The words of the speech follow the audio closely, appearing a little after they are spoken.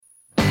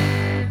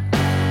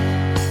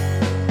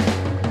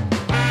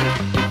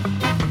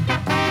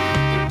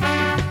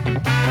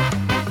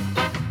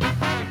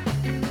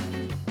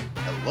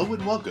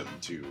welcome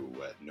to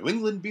New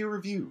England Beer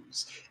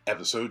Reviews,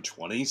 episode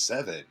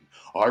 27,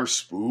 our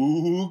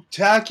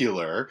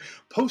spooktacular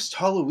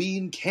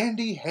post-Halloween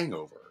candy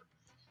hangover,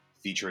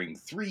 featuring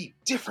 3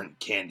 different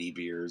candy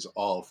beers,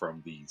 all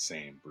from the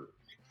same brewery.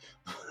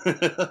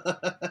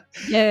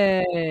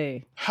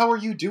 Yay! How are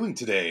you doing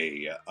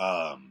today?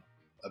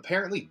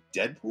 Apparently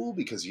Deadpool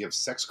because you have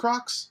sex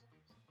crocs?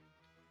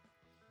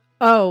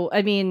 Oh,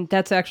 I mean,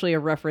 that's actually a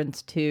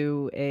reference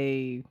to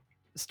a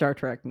Star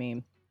Trek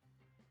meme.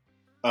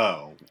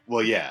 Oh,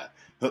 well, yeah.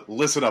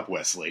 Listen up,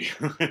 Wesley.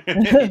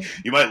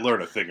 You might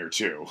learn a thing or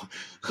two.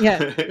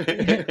 Yeah.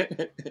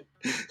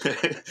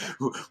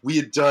 We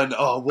had done,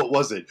 what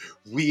was it?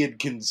 We had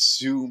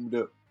consumed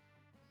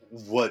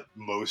what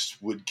most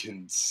would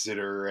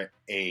consider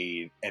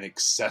an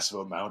excessive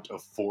amount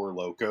of Four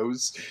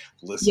Locos.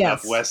 Listen up,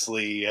 Yes.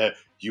 Wesley.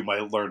 You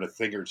might learn a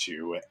thing or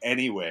two.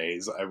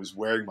 Anyways, I was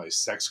wearing my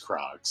sex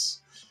crocs.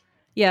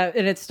 Yeah,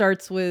 and it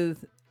starts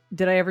with,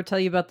 did I ever tell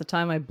you about the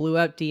time I blew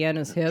out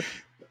Deanna's hip?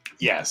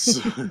 Yes.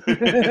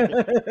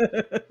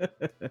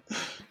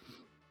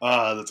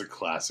 That's a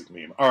classic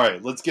meme. All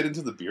right, let's get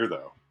into the beer,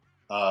 though.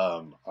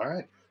 All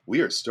right. We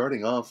are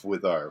starting off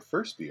with our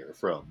first beer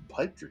from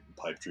Pipe Dream.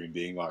 Pipe Dream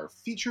being our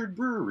featured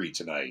brewery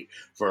tonight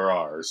for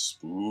our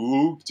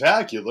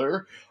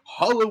spooktacular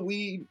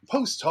Halloween,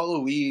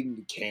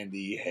 post-Halloween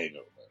candy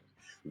hangover.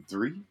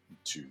 3,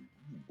 2,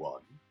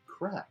 1,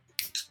 crack.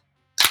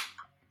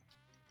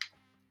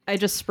 I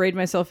just sprayed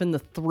myself in the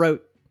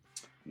throat.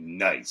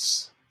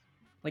 Nice.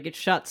 Like it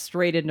shot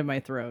straight into my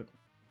throat.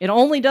 It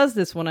only does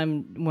this when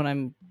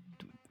I'm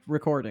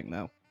recording,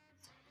 though.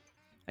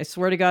 I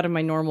swear to God, in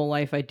my normal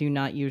life, I do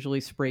not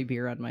usually spray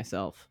beer on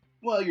myself.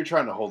 Well, you're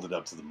trying to hold it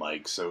up to the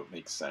mic, so it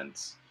makes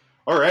sense.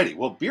 Alrighty,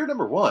 well, beer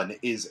number 1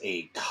 is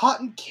a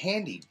Cotton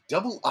Candy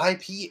Double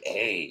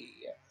IPA.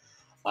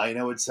 I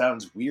know it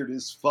sounds weird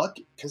as fuck,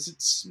 because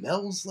it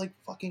smells like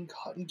fucking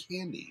cotton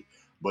candy,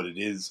 but it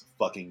is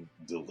fucking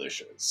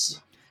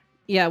delicious.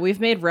 Yeah, we've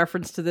made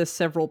reference to this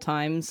several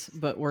times,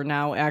 but we're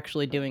now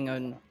actually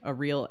doing a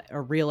real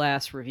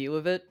ass review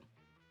of it.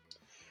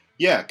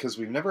 Yeah, because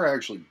we've never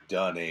actually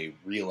done a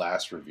real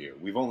ass review.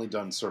 We've only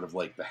done sort of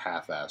like the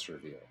half-ass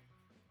review.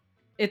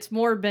 It's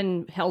more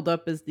been held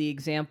up as the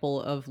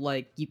example of,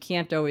 like, you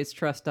can't always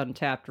trust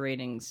Untapped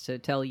ratings to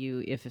tell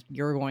you if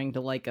you're going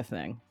to like a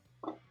thing.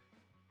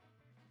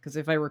 Because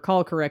if I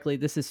recall correctly,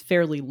 this is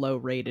fairly low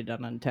rated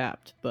on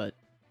Untapped, but,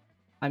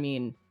 I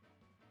mean,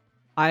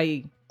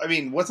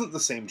 wasn't the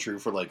same true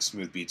for, like,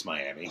 Smooth Beats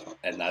Miami?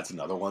 And that's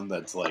another one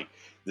that's, like,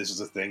 this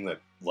is a thing that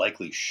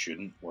likely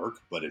shouldn't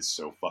work, but it's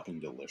so fucking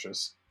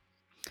delicious.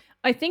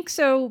 I think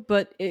so,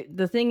 but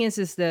the thing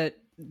is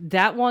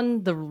that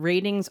one, the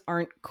ratings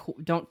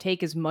don't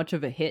take as much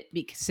of a hit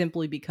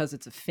simply because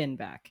it's a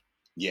Finback.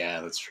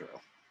 Yeah, that's true.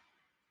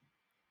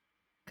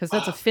 Because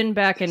that's a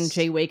Finback and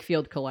Jay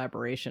Wakefield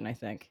collaboration, I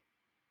think.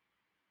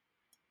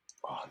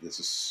 Oh, this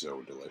is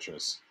so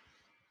delicious.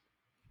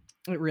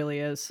 It really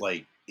is.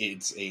 Like,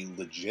 it's a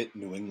legit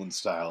New England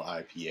style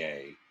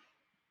IPA,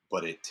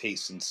 but it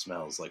tastes and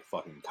smells like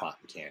fucking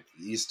cotton candy.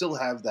 You still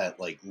have that,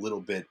 like, little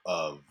bit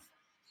of,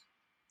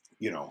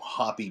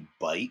 hoppy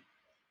bite,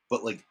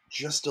 but, like,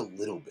 just a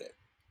little bit.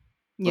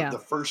 Yeah. But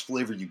the first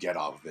flavor you get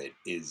off of it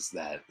is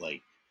that,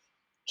 like,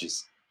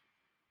 just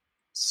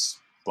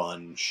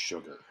spun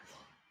sugar.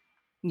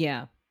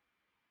 Yeah.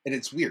 And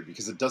it's weird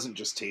because it doesn't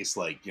just taste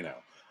like,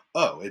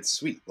 oh, it's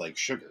sweet like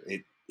sugar.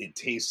 It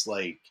tastes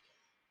like,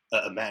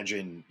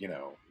 imagine,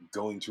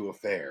 going to a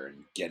fair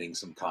and getting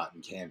some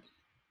cotton candy.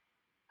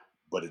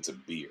 But it's a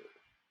beer.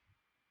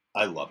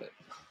 I love it.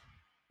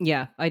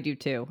 Yeah, I do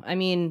too. I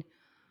mean,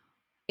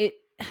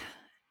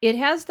 it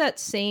has that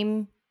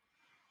same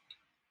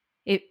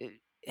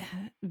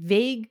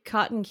vague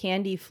cotton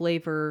candy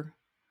flavor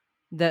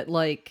that,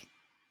 like,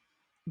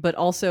 but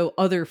also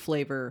other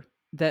flavor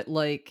that,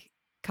 like,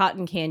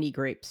 cotton candy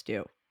grapes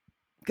do.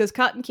 Because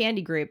cotton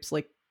candy grapes,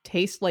 like,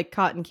 taste like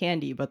cotton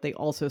candy, but they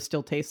also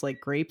still taste like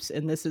grapes,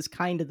 and this is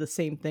kind of the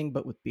same thing,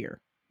 but with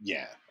beer.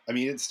 Yeah. I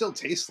mean, it still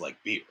tastes like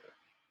beer.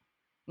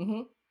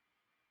 Mm-hmm.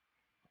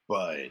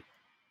 But,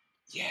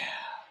 yeah.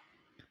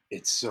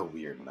 It's so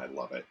weird and I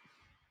love it.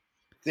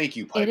 Thank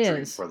you, Pipe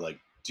Dream, for, like,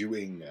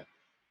 doing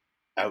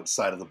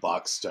outside of the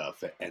box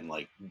stuff and,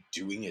 like,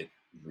 doing it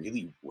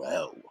really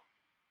well.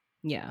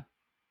 Yeah.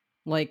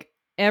 Like,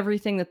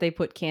 everything that they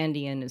put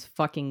candy in is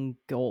fucking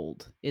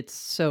gold. It's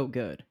so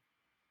good.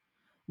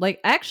 Like,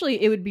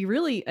 actually, I'd be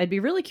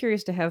really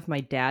curious to have my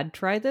dad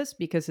try this,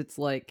 because it's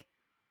like,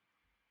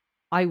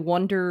 I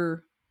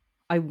wonder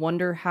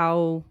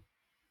how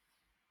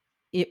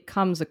it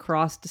comes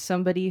across to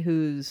somebody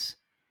who's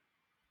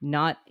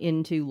not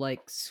into,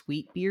 like,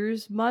 sweet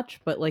beers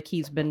much, but, like,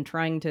 he's been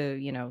trying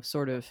to,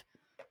 sort of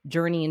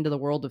journey into the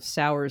world of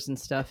sours and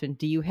stuff. And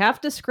do you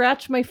have to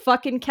scratch my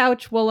fucking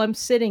couch while I'm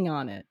sitting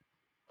on it?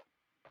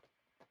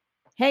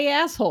 Hey,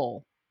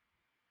 asshole.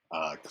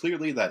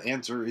 Clearly that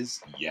answer is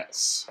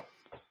yes.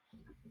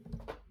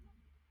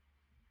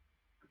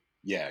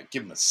 Yeah,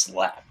 give him a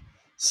slap.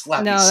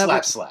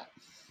 Slappy, slap.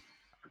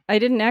 I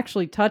didn't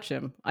actually touch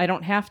him. I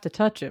don't have to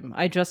touch him.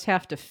 I just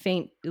have to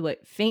feint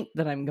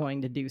that I'm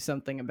going to do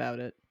something about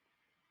it.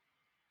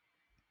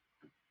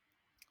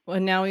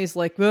 And now he's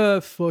like,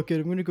 fuck it.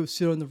 I'm going to go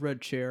sit on the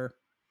red chair.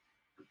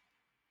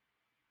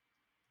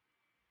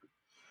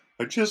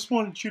 I just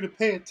wanted you to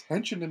pay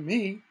attention to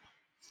me.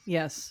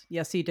 Yes,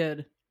 he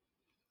did.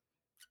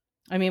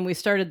 I mean, we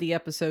started the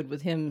episode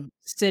with him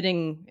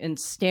sitting and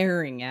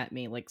staring at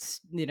me, like,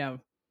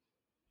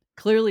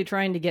 clearly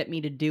trying to get me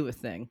to do a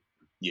thing.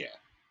 Yeah.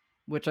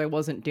 Which I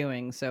wasn't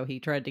doing, so he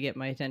tried to get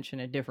my attention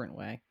a different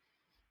way.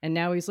 And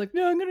now he's like,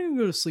 no, I'm going to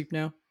go to sleep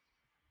now.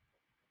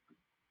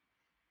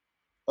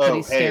 Oh, but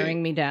he's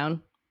staring me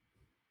down.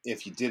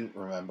 If you didn't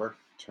remember,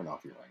 turn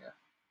off your ringer.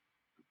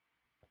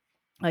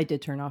 I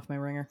did turn off my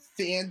ringer.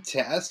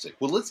 Fantastic.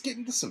 Well, let's get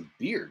into some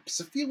beer,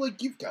 because I feel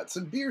like you've got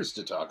some beers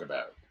to talk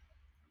about.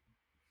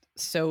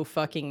 So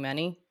fucking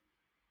many.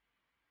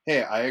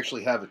 Hey, I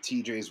actually have a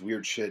TJ's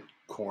Weird Shit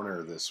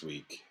corner this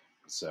week,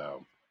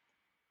 so...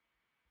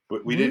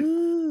 But we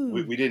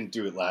didn't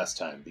do it last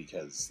time,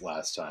 because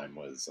last time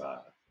was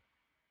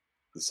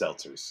the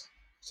seltzers.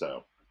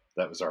 So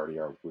that was already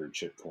our Weird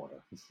Shit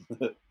corner.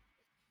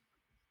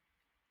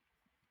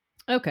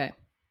 Okay.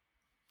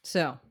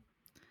 So,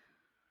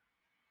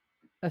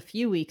 a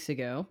few weeks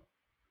ago,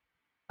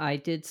 I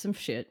did some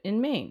shit in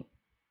Maine.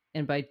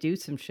 And by do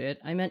some shit,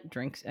 I meant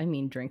drink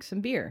some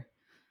beer.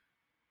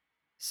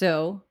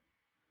 So,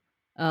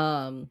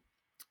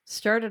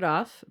 started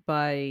off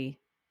by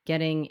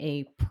getting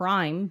a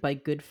Prime by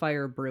Good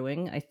Fire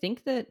Brewing. I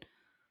think that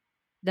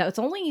it's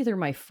only either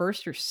my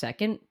first or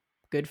second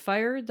Good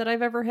Fire that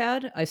I've ever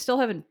had. I still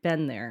haven't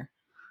been there.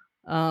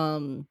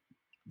 I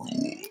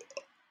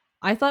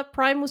thought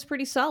Prime was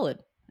pretty solid.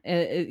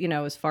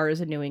 As far as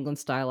a New England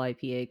style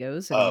IPA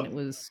goes. I mean, it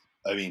was.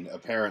 I mean,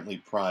 apparently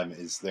Prime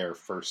is their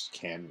first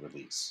can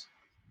release.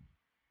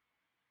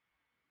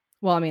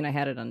 Well, I mean, I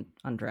had it on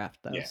draft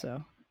though, yeah.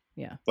 So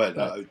yeah. But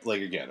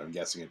again, I'm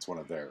guessing it's one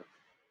of their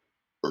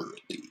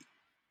early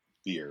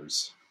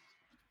beers.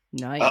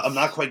 Nice. I'm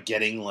not quite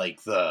getting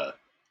like the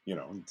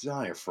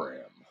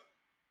diaphragm.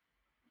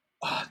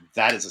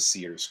 That is a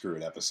See It or Screw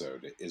It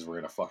episode. Is we're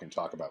gonna fucking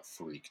talk about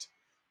Freaked.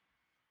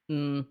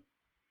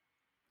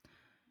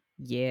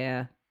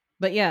 Yeah,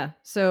 but yeah,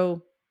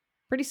 so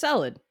pretty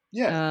solid.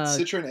 Yeah,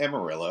 Citra and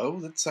Amarillo.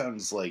 That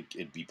sounds like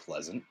it'd be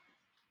pleasant.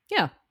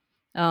 Yeah.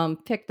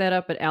 Pick that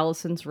up at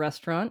Allison's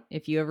restaurant.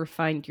 If you ever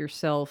find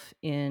yourself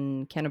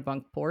in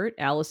Kennebunkport,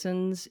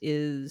 Allison's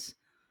is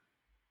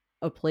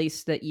a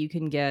place that you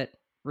can get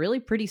really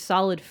pretty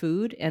solid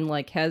food and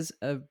like has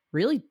a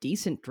really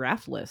decent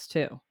draft list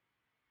too.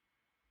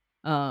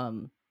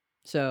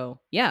 So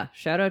yeah,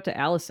 shout out to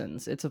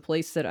Allison's. It's a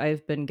place that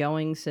I've been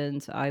going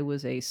since I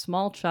was a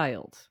small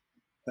child.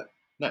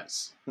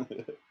 Nice.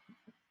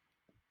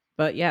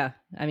 But yeah,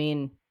 I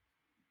mean,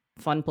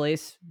 fun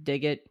place,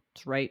 dig it.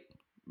 It's right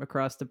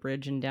across the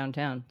bridge in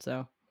downtown,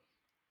 so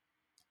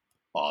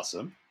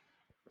awesome.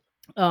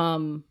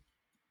 And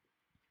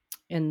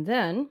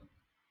then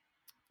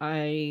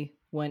I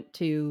went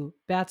to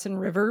Batson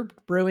River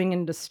Brewing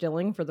and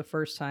Distilling for the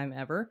first time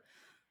ever.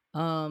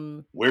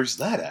 Where's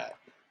that at?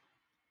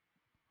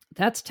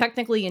 That's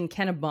technically in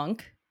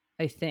Kennebunk,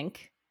 I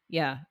think.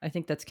 Yeah, I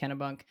think that's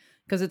Kennebunk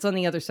because it's on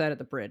the other side of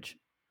the bridge.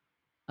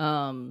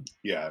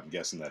 Yeah, I'm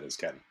guessing that is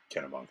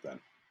Kennebunk then.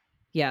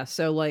 Yeah,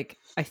 so like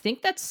I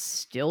think that's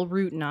still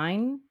Route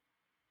 9.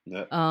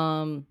 Yeah.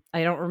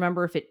 I don't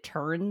remember if it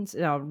turns.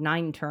 No,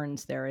 9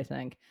 turns there, I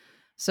think.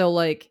 So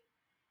like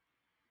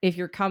if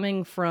you're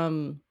coming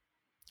from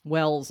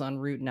Wells on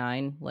Route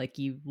 9, like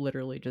you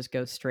literally just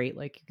go straight,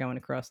 like you're going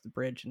across the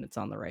bridge and it's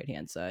on the right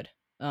hand side.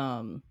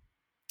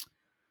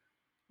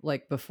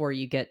 Like before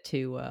you get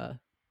to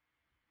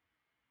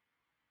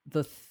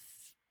the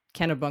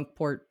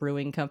Kennebunkport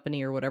Brewing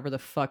Company or whatever the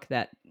fuck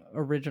that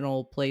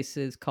original place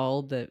is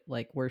called, that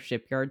like where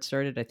Shipyard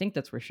started. I think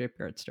that's where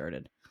Shipyard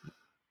started.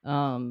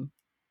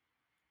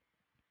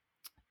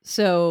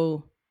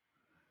 So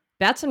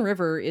Batson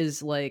River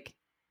is like,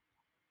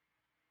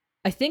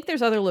 I think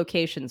there's other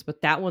locations,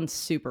 but that one's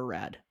super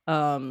rad.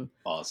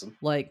 Awesome.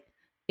 Like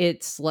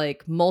it's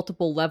like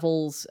multiple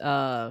levels. They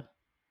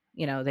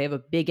have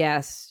a big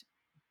ass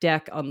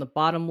deck on the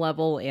bottom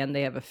level and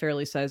they have a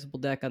fairly sizable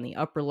deck on the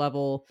upper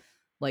level.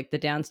 Like the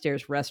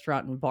downstairs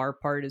restaurant and bar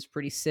part is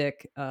pretty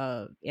sick.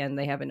 And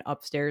they have an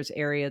upstairs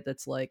area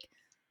that's like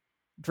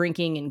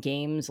drinking and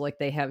games. Like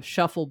they have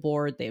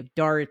shuffleboard, they have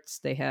darts,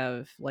 they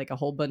have like a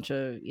whole bunch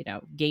of,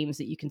 games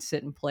that you can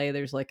sit and play.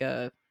 There's like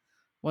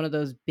one of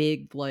those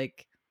big,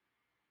 like,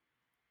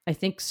 I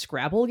think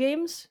Scrabble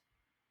games,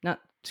 not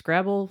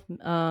Scrabble.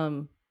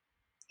 Jenga.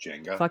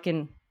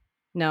 Fucking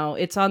no,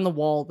 it's on the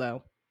wall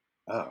though.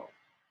 Oh,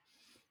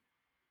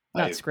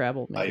 not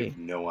Scrabble. Maybe. I have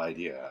no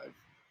idea.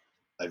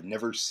 I've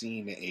never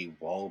seen a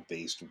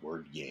wall-based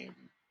word game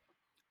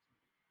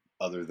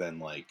other than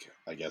like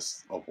I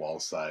guess a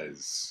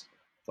wall-size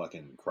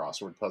fucking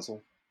crossword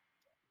puzzle.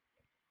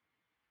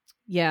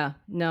 Yeah,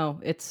 no,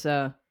 it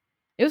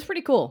was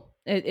pretty cool.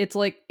 It's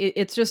like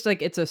it's just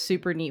like it's a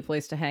super neat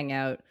place to hang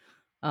out.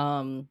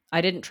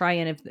 I didn't try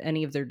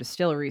any of their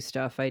distillery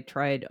stuff. I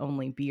tried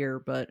only beer,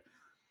 but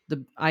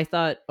I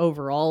thought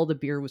overall the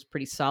beer was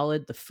pretty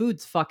solid. The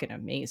food's fucking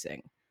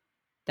amazing.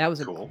 That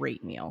was a Cool.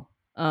 great meal.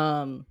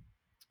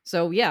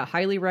 So yeah,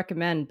 highly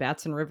recommend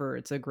Batson River.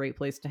 It's a great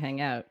place to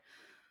hang out.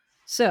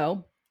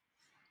 So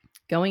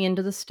going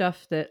into the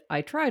stuff that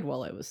I tried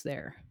while I was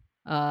there,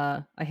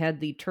 I had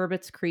the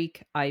Turbot's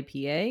Creek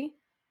IPA.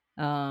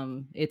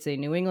 It's a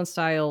New England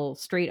style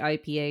straight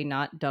IPA,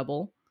 not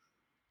double.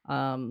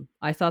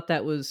 I thought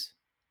that was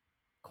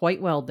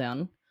quite well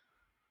done.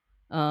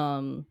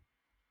 Um,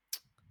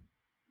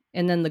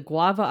 and then the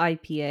Guava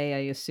IPA, I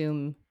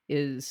assume,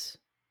 is,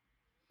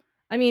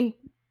 I mean,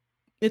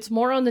 it's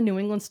more on the New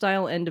England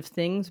style end of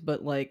things,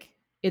 but like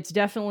it's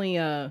definitely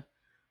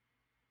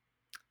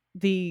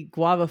the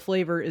guava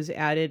flavor is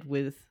added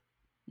with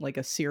like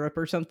a syrup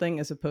or something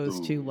as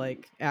opposed to Ooh.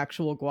 like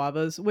actual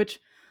guavas, which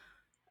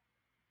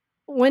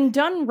when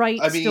done right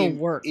I still mean, it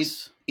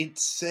works. it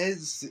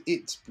says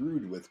it's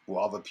brewed with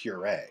guava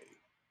puree.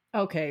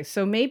 Okay,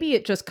 so maybe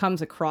it just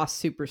comes across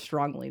super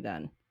strongly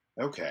then.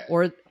 Okay.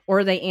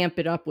 Or they amp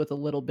it up with a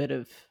little bit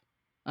of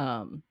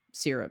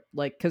syrup,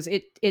 like cuz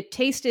it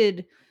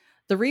tasted,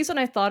 the reason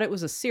I thought it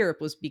was a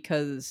syrup was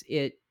because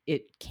it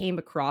came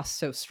across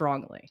so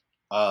strongly.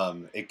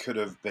 It could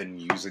have been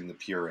using the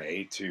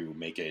puree to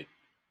make it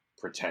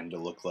pretend to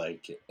look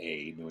like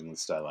a New England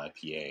style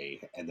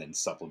IPA and then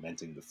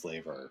supplementing the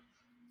flavor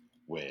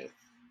with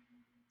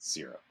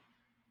syrup.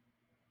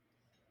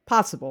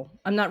 Possible.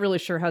 I'm not really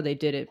sure how they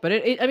did it, but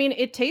I mean,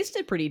 it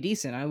tasted pretty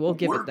decent. I will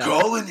give We're it that.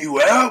 calling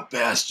you out,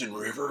 Baston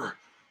River.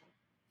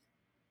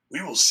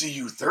 We will see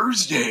you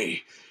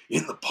Thursday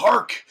in the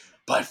park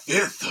by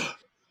 5th.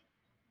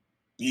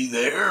 Be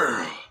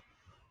there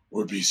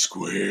or be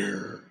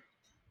square.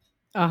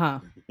 Uh-huh.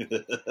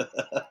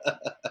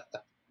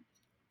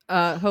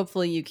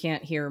 Hopefully you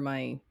can't hear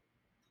my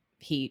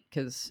heat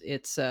cuz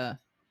it's I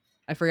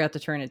forgot to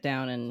turn it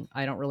down and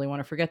I don't really want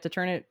to forget to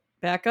turn it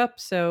back up,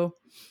 so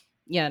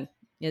yeah,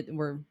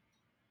 We're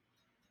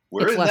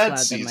it's in less that loud than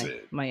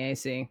season. my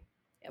AC.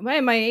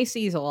 My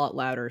AC is a lot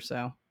louder,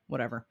 so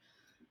whatever.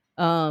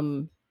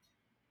 Um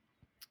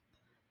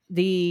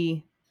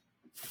the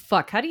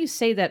fuck, how do you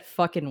say that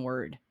fucking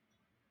word?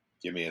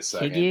 Give me a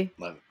second. Higgy?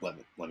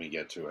 Let me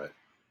get to it.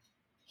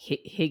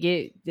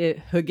 Higgy,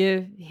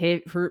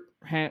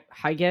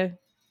 Higgy,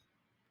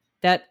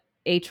 that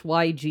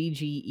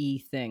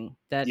HYGGE thing.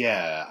 That,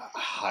 Yeah,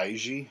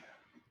 Haiji.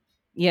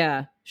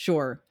 yeah,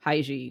 sure,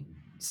 Haiji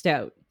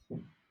stout.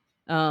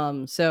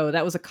 So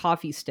that was a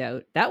coffee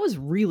stout. That was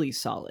really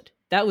solid.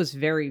 That was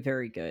very,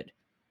 very good.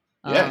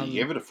 Yeah, you Um,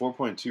 gave it a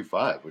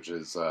 4.25, which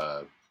is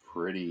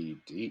pretty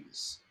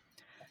decent.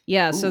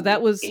 yeah, so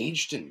that Ooh, was,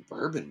 aged in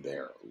bourbon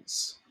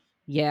barrels.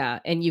 yeah,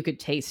 and you could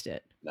taste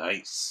it.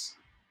 Nice.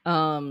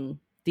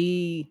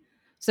 The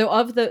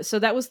so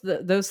that was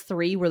those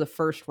three were the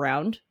first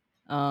round.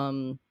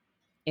 Um,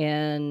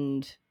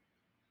 and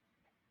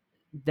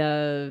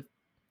the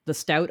the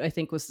stout I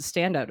think was the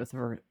standout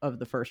of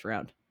the first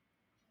round.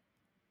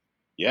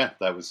 Yeah,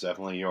 that was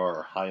definitely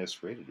your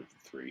highest rated of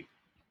the three.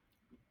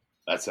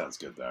 That sounds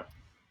good, though.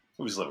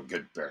 It was a little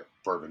good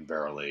bourbon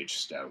barrel aged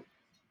stout.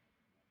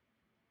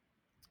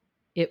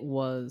 It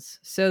was.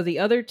 So the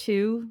other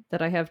two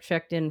that I have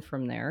checked in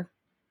from there,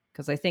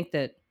 because I think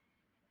that,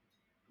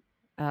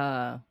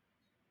 uh,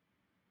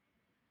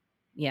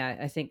 yeah,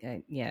 I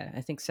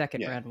think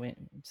second Yeah. round went.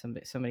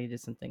 Somebody did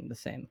something the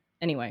same.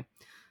 Anyway,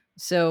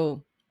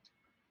 so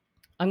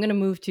I'm gonna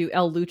move to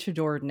El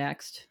Luchador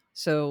next.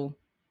 So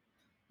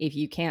if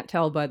you can't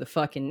tell by the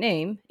fucking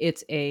name,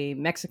 it's a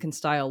Mexican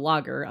style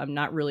lager. I'm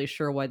not really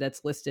sure why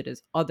that's listed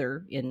as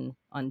other in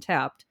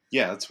Untapped,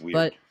 Yeah, that's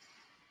weird.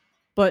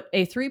 but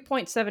a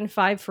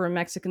 3.75 for a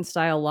Mexican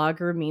style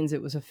lager means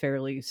it was a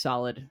fairly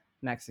solid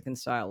Mexican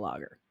style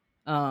lager.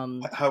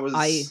 How I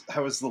was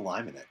how was the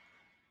lime in it?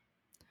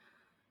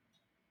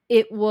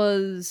 It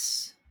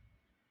was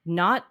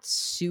not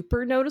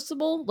super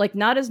noticeable, like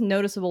not as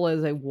noticeable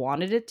as I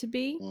wanted it to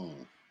be,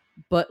 Mm,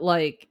 but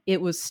like it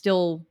was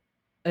still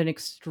an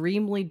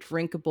extremely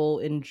drinkable,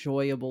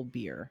 enjoyable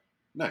beer.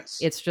 nice.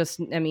 It's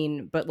just, I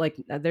mean, but like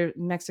their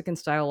Mexican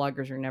style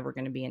lagers are never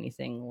going to be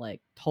anything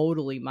like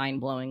totally mind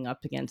blowing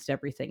up against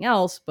everything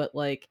else, but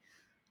like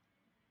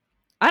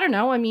I don't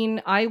know. I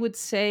mean, I would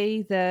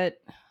say that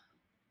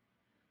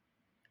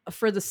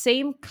for the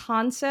same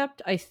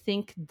concept, I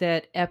think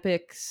that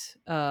Epic's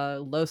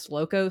Los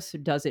Locos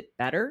does it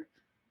better,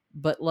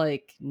 but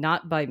like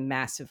not by a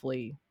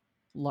massively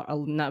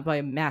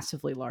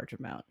large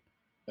amount.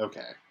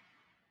 Okay.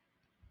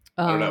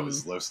 I don't know. Um,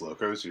 Is Los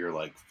Locos your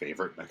like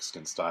favorite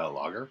Mexican style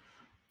lager?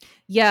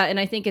 yeah, and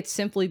I think it's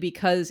simply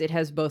because it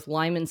has both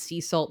lime and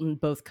sea salt and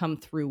both come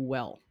through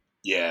well.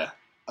 Yeah,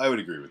 I would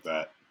agree with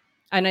that.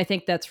 And I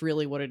think that's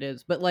really what it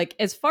is. But like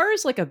as far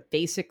as like a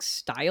basic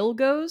style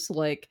goes,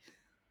 like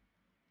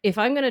if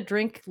I'm gonna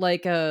drink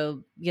like a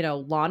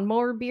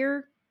lawnmower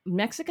beer,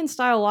 Mexican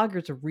style lager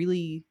is a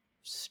really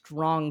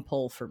strong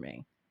pull for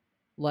me.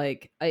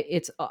 Like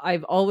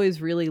I've always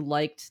really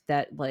liked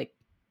that, like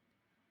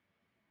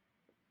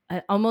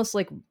almost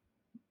like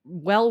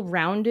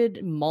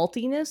well-rounded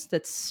maltiness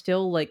that's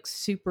still like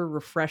super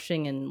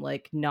refreshing and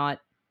like not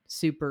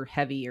super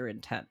heavy or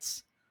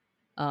intense.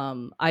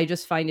 I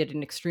just find it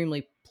an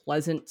extremely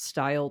pleasant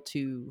style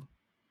to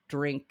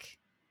drink,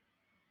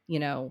 you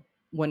know,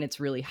 when it's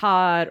really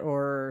hot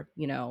or,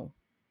 you know,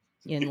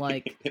 in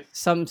like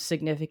some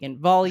significant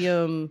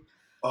volume.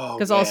 Oh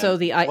Because also man,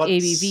 the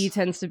ABV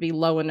tends to be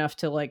low enough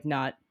to like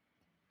not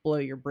blow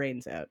your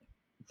brains out.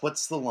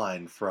 what's the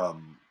line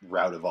from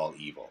Route of All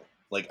Evil?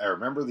 Like I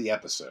remember the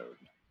episode,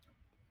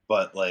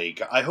 but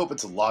like I hope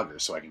it's a lager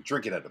so I can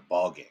drink it at a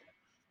ball game.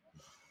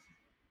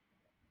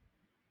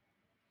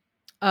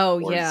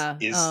 Oh Or yeah.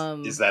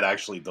 is that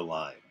actually the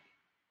line?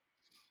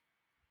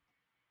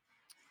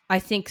 I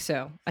think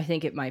so. I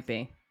think it might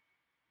be.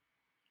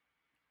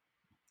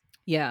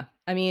 Yeah.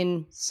 I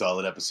mean,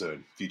 Solid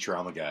episode,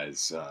 Futurama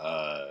guys.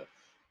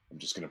 I'm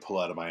just gonna pull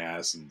out of my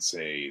ass and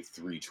say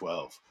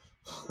 312.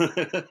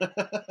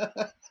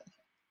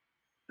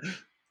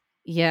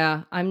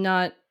 yeah, I'm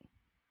not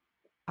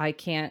I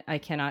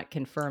cannot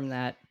confirm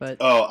that, but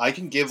Oh, I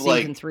can give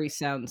season like 3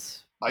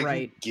 sounds I can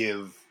right.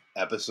 give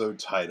episode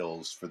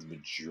titles for the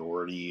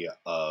majority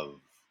of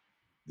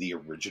the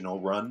original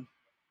run.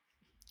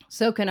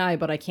 So can I,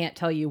 but I can't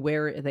tell you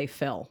where they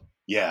fell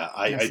Yeah,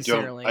 I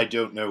necessarily.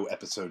 don't know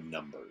episode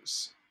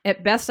numbers.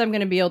 At best I'm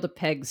going to be able to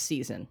peg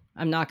season.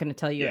 I'm not going to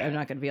tell you, I'm Yeah.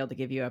 not going to be able to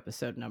give you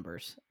episode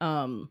numbers.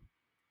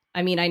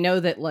 I mean, I know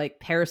that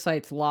like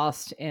Parasites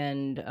Lost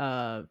and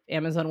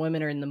Amazon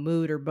Women Are in the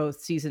Mood are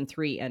both season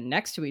 3 and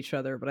next to each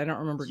other, but I don't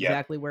remember Yep.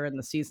 exactly where in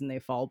the season they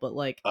fall, but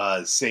like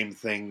Same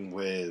thing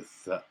with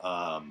that's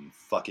like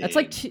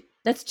fucking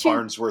that's two.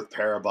 Farnsworth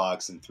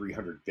Parabox and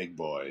 300 Big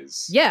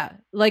Boys. Yeah,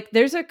 like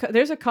there's a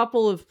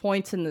couple of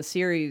points in the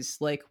series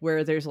like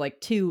where there's like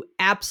two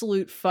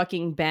absolute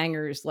fucking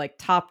bangers, like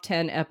top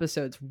 10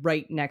 episodes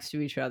right next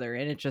to each other,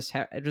 and it just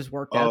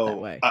worked out that Oh,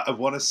 way. I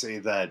want to say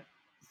that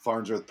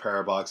Farnsworth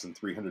Parabox and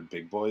 300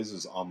 Big Boys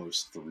is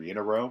almost 3 in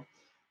a row,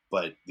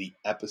 but the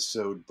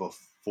episode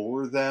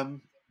before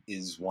them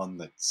is one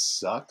that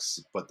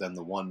sucks, but then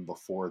the one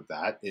before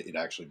that, it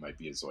actually might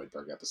be a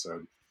Zoidberg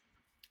episode.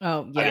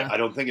 Oh yeah, I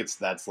don't think it's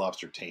That's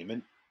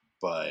Lobstertainment,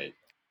 but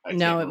I can't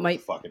no, remember what the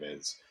fuck it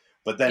is.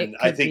 But then it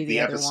I could be think the the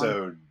other one.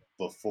 episode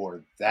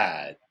before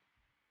that,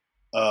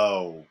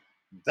 oh,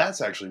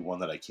 that's actually one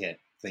that I can't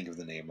think of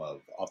the name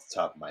of off the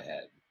top of my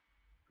head.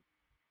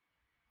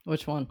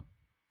 Which one?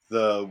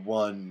 The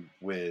one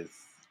with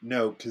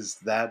no, because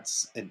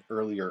that's an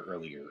earlier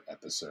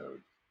episode.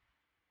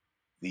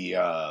 The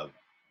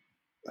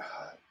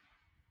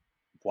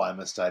why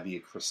must I be a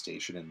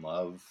crustacean in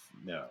love?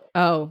 No,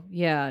 Oh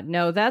yeah,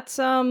 no, that's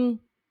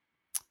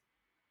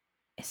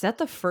is that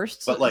the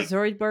first but like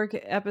Zoidberg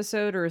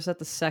episode or is that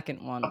the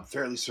second one? I'm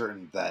fairly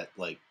certain that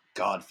like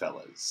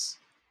Godfellas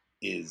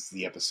is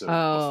the episode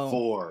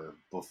Oh,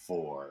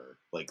 before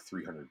like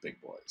 300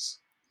 Big Boys.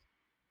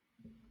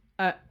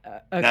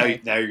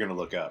 okay. Now you're gonna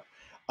look up.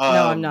 No,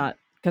 I'm Um, not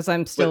because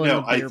I'm but still in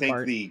the no, I beer think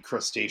part. the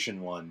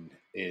crustacean one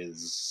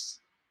is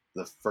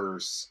the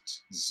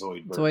first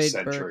Zoidberg Zoidberg.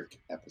 centric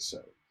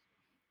episode.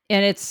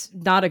 And it's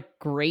not a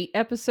great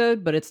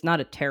episode, but it's not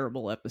a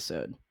terrible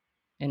episode,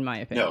 in my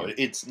No, opinion.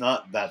 it's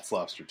not. That's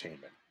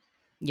Lobstertainment.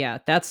 Yeah,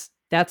 that's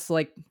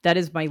like that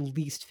is my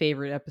least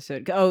favorite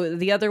episode. Oh,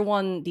 the other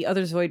one, the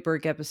other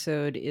Zoidberg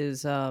episode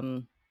is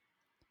oh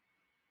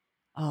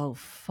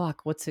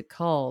fuck, what's it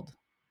called?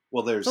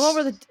 Well, The one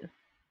where the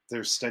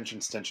there's Stench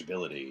and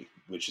Stenchability,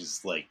 which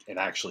is like an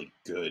actually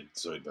good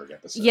Zoidberg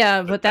episode,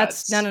 yeah, but but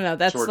that's no that's no no.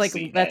 That's towards like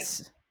the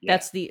end. Yeah,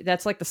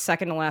 that's like the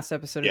second to last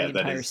episode of yeah, the that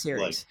entire is like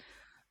series.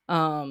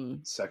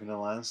 Um second to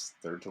last,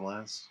 third to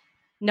last,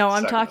 no,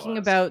 I'm second to talking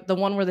last. about the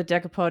one where the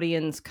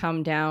Decapodians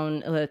come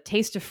down,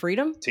 Taste of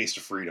Freedom. Taste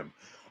of Freedom.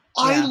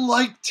 I Yeah.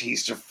 like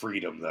Taste of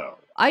Freedom though,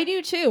 I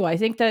do too. I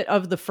think that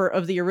of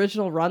the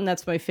original run,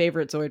 that's my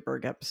favorite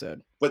Zoidberg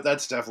episode. but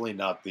that's definitely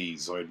not the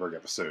Zoidberg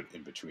episode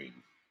in between.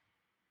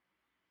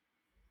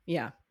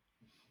 Yeah.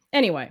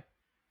 Anyway,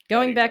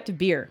 going back to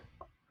beer.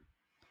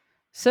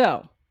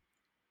 So,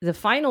 the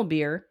final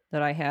beer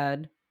that I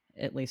had,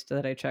 at least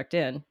that I checked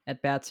in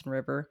at Batson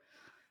River,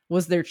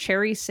 was their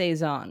cherry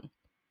saison.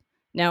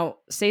 Now,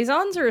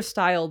 saisons are a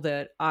style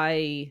that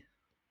I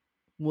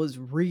was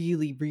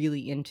really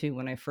really into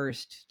when I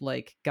first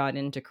like got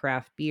into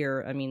craft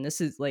beer. I mean,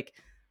 this is like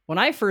when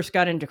I first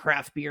got into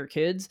craft beer,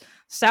 kids,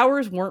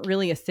 sours weren't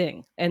really a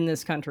thing in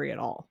this country at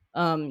all.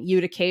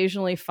 You'd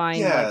occasionally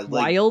find like Yeah, like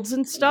wilds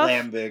and stuff.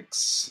 lambics,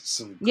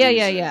 some Yeah.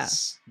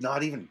 gooses,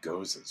 not even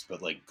gozes,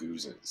 but like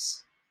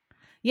gooses.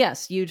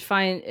 Yes, you'd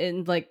find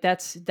and like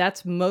that's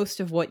most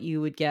of what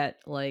you would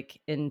get like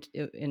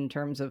in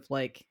terms of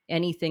like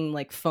anything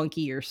like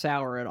funky or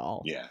sour at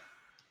all. Yeah,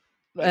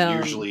 and Um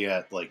usually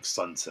at like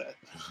sunset.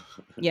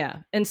 yeah,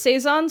 and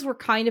saisons were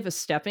kind of a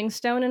stepping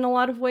stone in a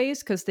lot of ways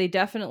because they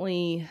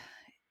definitely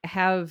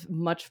have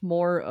much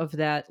more of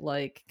that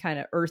like kind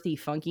of earthy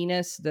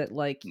funkiness that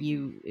like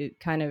Mhm. it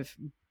kind of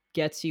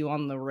gets you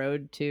on the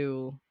road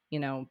to, you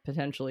know,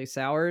 potentially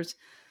sours.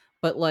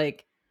 But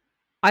like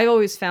I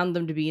always found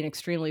them to be an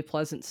extremely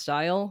pleasant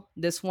style.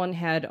 This one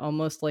had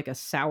almost like a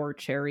sour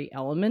cherry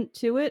element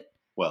to it.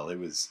 Well, it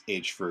was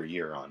aged for a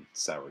year on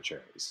sour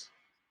cherries.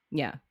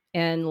 Yeah.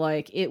 And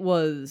like it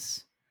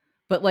was,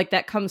 but like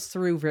that comes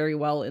through very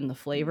well in the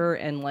flavor.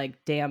 And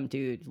like, damn,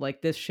 dude,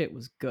 like this shit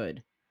was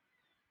good.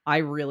 I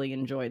really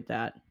enjoyed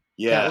that.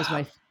 That was Yeah,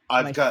 my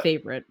I've got.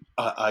 favorite.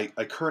 I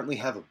currently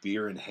have a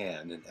beer in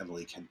hand, and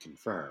Emily can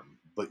confirm.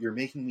 But you're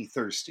making me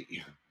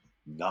thirsty,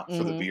 not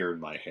for the Hmm. beer in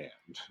my hand.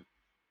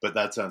 But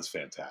that sounds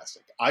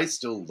fantastic. I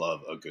still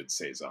love a good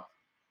saison.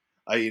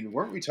 I mean,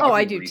 Oh,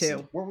 I do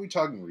too. Weren't we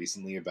talking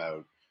recently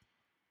about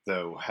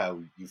though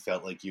how you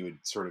felt like you had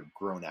sort of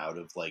grown out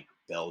of like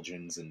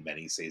Belgians and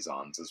many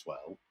saisons as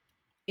well?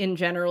 In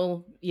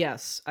general,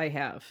 yes, I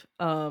have.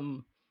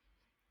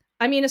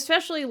 I mean,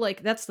 especially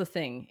like that's the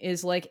thing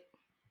is like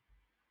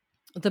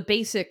the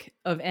basic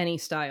of any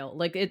style.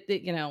 Like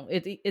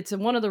it's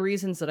one of the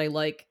reasons that I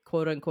like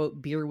quote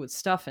unquote beer with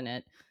stuff in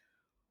it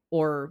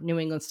or New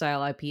England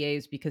style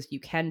IPAs because you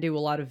can do a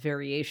lot of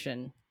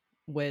variation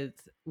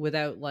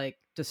without like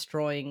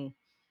destroying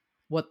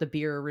what the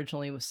beer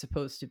originally was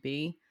supposed to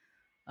be.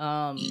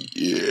 But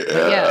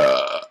yeah,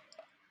 Yeah.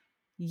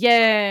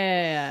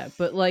 yeah,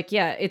 but like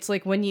yeah, it's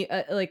like when you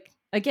like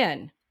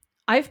again,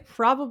 I've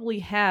probably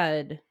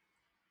had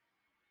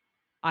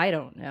I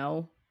don't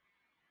know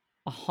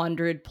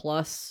 100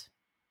 plus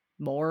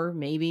more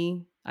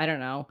maybe I don't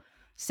know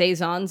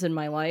saisons in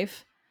my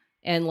life,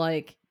 and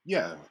like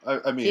Yeah,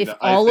 I mean, if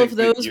I all of think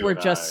that those you were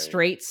and just I,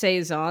 straight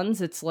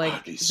saisons, it's I'd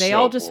like be they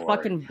all so just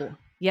boring.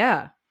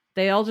 yeah,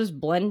 they all just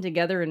blend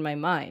together in my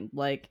mind.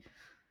 Like,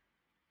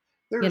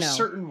 There you are know,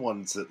 certain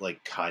ones that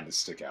like kind of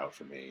stick out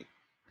for me.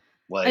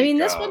 I mean,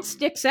 Like, this one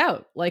sticks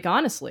out. Like,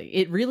 honestly,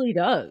 it really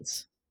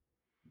does.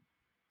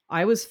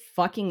 I was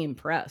fucking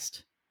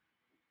impressed.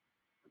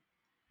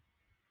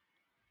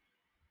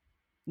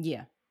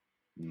 Yeah.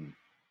 hmm.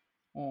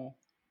 Oh.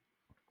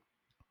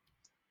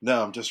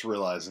 No, I'm just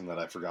realizing that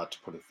I forgot to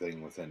put a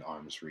thing within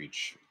arm's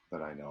reach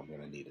that I know I'm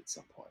going to need at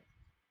some point.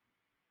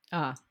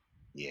 Ah.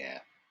 Yeah.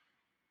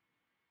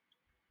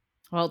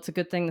 Well, it's a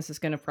good thing this is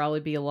going to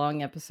probably be a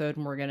long episode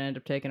and we're going to end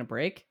up taking a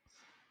break.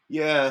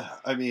 Yeah,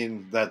 I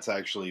mean, that's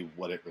actually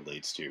what it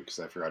relates to because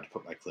I forgot to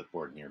put my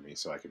clipboard near me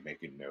so I could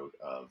make a note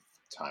of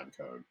time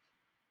code.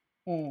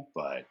 Mm.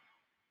 But,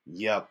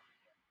 yep,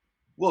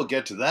 we'll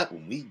get to that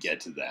when we get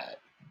to that.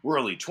 We're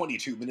only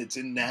 22 minutes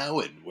in now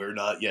and we're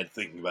not yet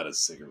thinking about a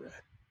cigarette.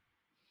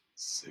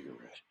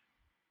 Cigarette.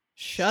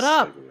 Shut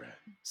up. Cigarette.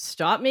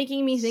 Stop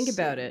making me think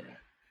about it. Cigarette.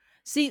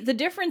 See, the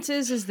difference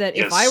is that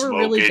You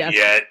smoking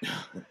yet?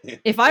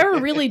 if I were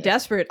really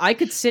desperate, I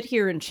could sit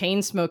here and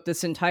chain smoke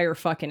this entire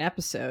fucking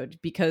episode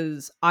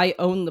because I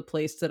own the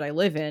place that I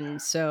live in.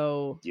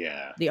 So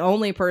Yeah. the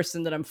only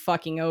person that I'm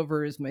fucking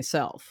over is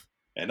myself.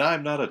 And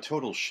I'm not a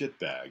total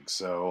shitbag,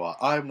 so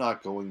I'm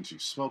not going to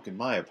smoke in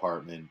my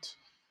apartment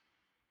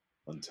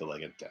until I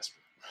get desperate.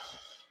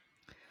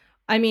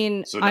 I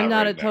mean, So I'm not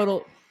not right a now.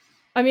 total.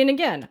 I mean,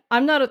 again,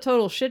 I'm not a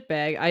total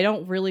shitbag. I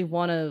don't really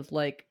want to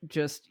like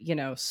just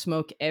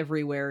smoke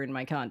everywhere in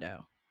my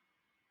condo.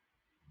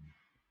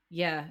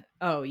 Yeah.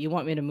 Oh, you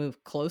want me to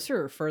move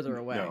closer or further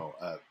away? No,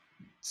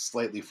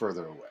 slightly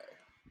further away.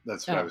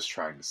 That's what I Oh, was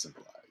trying to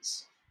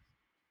symbolize.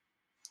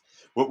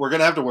 We're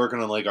gonna have to work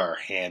on like our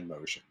hand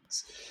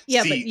motions.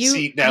 yeah, but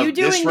See now you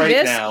this doing right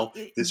this now,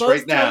 this right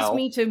both tells now.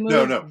 me to No,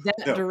 move no,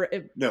 that no,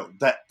 direction. no.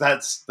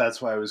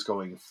 That's why I was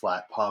going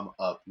flat palm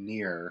up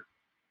near,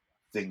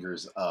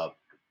 fingers up,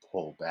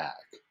 pull back.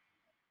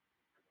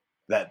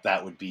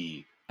 That would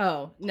be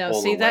Oh, no,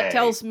 pull see, that away,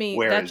 tells me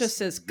that just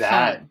whereas says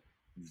that come.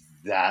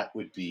 that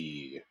would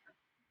be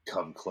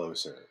come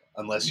closer.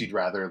 Unless you'd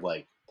rather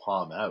like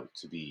palm out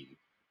to be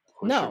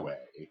push No.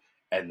 away,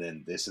 and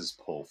then this is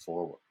pull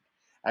forward.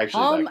 Actually,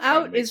 Palm that kind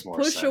of out is makes more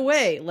push sense.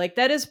 away. Like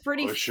that is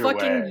pretty Push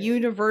fucking away.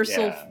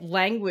 universal Yeah.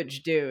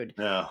 language, dude.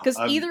 No, Cuz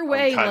either I'm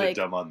way, kind of like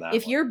dumb on that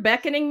if one. you're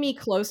beckoning me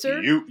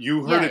closer,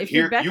 You heard yeah, it if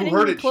you're here. You beckoning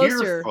heard me it here,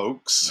 closer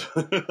folks.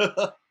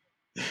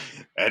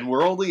 And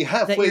we're only that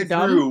halfway you're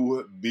dumb,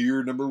 through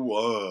beer number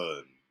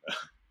 1.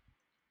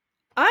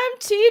 I'm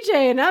TJ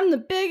and I'm the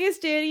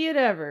biggest idiot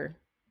ever.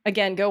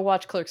 Again, go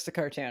watch Clerks the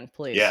cartoon,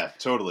 please. Yeah,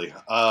 totally.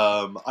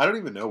 I don't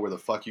even know where the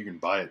fuck you can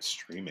buy it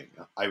streaming.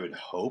 I would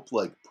hope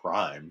like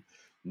Prime.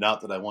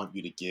 Not that I want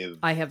you to give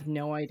I have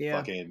no idea.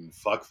 fucking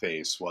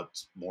fuckface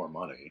what's more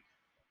money.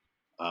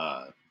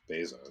 Uh,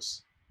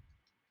 Bezos.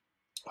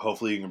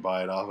 Hopefully you can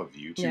buy it off of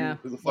Yeah. YouTube.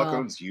 Who the fuck Well,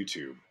 owns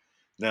YouTube?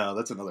 No,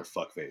 that's another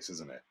fuckface,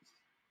 isn't it?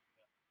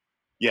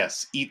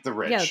 Yes, eat the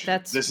yeah, rich.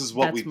 that's This is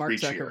what we that's Mark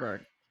preach here.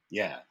 Zuckerberg.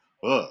 Yeah.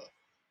 Ugh.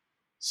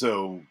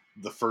 So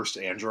the first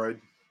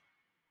Android.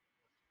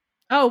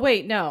 Oh,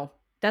 wait, no.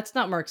 That's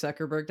not Mark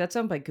Zuckerberg. That's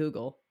owned by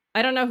Google.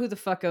 I don't know who the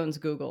fuck owns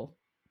Google.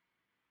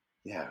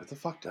 Yeah, who the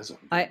fuck does own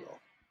I Google?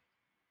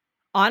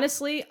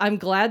 honestly, I'm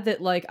glad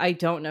that like I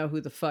don't know who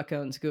the fuck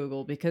owns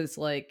Google because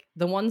like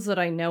the ones that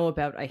I know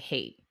about I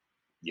hate.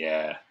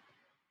 Yeah.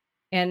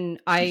 And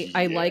I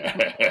like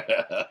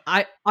Yeah.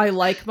 I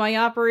like my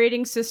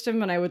operating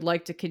system and I would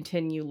like to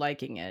continue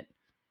liking it.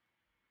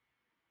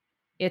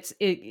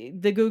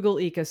 the Google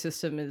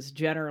ecosystem is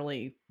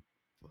generally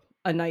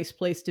a nice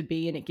place to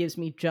be, and it gives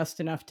me just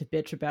enough to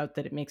bitch about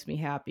that it makes me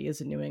happy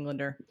as a New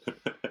Englander.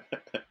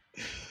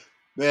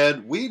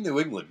 Man, we in New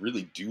England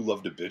really do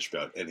love to bitch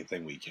about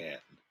anything we can.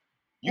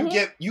 You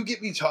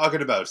get me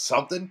talking about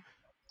something,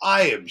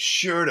 I am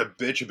sure to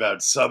bitch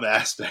about some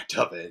aspect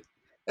of it,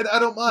 and I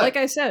don't mind. Like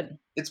I said,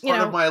 It's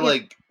part of my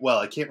well,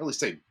 I can't really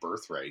say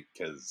birthright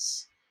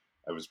because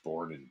I was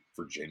born in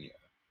Virginia.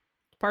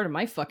 Part of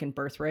my fucking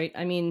birthright.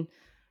 I mean,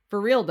 for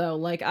real though,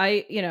 like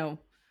I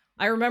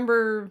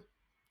remember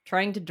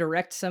trying to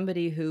direct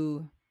somebody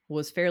who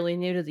was fairly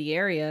new to the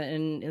area,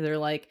 and they're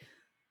like,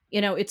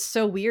 it's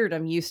so weird.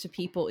 I'm used to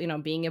people,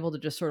 being able to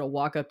just sort of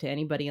walk up to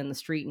anybody on the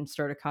street and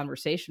start a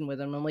conversation with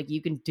them. I'm like,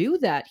 you can do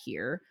that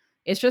here.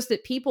 It's just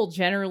that people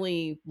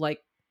generally like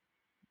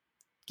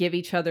give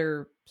each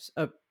other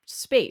a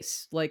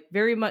space, like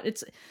very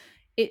much.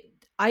 It.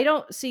 I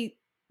don't see.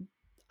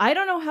 I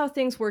don't know how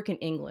things work in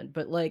England,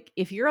 but like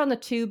if you're on the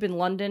tube in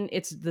London,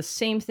 it's the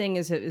same thing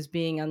as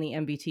being on the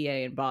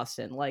MBTA in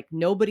Boston. Like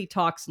nobody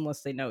talks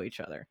unless they know each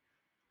other.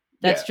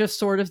 That's Yeah, just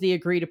sort of the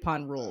agreed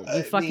upon rule. You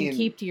I fucking mean,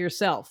 keep to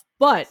yourself.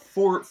 But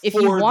for if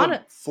you for want the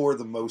to, for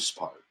the most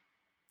part,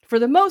 for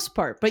the most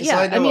part, but because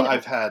I yeah, I know mean,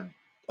 I've had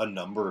a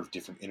number of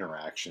different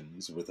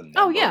interactions with a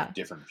oh number yeah, of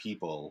different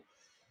people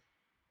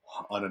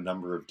on a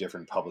number of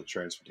different public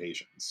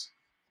transportations.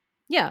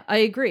 yeah, I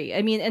agree.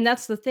 I mean, and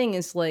that's the thing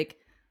is like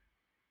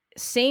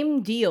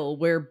same deal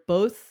where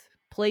both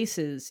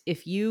places,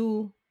 if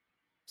you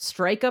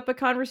strike up a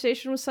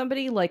conversation with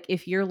somebody, like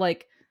if you're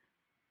like,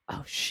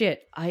 oh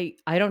shit, I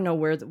don't know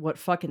what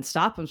fucking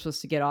stop I'm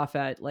supposed to get off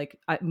at. Like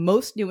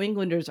most New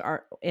Englanders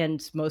are,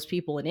 and most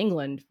people in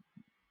England,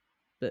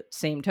 the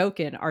same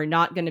token, are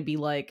not going to be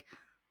like,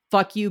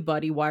 fuck you,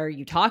 buddy, why are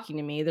you talking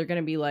to me? They're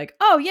going to be like,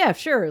 oh yeah,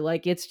 sure,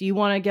 like it's, you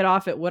want to get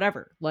off at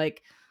whatever.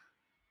 Like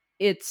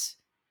it's,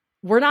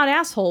 we're not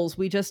assholes,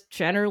 we just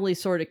generally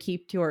sort of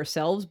keep to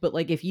ourselves. But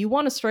like if you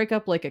want to strike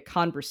up like a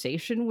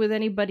conversation with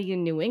anybody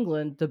in New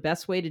England, the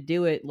best way to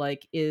do it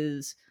like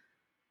is,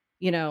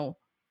 you know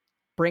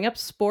bring up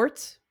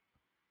sports,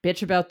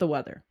 bitch about the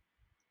weather.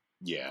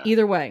 Yeah,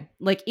 Either way,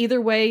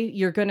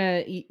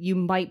 you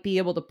might be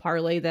able to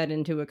parlay that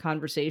into a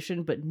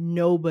conversation, but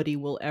nobody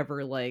will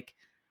ever like,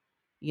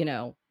 you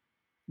know,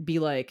 be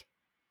like,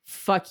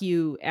 fuck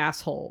you,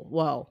 asshole.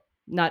 Well,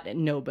 not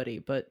nobody,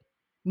 but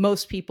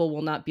most people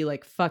will not be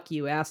like, fuck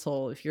you,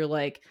 asshole. If you're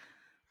like,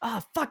 oh,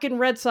 fucking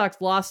Red Sox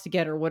lost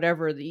again or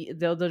whatever,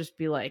 they'll just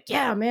be like,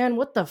 yeah, man,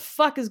 what the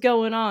fuck is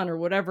going on or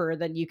whatever. And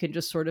then you can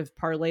just sort of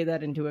parlay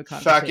that into a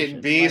fucking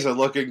conversation. bees Like, are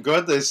looking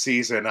good this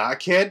season, huh,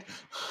 kid?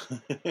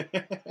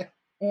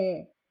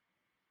 man,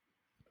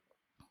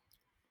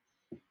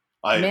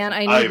 I I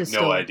need to have no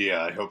still, idea.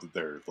 I hope that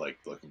they're like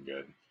looking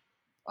good.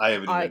 I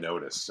haven't even I,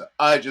 noticed.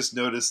 I just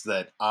noticed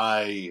that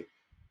I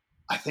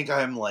think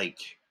I'm like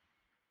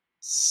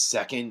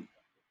second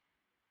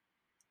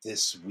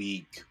this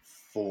week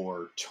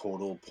for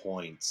total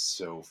points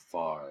so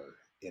far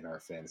in our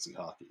fantasy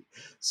hockey.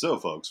 So,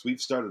 folks,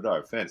 we've started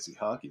our fantasy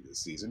hockey this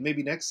season.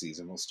 Maybe next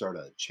season we'll start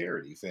a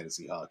charity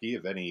fantasy hockey.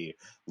 If any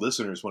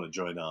listeners want to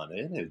join on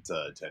in, it's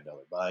a $10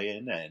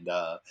 buy-in, and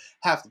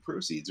half the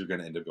proceeds are going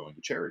to end up going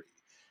to charity.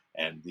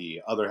 And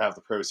the other half of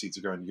the proceeds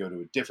are going to go to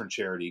a different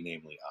charity,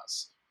 namely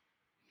us.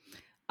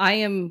 I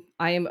am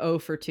 0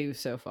 for 2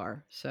 so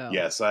far. So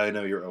Yes, I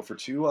know you're 0 for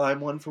 2. I'm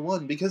 1 for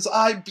 1 because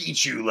I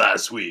beat you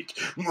last week.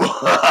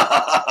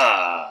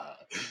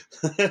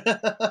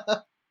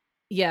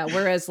 yeah,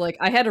 whereas like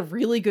I had a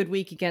really good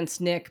week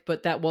against Nick,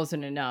 but that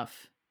wasn't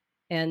enough.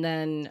 And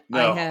then I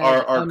No, had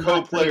our a not great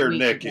co-player week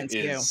Nick against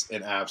you. is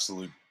an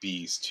absolute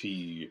beast.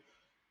 He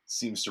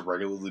seems to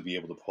regularly be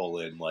able to pull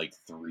in like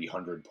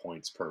 300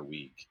 points per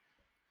week.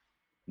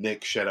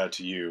 Nick, shout out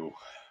to you.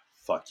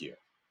 Fuck you.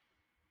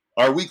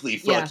 Our weekly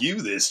Yeah. fuck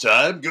you this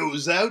time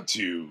goes out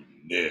to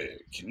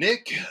Nick.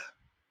 Nick,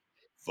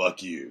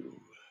 fuck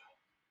you.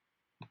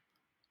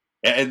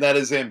 And that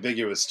is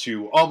ambiguous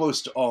to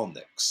almost all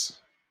Nicks.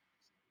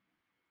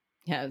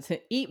 Yeah, to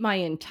eat my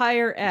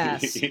entire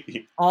ass.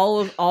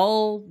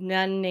 All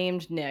men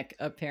named Nick,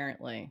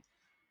 apparently.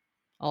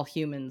 All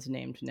humans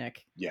named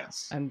Nick.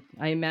 Yes.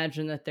 I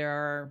imagine that there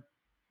are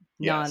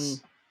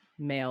Yes.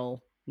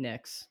 non-male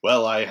Nicks.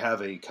 Well, I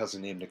have a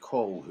cousin named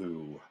Nicole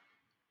who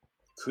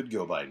could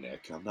go by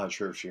Nick. I'm not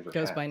sure if she ever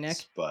Goes by has, Nick.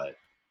 but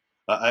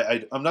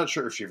I'm not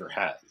sure if she ever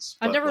has.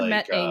 I've But never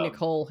met like, a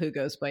Nicole who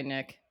goes by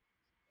Nick.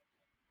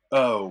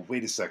 oh,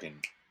 wait a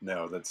second.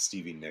 No, that's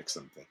Stevie Nicks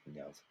I'm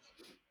thinking of.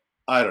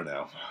 I don't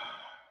know.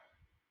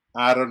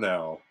 I don't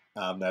know.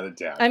 I'm not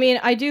adapted. I mean,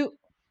 I do.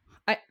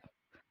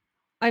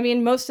 I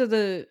mean, most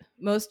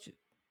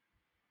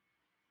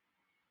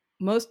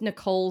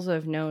Nicoles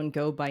I've known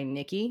go by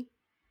Nikki.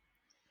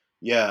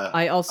 Yeah,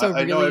 I also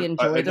I know. really I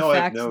enjoy the know. I've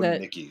fact known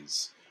that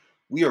Nickies.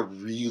 We are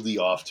really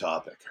off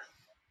topic.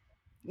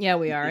 yeah,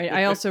 we are.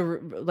 I also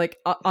like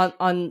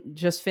on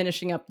just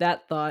finishing up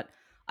that thought.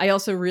 I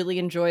also really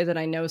enjoy that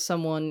I know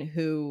someone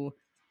who,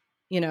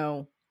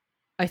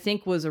 I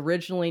think was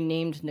originally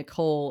named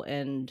Nicole,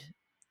 and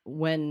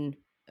when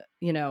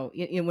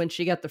when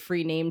she got the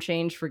free name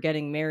change for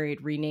getting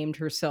married, renamed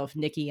herself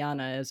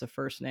Nikiana as a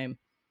first name.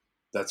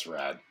 That's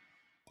rad.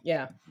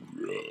 Yeah.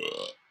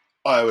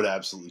 I would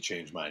absolutely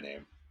change my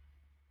name.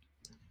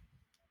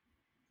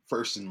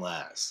 First and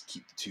last,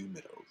 keep the two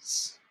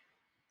middles.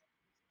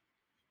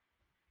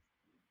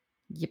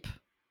 Yep.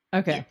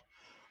 Okay. Yep.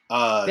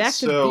 Back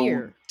to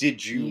beer.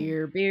 Did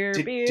you Beer.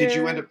 did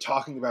you end up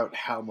talking about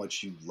how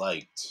much you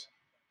liked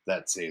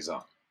that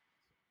saison?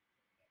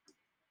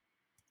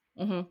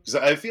 Because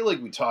I feel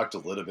like we talked a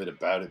little bit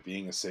about it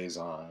being a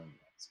saison.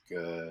 It's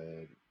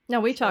good.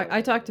 No,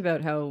 I talked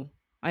about how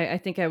I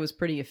think I was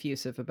pretty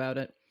effusive about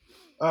it.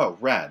 Oh,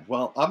 rad.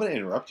 Well, I'm going to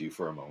interrupt you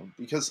for a moment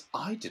because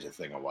I did a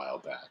thing a while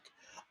back.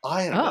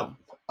 I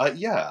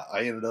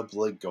ended up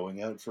like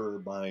going out for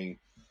my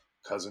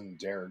cousin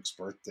Derek's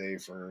birthday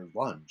for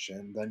lunch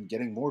and then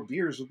getting more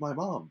beers with my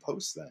mom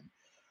post then.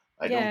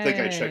 I don't think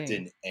I checked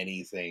in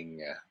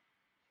anything.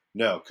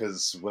 No,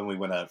 because when we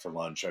went out for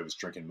lunch, I was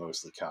drinking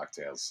mostly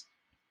cocktails.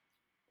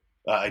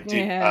 I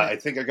did. Yeah. I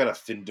think I got a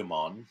Fin de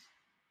Mon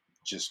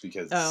just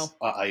because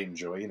I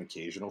enjoy an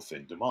occasional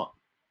Fin de Mon.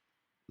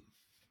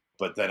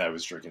 But then I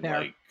was drinking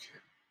like,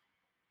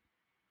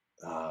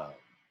 oh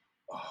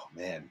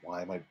man,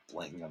 why am I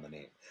blanking on the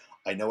name?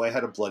 I know I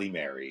had a Bloody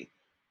Mary.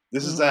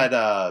 This is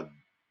at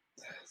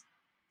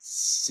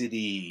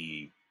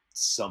City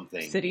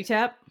something. City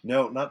Tap?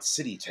 No, not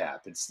City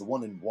Tap. It's the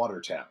one in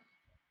Watertown.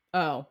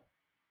 Oh.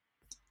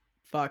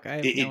 Fuck, I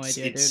have no idea,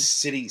 dude. It's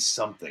City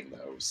something,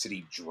 though.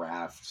 City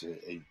Draft.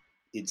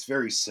 It's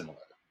very similar,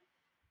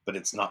 but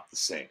it's not the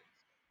same.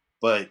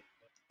 But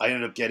I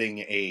ended up getting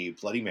a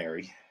Bloody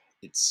Mary.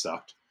 It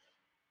sucked.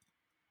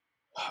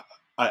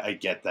 I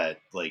get that.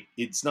 Like,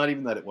 it's not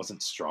even that it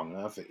wasn't strong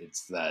enough.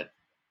 It's that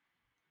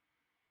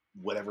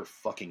whatever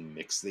fucking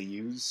mix they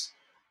use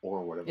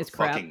or whatever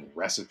fucking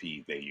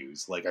recipe they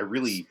use. Like, I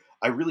really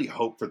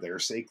hope for their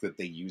sake that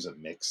they use a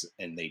mix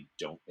and they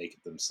don't make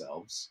it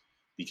themselves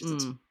because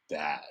it's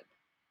bad.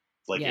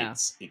 Like,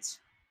 it's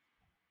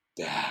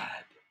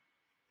bad.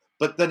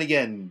 But then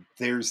again,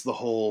 there's the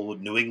whole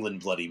New England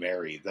Bloody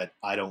Mary that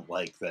I don't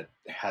like that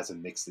has a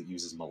mix that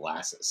uses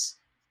molasses.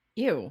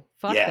 Ew,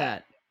 fuck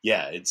that.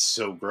 Yeah, it's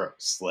so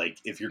gross. Like,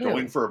 if you're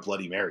going for a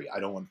Bloody Mary,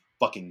 I don't want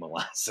fucking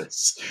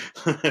molasses.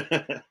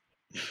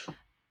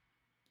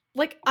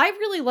 Like, I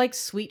really like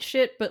sweet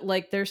shit, but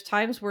like, there's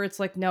times where it's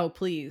like, no,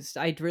 please,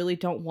 I really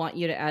don't want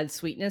you to add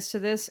sweetness to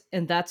this.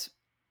 And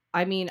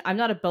I'm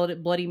not a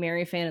Bloody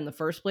Mary fan in the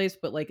first place,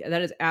 but like,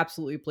 that is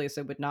absolutely a place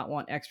I would not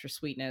want extra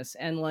sweetness.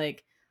 And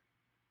like,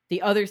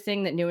 the other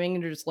thing that New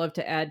Englanders love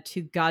to add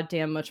too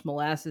goddamn much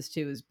molasses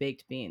to is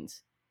baked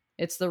beans.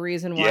 It's the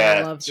reason why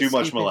I love the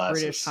stupid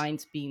British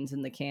Heinz beans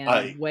in the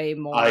can way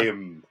more. I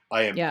am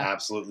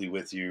absolutely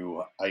with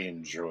you. I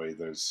enjoy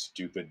those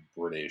stupid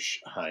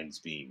British Heinz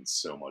beans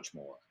so much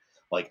more.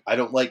 Like, I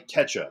don't like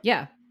ketchup.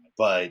 Yeah.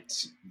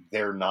 But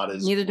they're not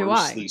as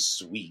grossly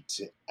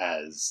sweet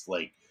as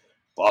like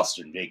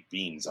Boston baked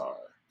beans are.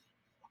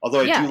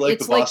 Although I do like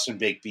the Boston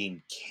baked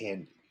bean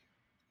candy.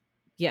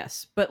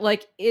 Yes, but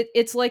like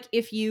it's like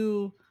if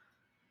you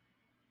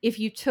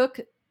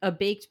took a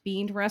baked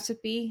bean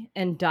recipe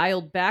and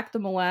dialed back the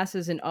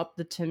molasses and up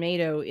the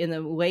tomato in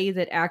a way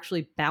that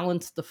actually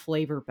balanced the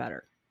flavor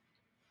better.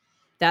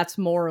 That's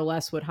more or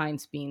less what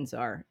Heinz beans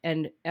are.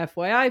 And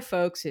FYI,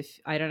 folks, if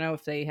I don't know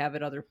if they have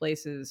it other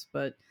places,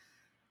 but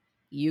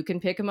you can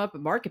pick them up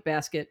at Market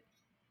Basket.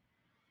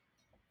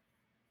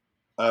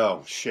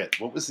 Oh shit!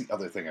 What was the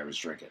other thing I was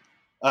drinking?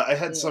 I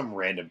had some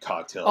random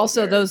cocktail.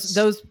 Also,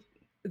 those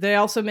they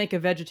also make a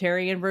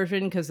vegetarian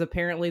version because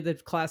apparently the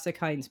classic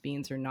Heinz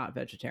beans are not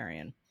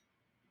vegetarian.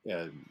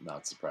 Yeah,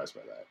 not surprised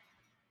by that.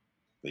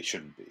 They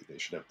shouldn't be. They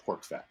should have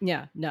pork fat.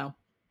 Yeah, no.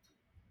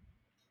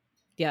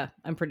 Yeah,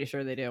 I'm pretty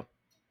sure they do.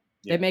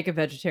 Yeah. They make a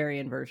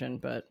vegetarian version,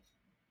 but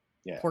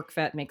pork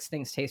fat makes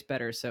things taste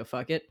better, so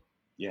fuck it.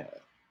 Yeah,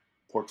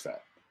 pork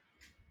fat.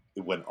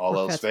 When all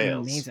else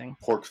fails, amazing.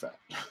 Pork fat.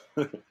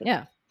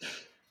 Yeah.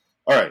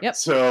 All right. Yep.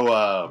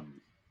 So,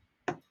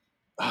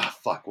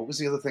 fuck. What was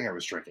the other thing I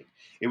was drinking?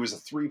 It was a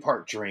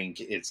 3-part drink.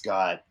 It's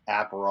got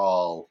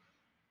Aperol,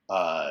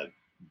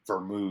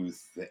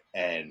 vermouth,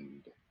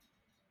 and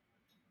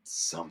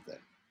something.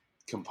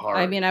 Campari.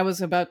 I mean, I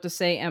was about to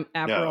say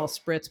Aperol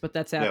Spritz, but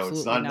that's absolutely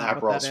it's not an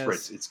Aperol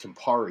Spritz. It's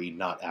Campari,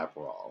 not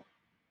Aperol.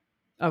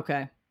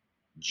 Okay.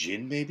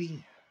 Gin,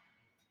 maybe?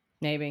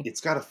 Maybe. It's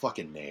got a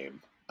fucking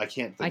name. I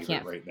can't think of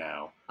it right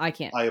now. I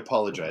can't. I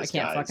apologize, I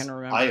can't guys. fucking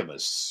remember. I am a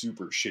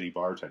super shitty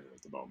bartender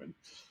at the moment.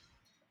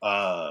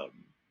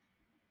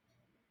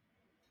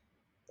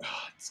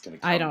 It's gonna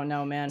come, I don't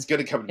know, man. It's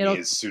gonna come to me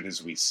as soon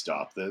as we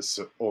stop this.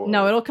 Or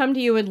no, it'll come to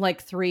you in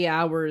like 3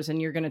 hours,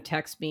 and you're gonna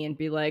text me and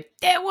be like,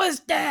 "It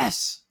was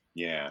this."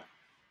 Yeah.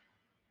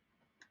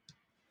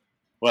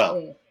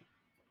 Well,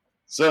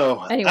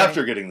 so anyway.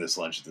 After getting this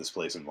lunch at this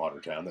place in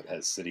Watertown that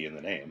has city in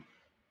the name,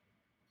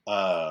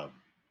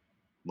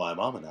 my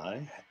mom and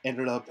I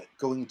ended up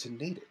going to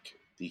Natick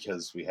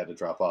because we had to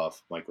drop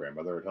off my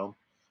grandmother at home.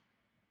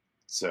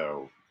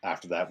 So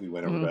after that, we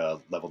went over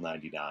to level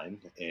 99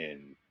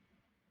 and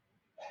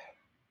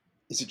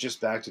Is it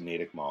just back to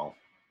Natick Mall?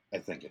 I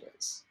think it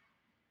is.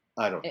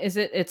 I don't know. Is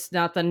it? It's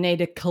not the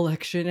Natick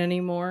collection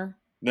anymore.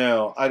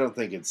 No, I don't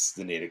think it's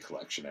the Natick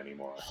collection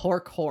anymore.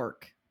 Hork.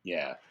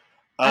 Yeah.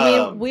 I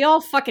mean, we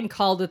all fucking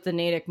called it the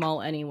Natick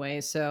Mall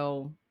anyway,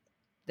 so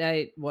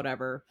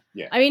whatever.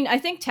 Yeah. I mean, I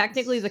think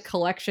technically the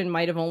collection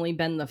might have only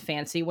been the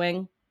fancy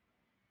wing.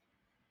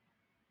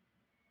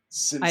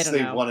 Since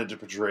they wanted to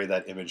portray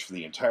that image for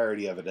the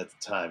entirety of it at the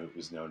time, it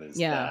was known as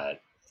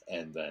that.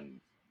 And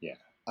then, yeah,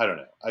 I don't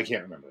know. I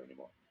can't remember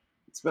anymore.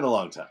 It's been a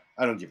long time.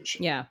 I don't give a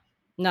shit. Yeah.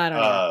 No, I don't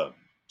know.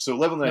 So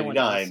Level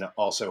 99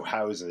 also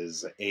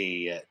houses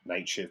a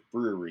night shift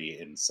brewery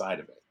inside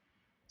of it.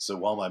 So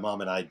while my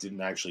mom and I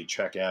didn't actually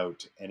check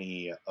out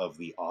any of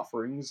the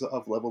offerings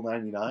of Level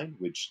 99,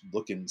 which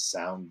look and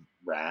sound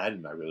rad,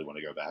 and I really want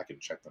to go back and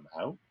check them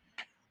out,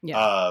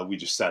 we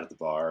just sat at the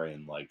bar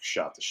and like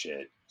shot the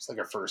shit. It's like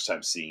our first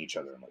time seeing each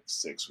other in like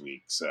 6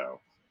 weeks.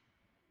 So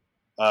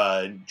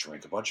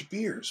drank a bunch of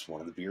beers. One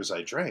of the beers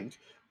I drank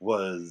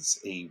was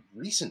a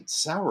recent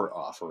sour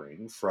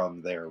offering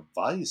from their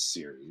Vise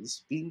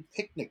series, being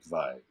Picnic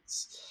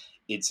Vise.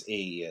 It's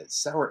a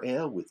sour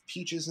ale with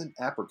peaches and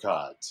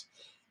apricot.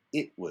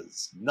 It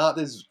was not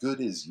as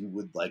good as you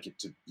would like it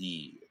to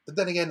be. But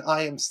then again,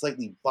 I am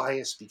slightly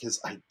biased because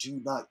I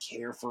do not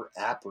care for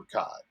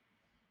apricot.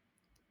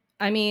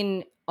 I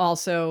mean,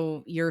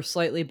 also, you're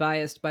slightly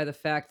biased by the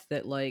fact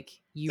that, like,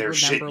 you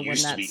remember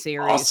when that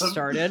series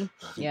started.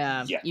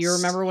 Yeah. Yes. You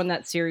remember when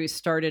that series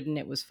started and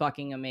it was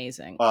fucking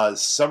amazing.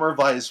 Summer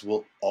Vice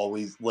will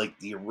always, like,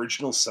 the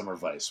original Summer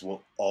Vice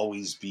will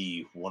always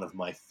be one of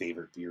my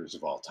favorite beers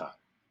of all time.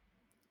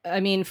 I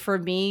mean, for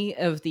me,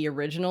 of the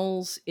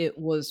originals, it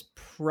was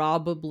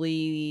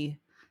probably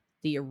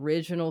the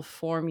original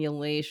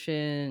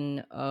formulation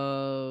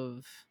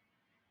of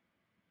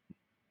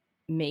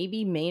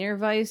maybe Maynard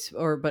Vice,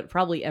 but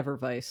probably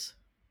Evervice.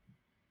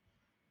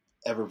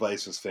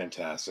 Evervice was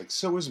fantastic.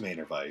 So was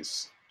Maynard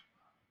Vice.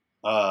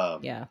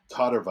 Yeah.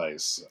 Cotter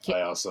Vice,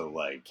 I also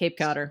like. Cape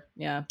Cotter,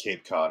 yeah.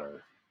 Cape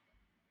Cotter.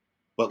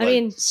 But I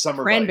mean,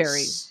 Summer Cranberry.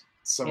 Vice.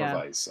 Summer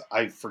Vice.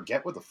 I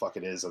forget what the fuck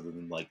it is other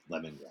than like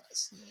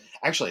lemongrass.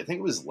 Actually, I think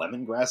it was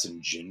lemongrass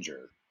and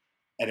ginger.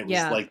 And it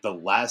was like the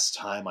last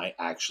time I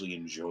actually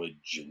enjoyed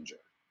ginger.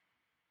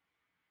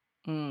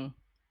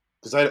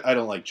 Because I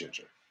don't like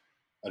ginger.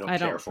 I don't care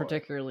for it. I don't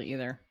particularly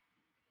either.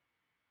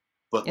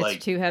 But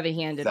it's too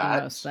heavy-handed in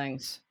most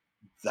things.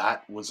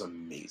 That was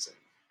amazing.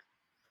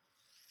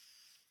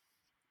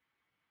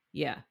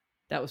 Yeah,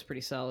 that was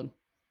pretty solid.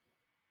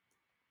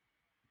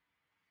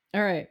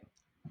 All right.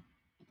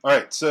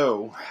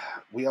 So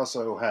I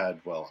also had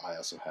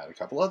a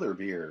couple other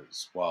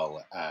beers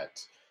while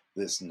at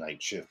this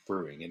Night Shift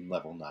Brewing in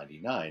Level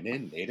 99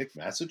 in Natick,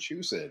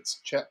 Massachusetts.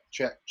 Check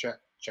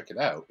it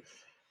out.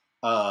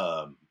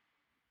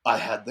 I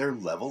had their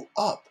Level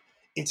Up.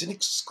 It's an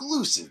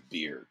exclusive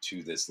beer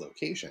to this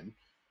location.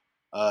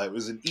 It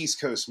was an East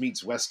Coast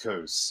meets West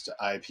Coast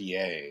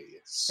IPA.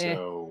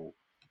 So,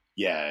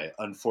 yeah,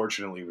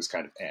 unfortunately, it was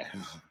kind of eh.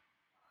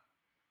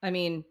 I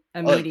mean,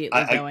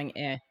 immediately going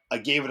eh. I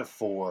gave it a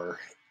 4.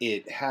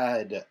 It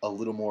had a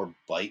little more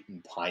bite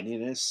and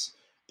pininess,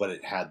 but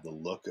it had the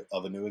look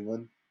of a New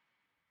England.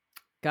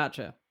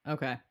 Gotcha.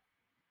 Okay.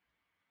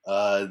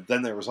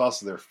 Then there was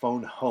also their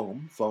Phone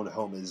Home. Phone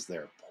Home is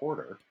their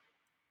porter.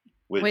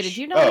 Wait, did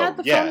you not have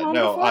the Phone Home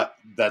before?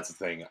 That's the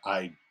thing.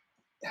 I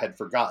had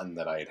forgotten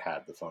that I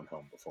had the Phone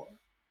Home before.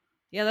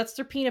 Yeah, that's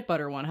their peanut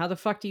butter one. How the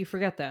fuck do you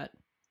forget that?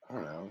 I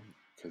don't know,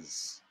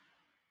 because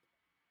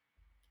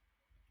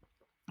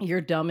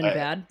you're dumb and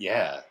bad.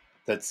 Yeah,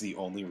 that's the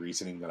only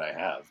reasoning that I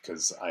have,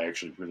 because I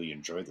actually really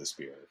enjoy this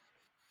beer.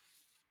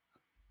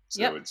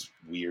 So it's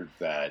weird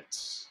that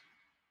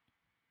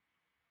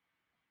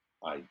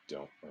I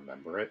don't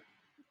remember it.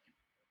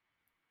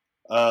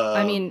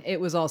 I mean, it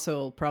was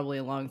also probably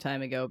a long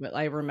time ago, but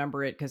I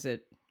remember it because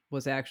it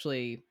was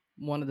actually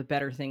one of the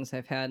better things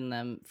I've had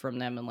from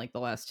them in like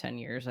the last 10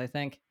 years, I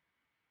think.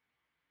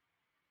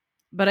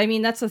 But I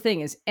mean, that's the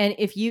thing is, and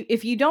if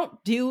you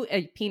don't do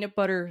a peanut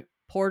butter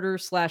porter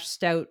 /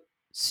 stout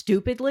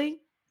stupidly,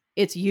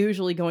 it's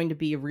usually going to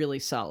be really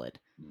solid.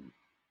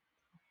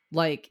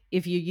 Like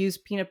if you use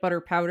peanut butter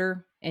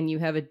powder and you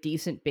have a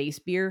decent base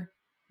beer,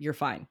 you're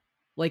fine.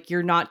 Like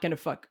you're not gonna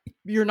fuck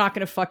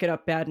it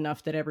up bad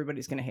enough that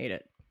everybody's gonna hate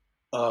it.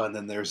 Oh, and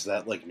then there's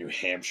that like New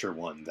Hampshire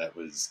one that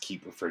was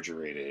keep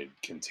refrigerated,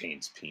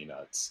 contains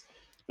peanuts.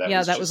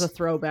 That was a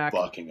throwback.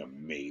 Fucking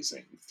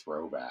amazing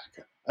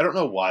throwback. I don't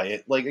know why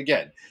it, like,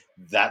 again,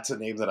 that's a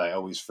name that I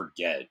always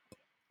forget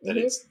that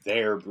it's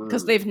their brewery.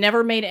 Because they've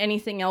never made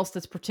anything else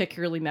that's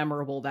particularly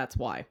memorable, that's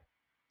why.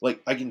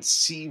 Like, I can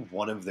see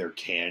one of their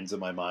cans in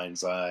my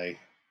mind's eye.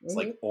 It's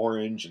like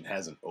orange and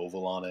has an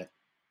oval on it.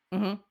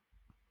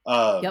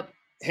 Yep.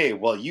 Hey,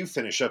 while you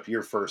finish up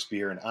your first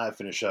beer and I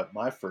finish up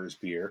my first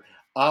beer,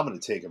 I'm going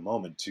to take a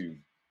moment to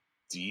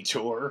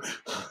detour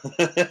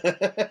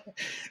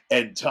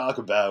and talk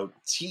about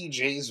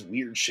TJ's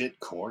Weird Shit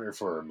Corner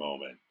for a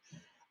moment.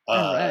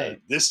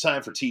 This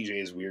time for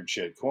TJ's Weird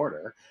Shit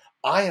Corner,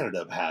 I ended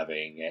up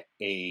having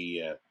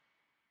a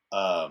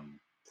um,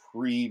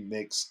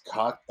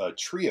 a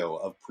trio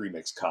of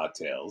pre-mixed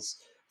cocktails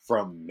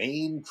from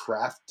Maine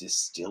Craft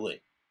Distilling.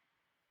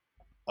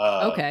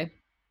 Um, Okay.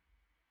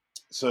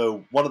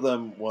 so one of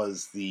them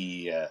was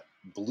the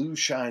Blue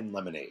Shine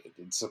Lemonade.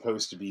 It's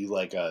supposed to be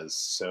like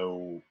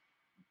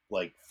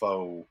like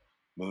faux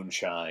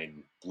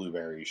moonshine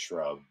blueberry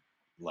shrub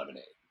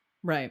lemonade.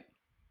 Right.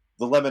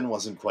 The lemon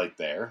wasn't quite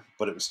there,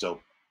 but it was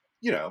still,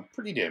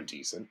 pretty damn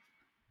decent.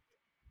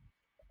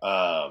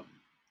 Um,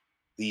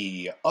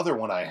 the other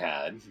one I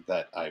had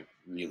that I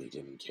really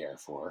didn't care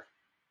for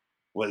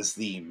was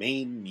the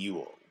Maine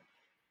Mule.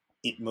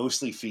 It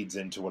mostly feeds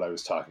into what I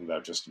was talking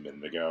about just a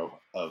minute ago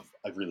of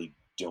I really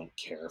don't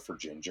care for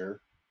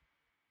ginger.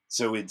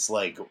 So it's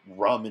like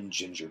rum and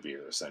ginger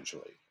beer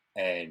essentially.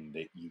 And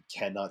you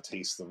cannot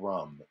taste the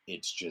rum.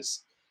 It's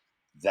just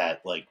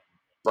that like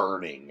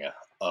burning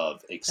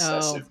of Oh,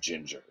 excessive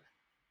ginger.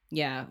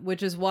 yeah.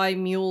 Which is why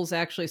mules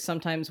actually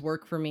sometimes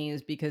work for me,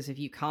 is because if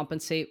you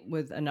compensate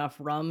with enough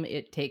rum,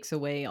 it takes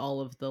away all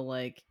of the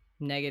like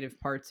negative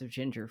parts of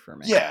ginger for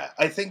me. Yeah,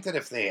 I think that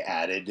if they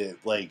added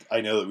like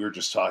I know that we were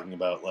just talking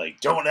about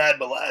like don't add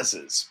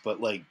molasses, but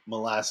like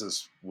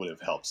molasses would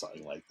have helped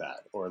something like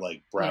that, or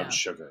like brown Yeah.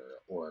 sugar,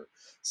 or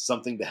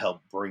something to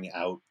help bring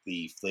out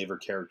the flavor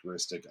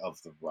characteristic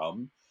of the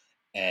rum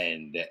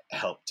and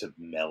help to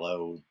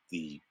mellow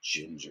the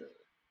ginger.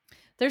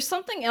 There's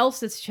something else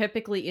that's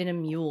typically in a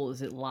mule.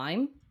 Is it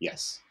lime?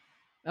 Yes.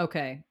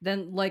 Okay.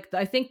 Then like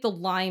I think the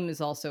lime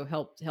is also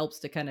helps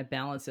to kind of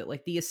balance it.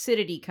 Like the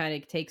acidity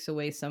kind of takes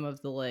away some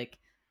of the like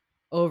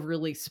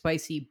overly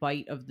spicy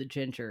bite of the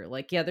ginger.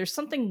 Like yeah, there's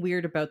something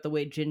weird about the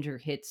way ginger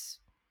hits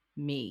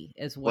me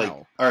as Like,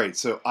 well. all right,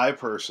 so I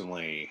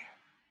personally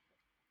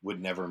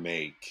would never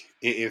make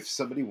if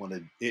somebody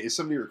wanted if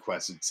somebody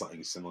requested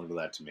something similar to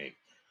that to me,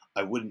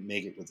 I wouldn't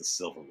make it with a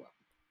silver rum.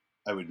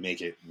 I would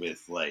make it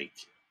with like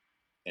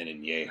an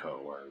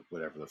añejo or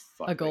whatever the A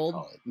fuck they gold.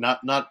 call it.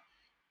 Not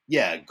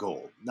yeah,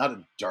 gold. Not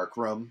a dark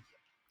rum.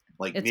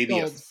 Like It's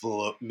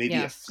gold. maybe a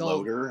Yeah, gold.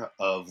 floater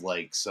of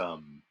like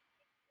some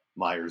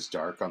Myers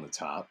Dark on the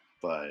top,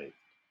 but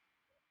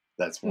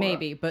that's more a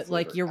Maybe, but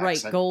like flavor you're right.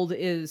 accent. Gold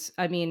is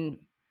I mean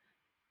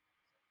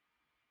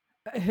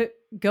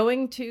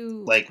going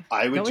to Like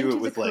I would going do it to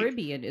the with like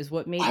Caribbean is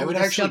what made I me would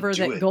actually discover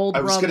do that it. gold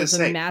I was rum gonna is a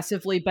say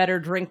massively better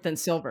drink than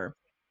silver.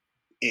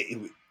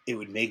 it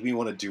would make me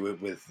want to do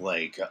it with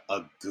like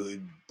a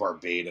good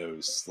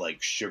Barbados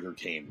like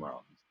sugarcane rum,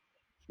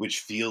 which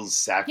feels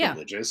Yeah.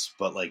 sacrilegious,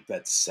 but like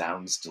that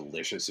sounds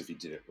delicious if you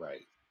did it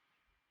right.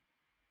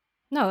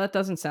 No, that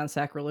doesn't sound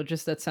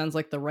sacrilegious. That sounds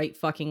like the right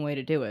fucking way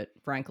to do it,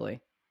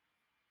 frankly.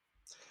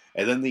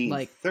 And then the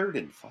Like, third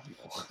and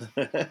final,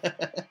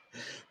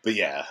 but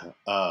yeah,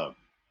 um,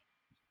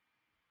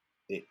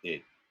 it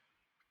it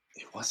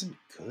it wasn't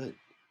good. It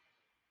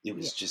yeah,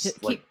 was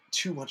just like keep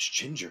too much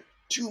ginger,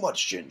 too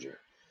much ginger.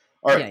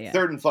 All yeah, right, yeah.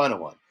 third and final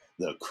one,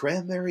 the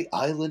Cranberry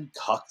Island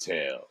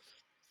cocktail.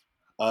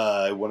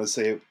 I want to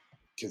say it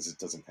because it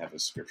doesn't have a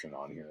description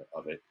on here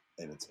of it,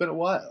 and it's been a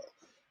while.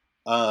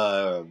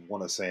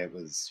 Want to say it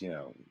was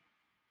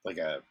like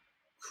a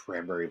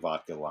cranberry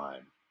vodka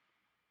lime.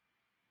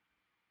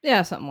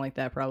 Yeah, something like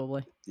that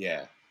probably.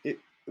 Yeah, it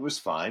was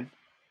fine.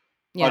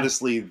 Yeah.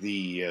 Honestly,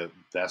 the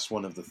best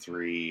one of the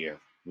three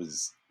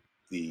was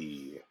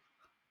the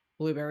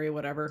Blueberry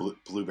whatever.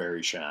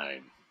 blueberry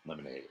shine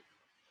lemonade.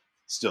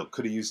 Still,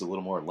 could have used a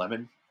little more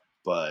lemon,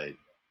 but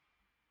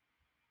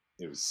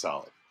it was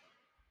solid.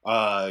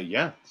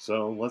 Yeah.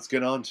 So let's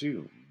get on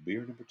to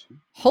beer number two.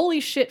 Holy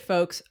shit,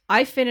 folks.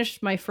 I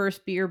finished my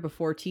first beer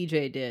before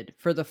TJ did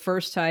for the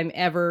first time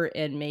ever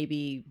and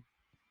maybe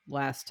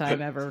last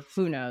time ever.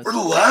 Who For knows? the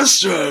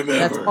last time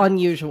That's ever.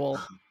 unusual.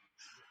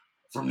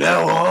 From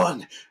now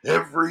on,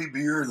 every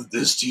beer that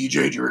this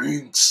TJ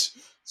drinks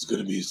is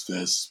going to be as fast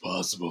as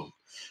possible.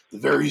 The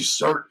very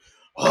start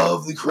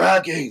of the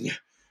cracking,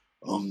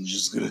 I'm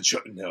just going to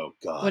chug. No,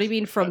 What do God. you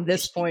mean I from would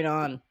this just be. point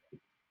on?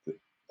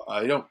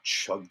 I don't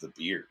chug the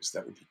beers.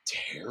 That would be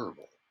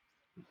terrible.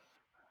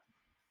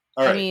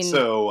 All I right. mean,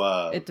 So,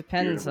 it beer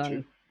depends number two.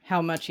 on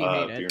how much you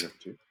hate Beer it. number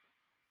two.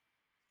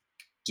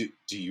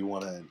 Do you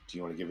want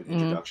to give an Mhm.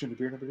 introduction to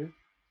beer number two?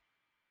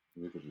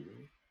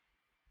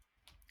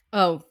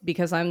 Oh,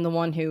 because I'm the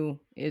one who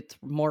it's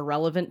more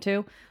relevant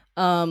to.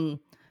 Um,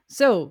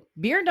 so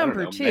beer I don't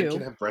number know. Men can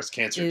two have breast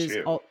cancer is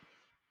too. all.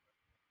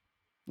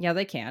 Yeah,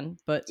 they can,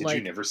 but Did you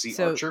like never see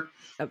so. Archer?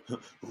 Uh, I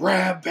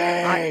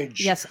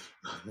Rampage. yes.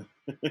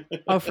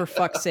 Oh, for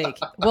fuck's sake!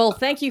 Well,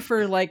 thank you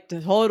for like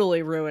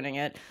totally ruining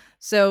it.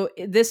 So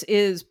this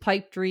is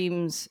Pipe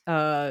Dreams.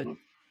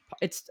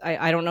 It's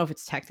I don't know if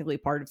it's technically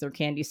part of their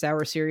candy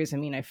sour series. I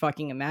mean, I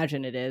fucking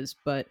imagine it is,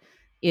 but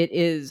it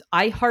is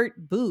I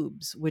Heart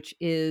Boobs, which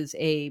is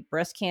a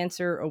breast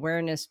cancer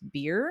awareness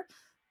beer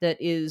that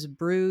is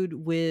brewed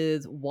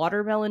with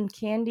watermelon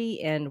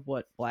candy and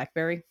what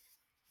blackberry.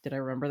 Did I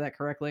remember that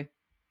correctly?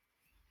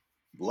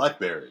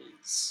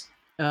 Blackberries.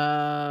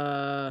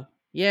 Uh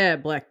yeah,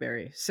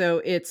 blackberry.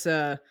 So it's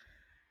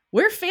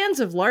We're fans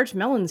of large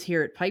melons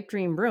here at Pipe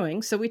Dream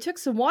Brewing, so we took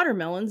some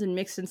watermelons and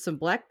mixed in some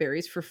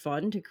blackberries for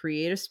fun to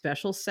create a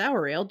special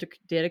sour ale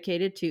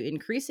dedicated to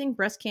increasing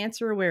breast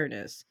cancer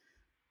awareness.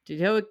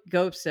 To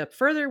go a step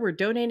further, we're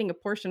donating a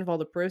portion of all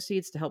the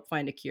proceeds to help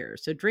find a cure.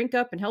 So drink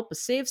up and help us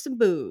save some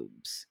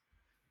boobs.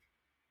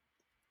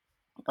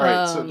 All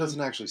right, so it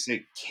doesn't actually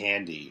say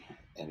candy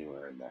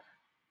anywhere in there,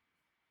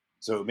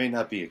 so it may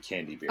not be a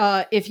candy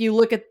beer. If you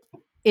look at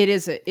it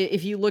is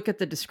if you look at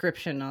the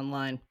description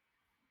online,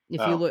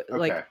 if you Oh, look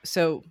okay.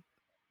 so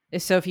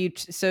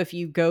if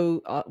you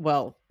go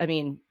well, I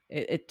mean,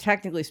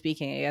 technically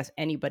speaking, I guess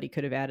anybody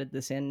could have added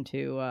this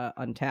into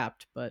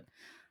Untapped, but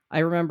I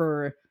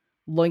remember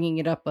looking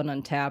it up on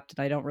Untapped,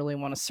 and I don't really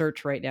want to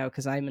search right now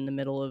because I'm in the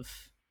middle of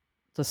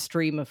the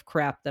stream of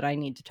crap that I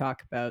need to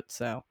talk about.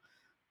 So,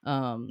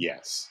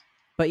 Yes.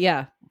 but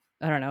yeah,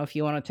 I don't know if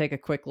you want to take a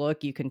quick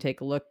look, you can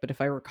take a look. But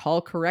if I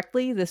recall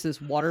correctly, this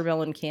is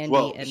watermelon candy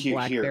Well, and here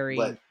blackberry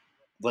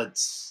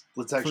let's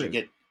actually fruit.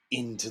 get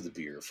into the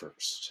beer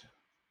first.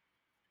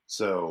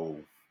 So,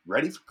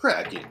 ready for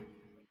cracking?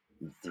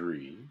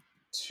 3,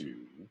 2,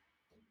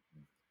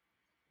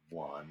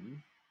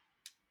 1,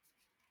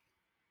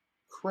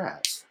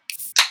 crack.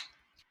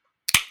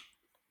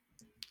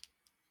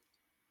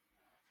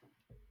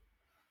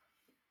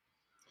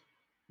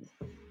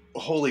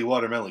 Holy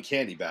watermelon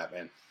candy,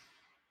 Batman.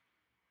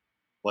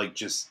 Like,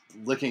 just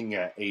licking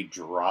at a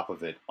drop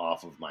of it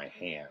off of my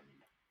hand.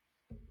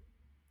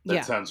 That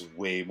Yeah, sounds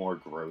way more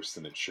gross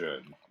than it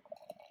should.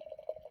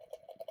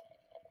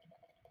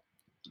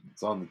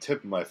 It's on the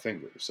tip of my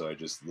finger, so I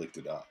just licked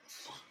it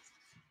off.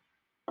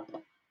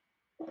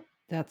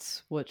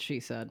 that's what she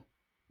said.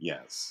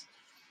 Yes.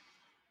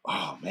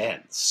 Oh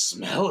man, the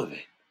smell of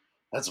it.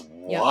 That's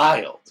Yep.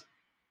 wild.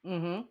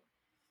 Mm-hmm.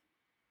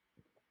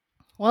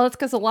 Well, it's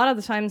because a lot of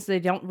the times they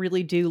don't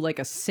really do like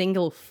a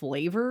single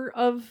flavor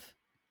of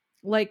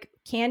like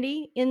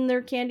candy in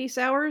their candy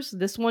sours.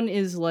 This one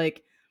is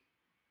like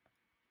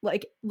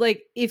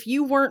if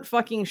you weren't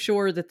fucking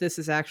sure that this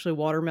is actually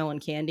watermelon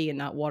candy and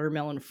not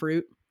watermelon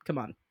fruit, come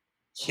on.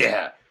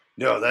 Yeah.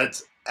 No,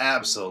 that's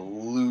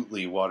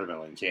absolutely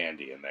watermelon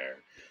candy in there.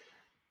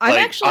 I'm Like,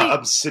 actually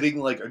I'm sitting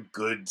like a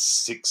good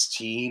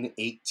 16,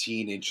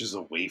 18 inches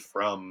away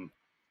from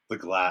the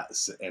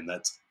glass, and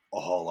that's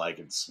all I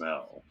can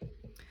smell.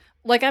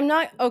 like I'm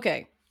not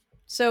okay.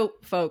 So,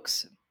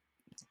 folks,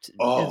 as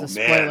Oh a man.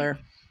 spoiler,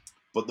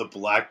 But the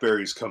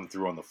blackberries come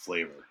through on the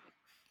flavor.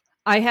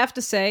 I have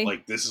to say,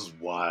 Like, this is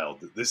wild.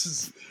 This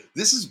is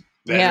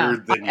yeah, better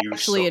than I you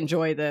actually sold.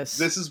 enjoy this.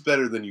 This is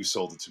better than you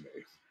sold it to me.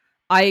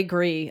 I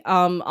agree.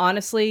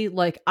 Honestly,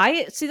 like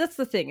I see that's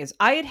the thing is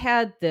I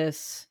had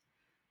this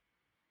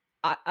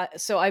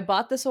so I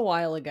bought this a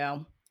while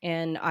ago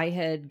and I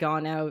had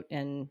gone out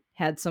and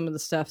had some of the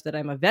stuff that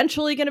I'm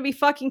eventually going to be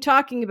fucking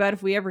talking about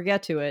if we ever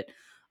get to it.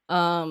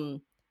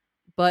 Um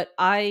but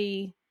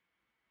I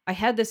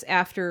had this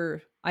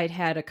after I'd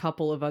had a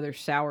couple of other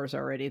sours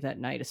already that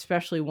night,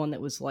 especially one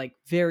that was like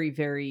very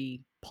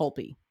very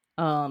pulpy.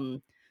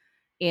 Um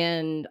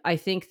and I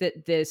think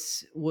that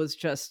this was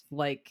just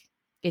like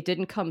it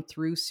didn't come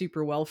through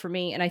super well for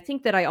me. And I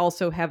think that I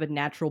also have a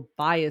natural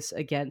bias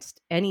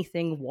against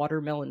anything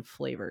watermelon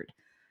flavored.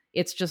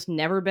 It's just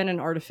never been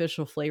an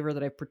artificial flavor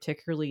that I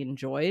particularly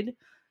enjoyed.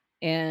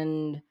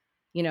 And,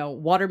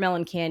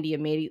 watermelon candy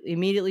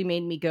immediately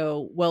made me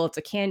go, well, it's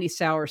a candy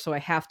sour, so I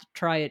have to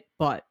try it.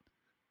 But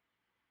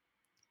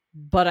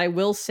I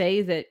will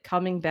say that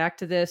coming back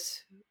to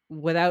this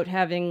without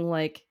having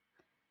like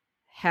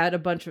had a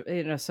bunch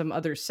of some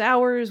other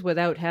sours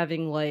without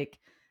having like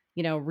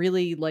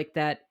really like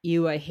that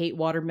ew I hate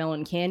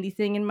watermelon candy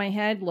thing in my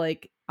head,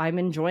 like I'm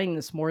enjoying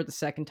this more the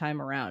second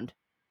time around.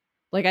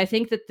 Like I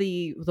think that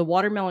the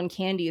watermelon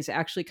candy is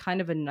actually kind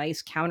of a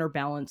nice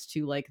counterbalance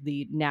to like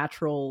the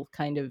natural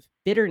kind of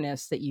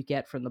bitterness that you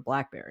get from the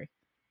blackberry.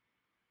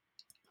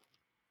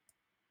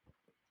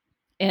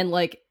 And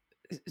like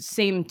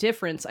same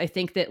difference, I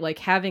think that like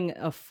having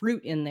a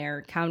fruit in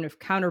there kind of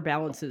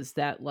counterbalances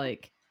that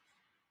like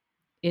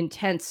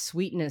intense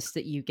sweetness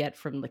that you get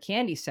from the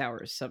candy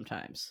sours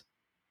sometimes.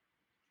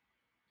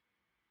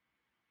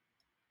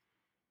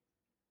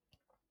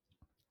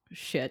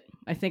 Shit.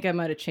 I think I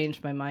might have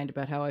changed my mind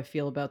about how I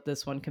feel about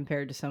this one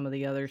compared to some of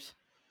the others.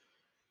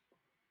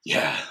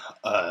 Yeah.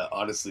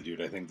 Honestly,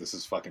 dude, I think this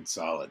is fucking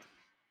solid.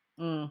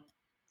 Mm.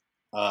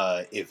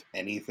 If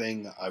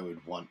anything, I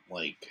would want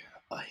like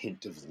a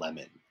hint of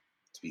lemon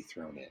to be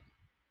thrown in.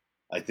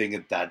 I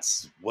think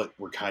that's what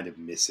we're kind of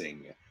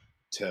missing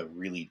to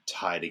really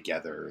tie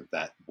together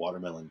that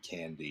watermelon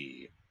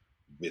candy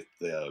with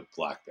the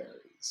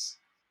blackberries.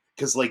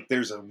 Because like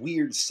there's a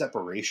weird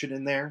separation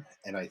in there,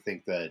 and I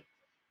think that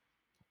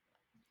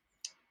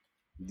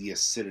the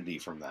acidity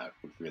from that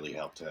would really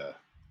help to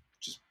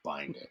just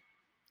bind it.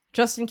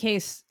 Just in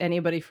case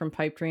anybody from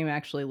Pipe Dream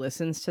actually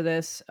listens to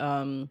this,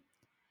 I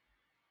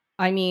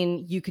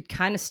mean, you could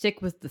kind of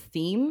stick with the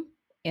theme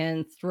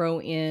and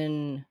throw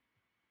in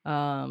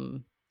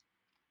um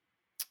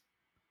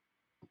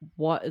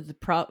what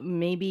the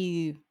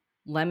maybe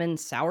lemon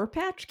sour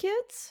patch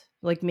kids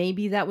Like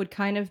maybe that would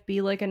kind of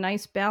be like a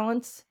nice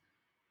balance.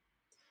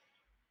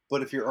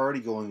 But if you're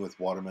already going with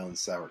watermelon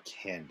sour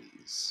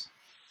candies,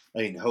 I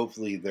mean,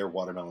 hopefully their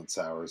watermelon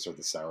sours are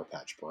the Sour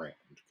Patch brand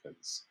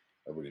because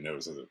everybody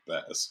knows they're the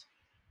best.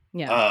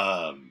 Yeah.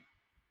 Um,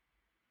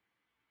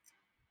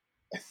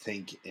 I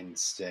think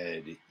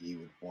instead you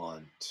would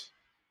want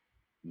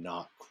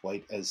not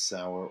quite as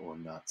sour or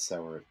not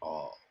sour at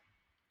all.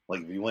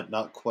 Like if you went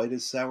not quite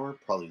as sour,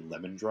 probably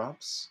lemon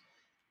drops.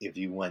 If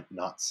you went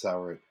not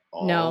sour at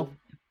No, all,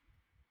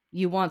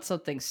 you want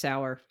something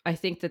sour. I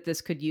think that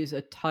this could use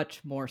a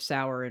touch more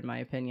sour, in my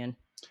opinion.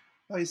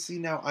 oh, you see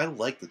now I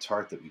like the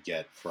tart that we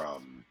get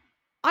from.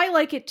 I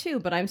like it too,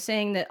 but I'm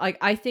saying that like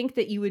I think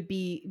that you would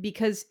be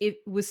because it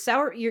was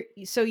sour.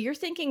 You're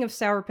thinking of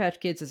Sour Patch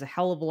Kids as a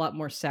hell of a lot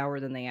more sour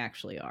than they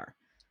actually are.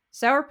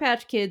 Sour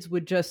Patch Kids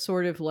would just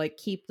sort of like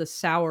keep the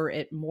sour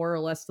at more or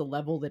less the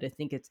level that I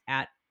think it's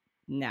at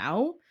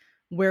now.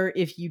 Where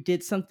if you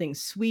did something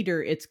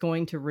sweeter, it's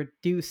going to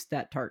reduce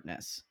that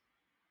tartness.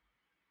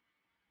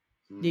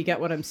 Do you Hmm, get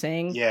what I'm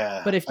saying?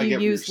 yeah, But if I you get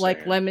what you're use like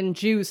saying. lemon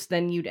juice,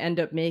 then you'd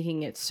end up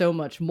making it so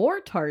much more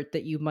tart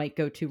that you might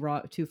go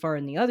too far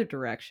in the other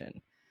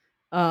direction.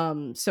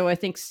 So I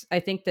think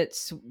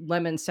that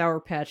lemon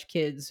Sour Patch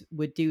Kids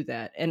would do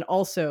that. And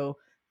also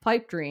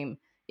Pipe Dream,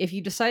 if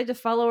you decide to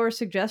follow our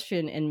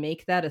suggestion and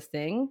make that a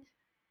thing,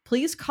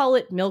 please call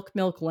it Milk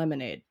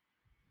Lemonade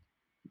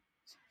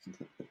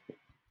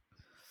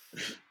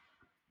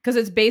because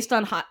it's based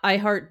on I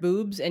Heart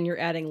Boobs and you're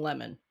adding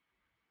lemon.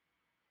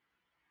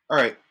 All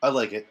right, I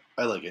like it.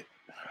 I like it.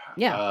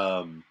 Yeah,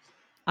 Um,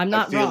 I'm I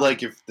not feel wrong.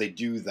 like if they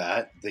do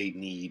that, they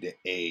need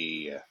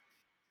a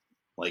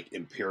like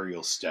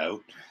imperial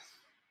stout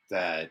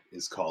that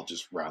is called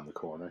just round the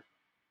corner.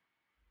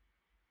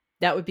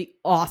 That would be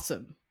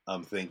awesome.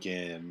 I'm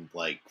thinking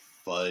like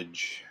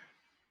fudge,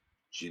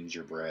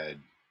 gingerbread,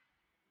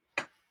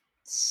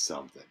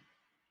 something.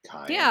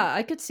 Yeah, Cayenne.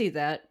 I could see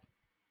that.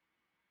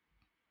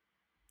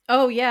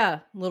 Oh yeah,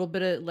 a little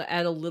bit of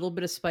add a little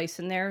bit of spice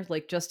in there,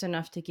 like just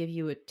enough to give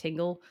you a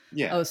tingle.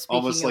 Yeah, Oh,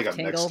 almost speaking like of a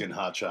tingle, Mexican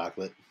hot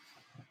chocolate.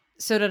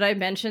 so did I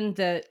mention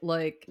that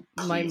like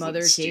my Cleveland mother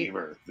gave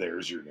Steamer.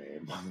 There's your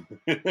name.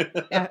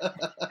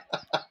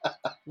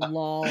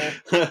 lol.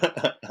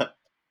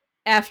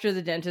 After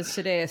the dentist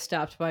today, I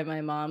stopped by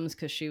my mom's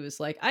because she was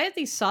like, I had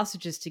these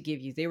sausages to give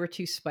you. They were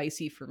too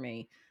spicy for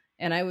me.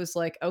 And I was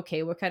like,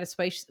 okay, what kind of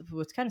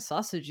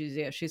sausages?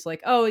 Yeah. She's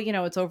like, oh,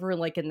 it's over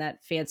like in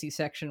that fancy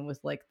section with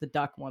like the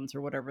duck ones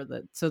or whatever.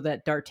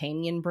 That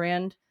D'Artagnan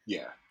brand.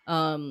 Yeah.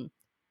 Um,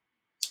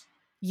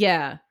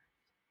 yeah.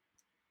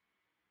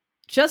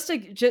 Just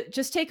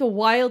take a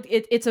wild.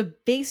 It's a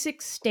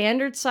basic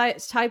standard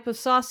size type of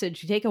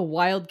sausage. You take a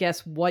wild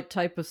guess what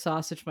type of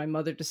sausage my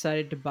mother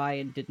decided to buy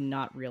and did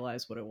not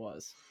realize what it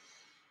was.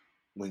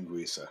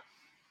 Linguiça.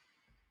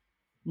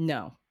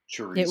 No,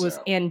 it was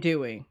Chorizo.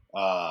 andouille.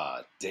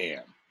 Ah,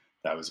 damn.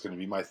 That was going to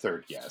be my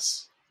third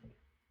guess.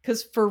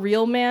 Because for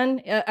real,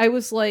 man, I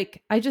was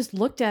like, I just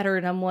looked at her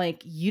and I'm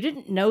like, you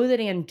didn't know that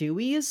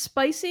andouille is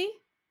spicy?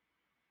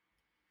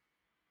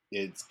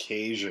 It's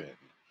Cajun.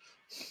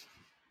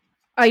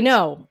 I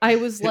know. I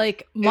was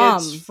like, It's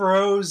Mom,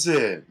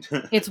 frozen.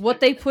 it's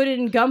what they put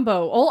in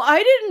gumbo. Oh,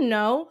 I didn't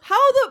know.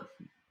 How the.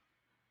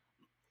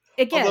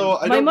 Although Again,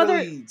 I my don't mother.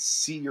 really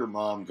see your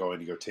mom going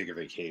to go take a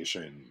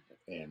vacation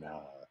in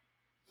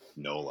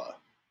NOLA.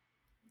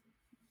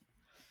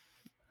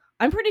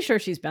 I'm pretty sure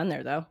she's been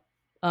there, though.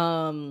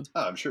 Oh,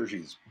 I'm sure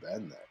she's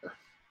been there.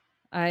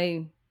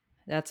 I.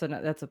 That's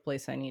a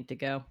place I need to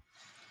go.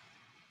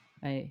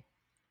 I.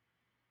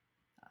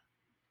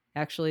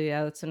 Actually,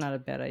 yeah, that's not a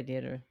bad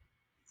idea to think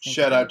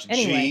Shout out about. to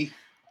Anyway, G.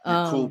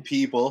 You're cool um,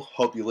 people.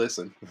 Hope you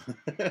listen.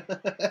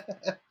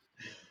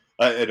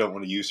 I don't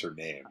want to use her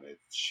name if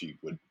she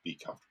would be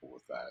comfortable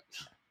with that.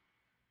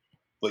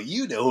 But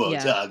you know who I'm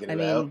yeah, talking I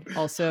about. mean,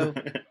 also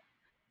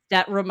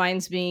that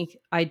reminds me,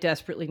 I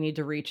desperately need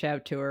to reach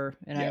out to her,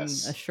 and I'm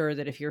Yes. sure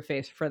that if you're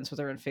friends with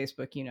her on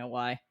Facebook, you know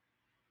why.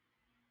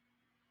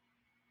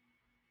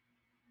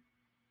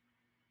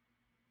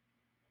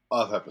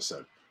 Off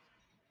episode.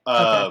 Okay.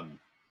 Um,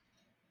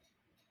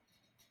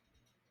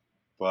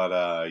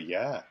 but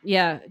yeah.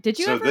 Yeah. Did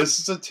you So ever? this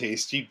is a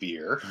tasty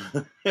beer.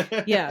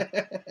 Yeah.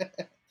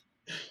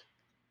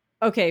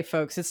 Okay,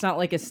 folks. It's not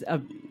like it's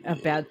a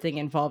bad thing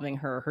involving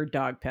her. Her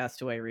dog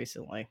passed away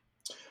recently.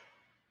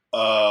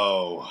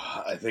 Oh,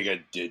 I think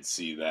I did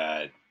see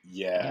that.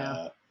 Yeah.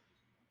 Yeah.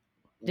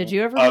 Did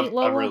you ever meet I'm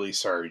Lola? really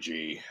sorry,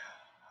 G.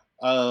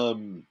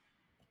 Um,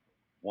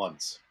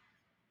 once.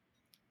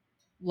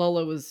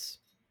 Lola was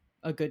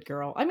a good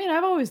girl. I mean,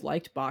 I've always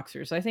liked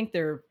boxers. I think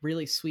they're a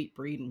really sweet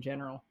breed in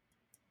general.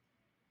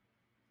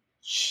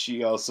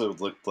 She also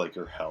looked like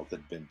her health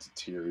had been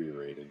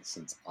deteriorating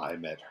since I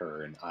met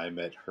her, and I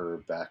met her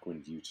back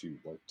when you two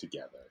worked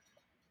together.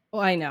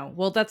 Well, I know.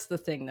 Well, that's the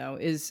thing though,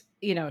 is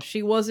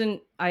she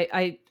wasn't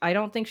I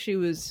don't think she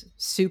was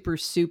super,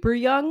 super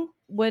young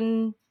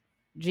when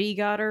G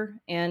got her.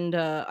 And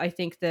I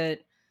think that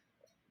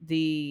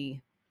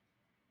the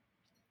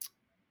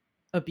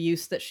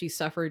abuse that she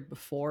suffered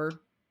before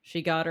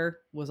she got her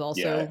was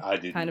Yeah, also I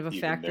kind didn't of a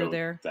even factor know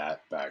there.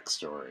 that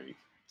backstory.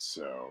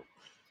 So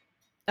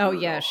Oh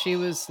yeah, brutal. she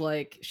was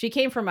like she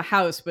came from a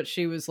house, but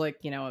she was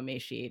like,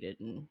 emaciated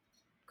and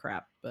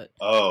crap.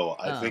 Oh,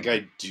 I think Um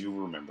I do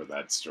remember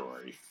that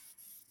story,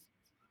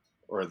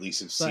 or at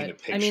least have seen a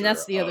but I mean picture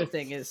that's the other of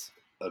thing is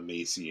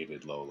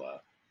emaciated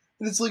Lola.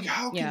 And it's like,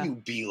 how can yeah, you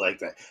be like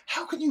that?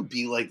 How can you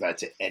be like that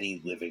to any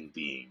living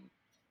being?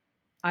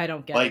 I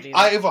don't get it Like,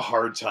 I either. have a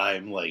hard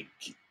time, like,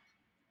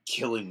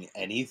 killing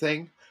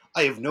anything.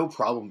 I have no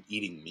problem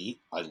eating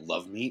meat. I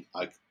love meat.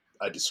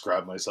 I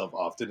describe myself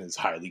often as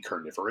highly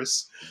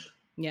carnivorous.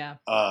 Yeah.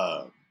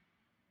 Uh,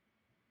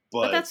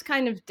 But but,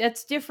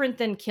 that's different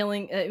than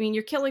killing. I mean,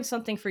 you're killing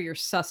something for your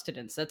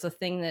sustenance. That's a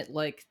thing that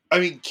like I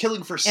mean,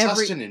 killing for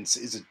every sustenance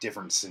is a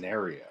different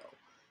scenario.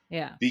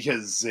 yeah.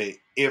 Because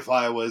if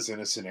I was in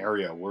a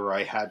scenario where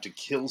I had to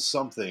kill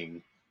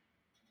something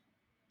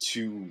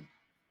to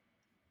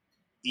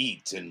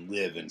eat and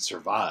live and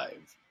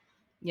survive,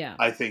 Yeah.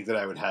 I think that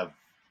I would have,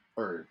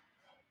 or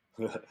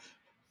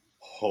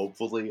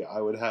hopefully I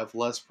would have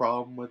less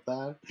problem with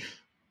that.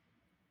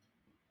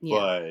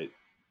 Yeah. But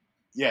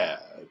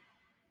yeah,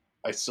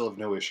 I still have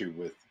no issue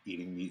with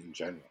eating meat in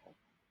general.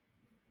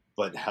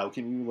 But how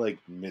can you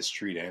like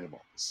mistreat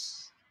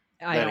animals?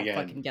 I Then don't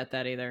fucking again, get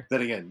that either.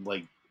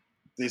 like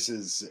this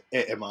is,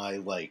 am I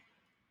like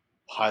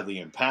highly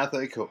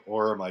empathic,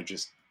 or am I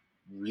just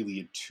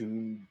really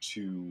attuned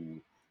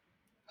to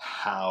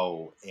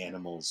how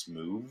animals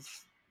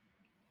move?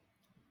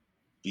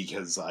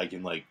 Because I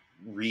can like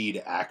read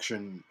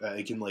action,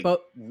 I can like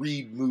But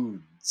read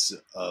moods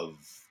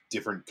of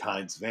different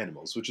kinds of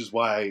animals, which is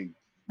why I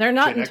they're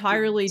not connected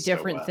entirely so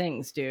different well.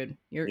 things, dude.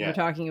 You're Yeah.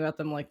 talking about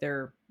them like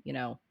they're,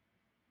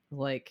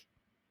 like,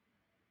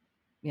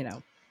 you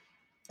know,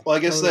 Well, I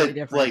guess totally that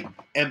different. like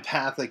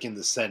empathic in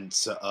the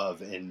sense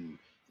of an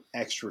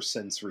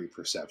extrasensory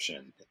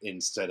perception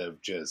instead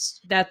of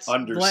just That's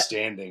what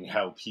understanding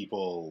how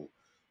people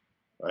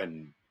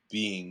and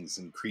beings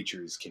and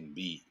creatures can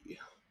be.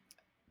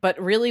 but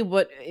really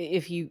what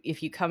if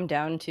you come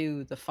down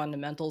to the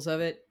fundamentals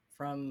of it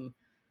from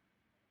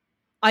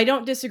I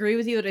don't disagree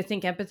with you that I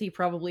think empathy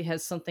probably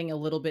has something a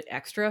little bit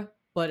extra,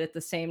 but at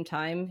the same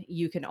time,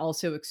 you can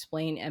also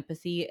explain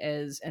empathy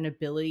as an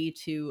ability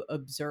to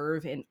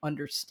observe and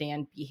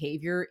understand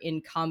behavior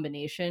in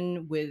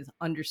combination with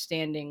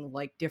understanding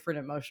like different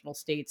emotional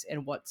states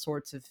and what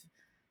sorts of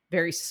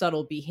very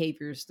subtle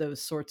behaviors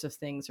those sorts of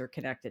things are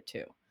connected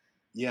to.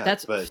 Yeah,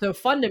 That's but so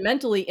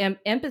fundamentally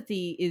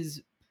empathy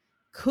is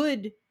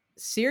could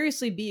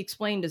seriously be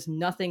explained as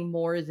nothing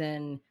more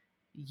than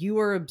you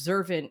are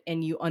observant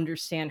and you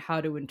understand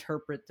how to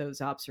interpret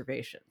those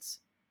observations.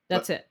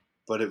 That's but it.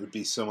 but it would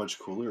be so much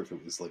cooler if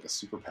it was like a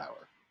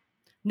superpower.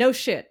 No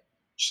shit.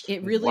 Just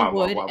It really wow,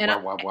 wow, would. wow, wow,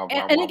 wow, wow,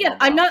 wow, And wow, again, wow,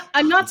 I'm wow.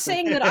 not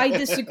saying that I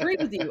disagree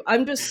with you.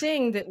 I'm just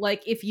saying that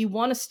like if you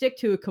want to stick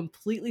to a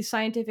completely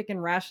scientific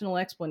and rational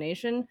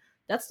explanation,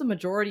 that's the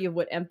majority of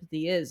what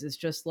empathy is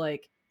just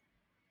like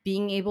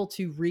being able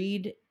to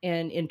read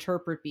and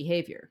interpret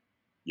behavior,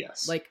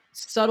 Yes. like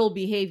subtle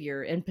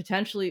behavior and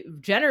potentially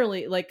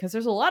generally like because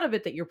there's a lot of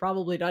it that you're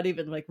probably not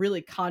even like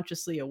really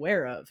consciously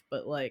aware of,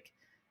 but like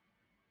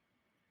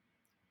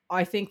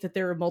I think that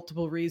there are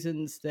multiple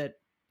reasons that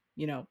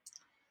you know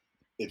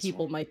It's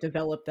people might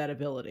develop that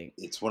ability.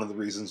 it's one of the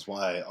reasons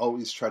why I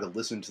always try to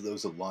listen to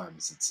those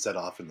alarms that set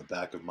off in the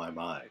back of my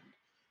mind.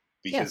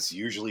 Because Yes.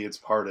 usually it's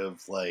part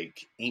of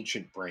like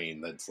ancient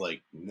brain that's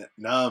like,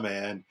 nah,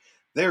 man,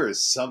 there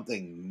is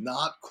something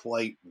not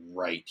quite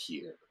right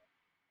here.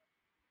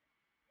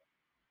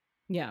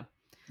 Yeah.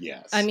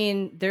 I Yes.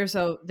 mean, there's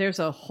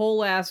a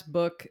whole ass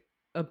book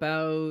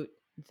about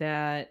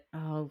that.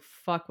 Oh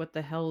fuck, what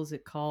the hell is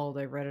it called?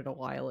 I read it a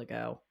while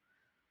ago.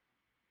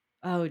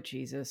 Oh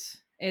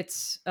Jesus.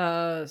 It's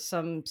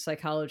some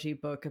psychology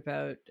book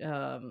about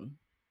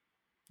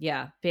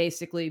yeah,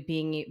 basically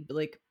being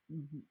like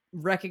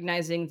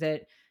recognizing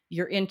that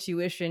your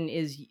intuition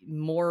is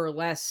more or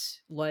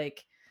less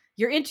like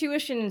your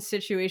intuition in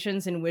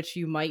situations in which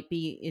you might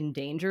be in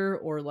danger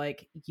or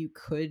like you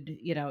could,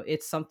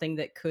 it's something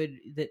that could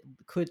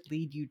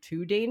lead you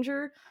to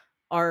danger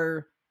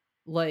are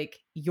like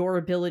your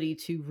ability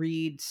to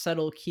read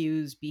subtle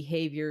cues,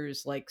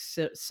 behaviors, like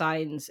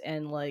signs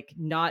and like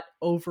not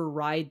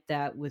override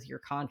that with your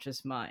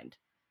conscious mind.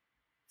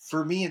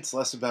 For me, it's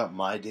less about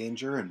my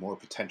danger and more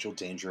potential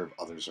danger of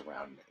others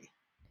around me.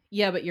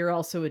 Yeah, but you're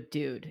also a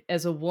dude.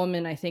 As a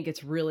woman, I think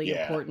it's really Yeah.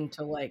 important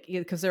to like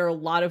because there are a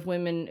lot of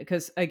women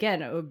because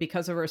again,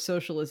 because of our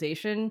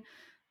socialization,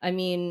 I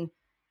mean,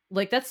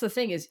 like that's the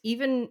thing is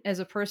even as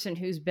a person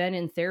who's been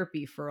in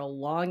therapy for a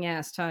long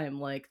ass time,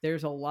 like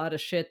there's a lot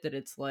of shit that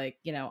it's like,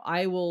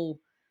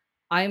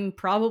 I'm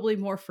probably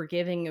more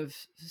forgiving of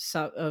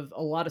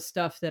a lot of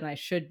stuff than I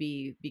should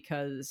be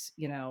because,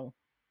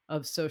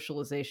 of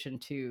socialization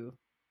to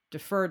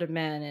defer to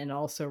men and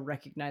also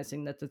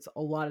recognizing that that's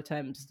a lot of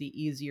times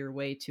the easier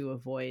way to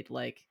avoid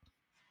like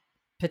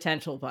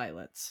potential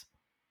violence.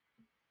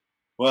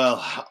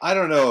 Well, I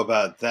don't know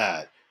about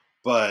that.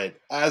 But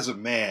as a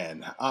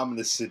man, I'm going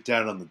to sit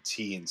down on the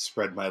tee and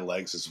spread my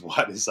legs as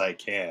wide as I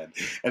can.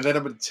 And then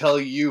I'm going to tell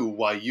you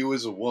why you,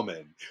 as a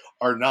woman,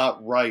 are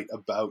not right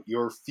about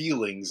your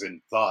feelings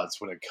and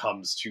thoughts when it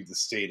comes to the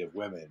state of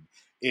women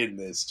in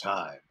this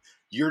time.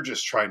 You're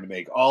just trying to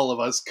make all of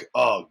us.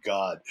 Oh,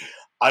 God.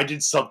 I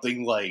did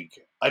something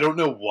like. I don't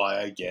know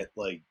why I get,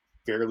 like,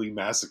 fairly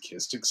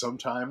masochistic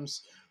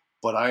sometimes,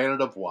 but I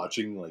ended up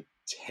watching, like,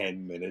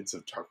 10 minutes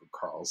of Tucker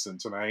Carlson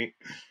tonight.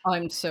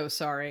 I'm so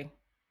sorry.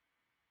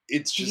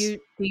 It's Do just.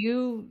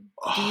 you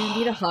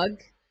need a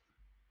hug?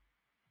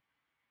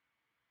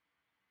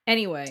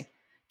 Anyway,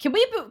 can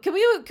we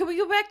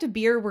go back to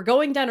beer? We're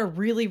going down a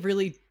really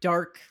really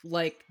dark,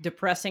 like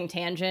depressing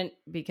tangent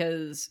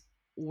because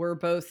we're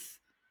both.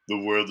 The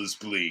world is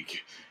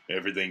bleak.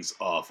 Everything's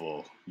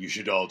awful. You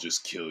should all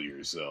just kill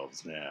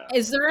yourselves now.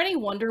 Is there any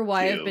wonder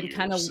why I've Kill been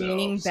kind of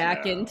leaning yourselves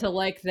back into now.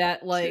 like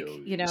that, like, Kill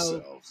you know,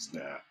 yourselves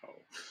now. Kill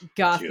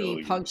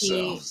gothy, punky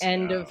yourselves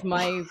end of now.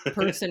 my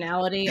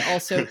personality?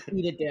 Also,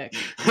 eat a dick.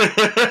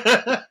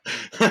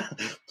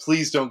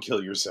 Please don't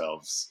kill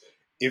yourselves.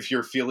 If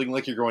you're feeling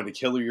like you're going to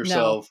kill No.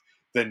 yourself,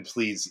 then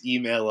please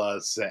email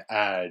us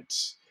at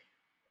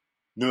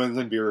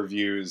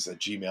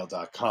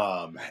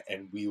newenglandbeerreviews@gmail.com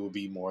and we will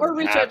be more Or than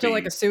reach happy. out to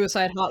like a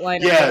suicide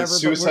hotline or Yeah, whatever.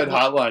 suicide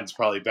hotline's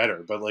probably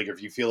better, but like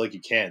if you feel like you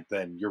can't,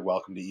 then you're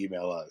welcome to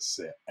email us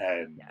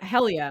and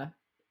Hell yeah.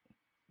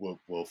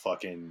 we'll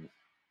fucking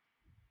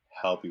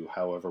help you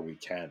however we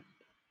can.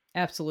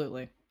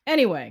 Absolutely.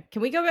 Anyway,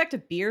 can we go back to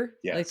beer?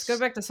 Yes. Let's go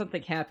back to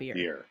something happier.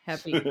 Beer.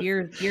 Happy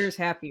beer's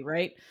happy,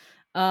 right?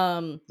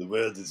 The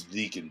world is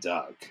bleak and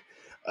dark.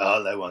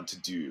 All I want to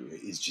do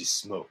is just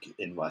smoke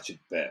and watch it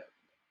burn.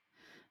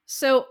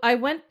 So I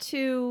went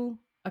to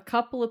a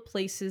couple of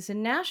places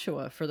in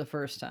Nashua for the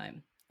first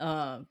time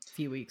a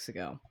few weeks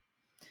ago.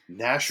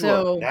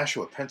 Nashua,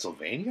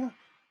 Pennsylvania?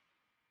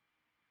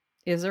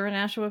 Is there a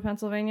Nashua,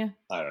 Pennsylvania?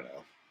 I don't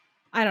know.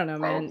 I don't know,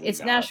 Probably man. It's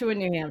not. Nashua,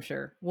 New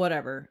Hampshire.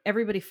 Whatever.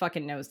 Everybody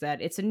fucking knows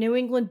that. It's a New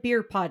England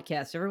beer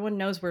podcast. Everyone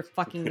knows where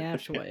fucking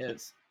Nashua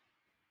is.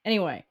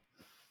 Anyway,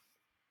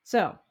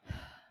 so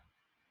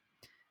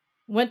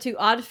went to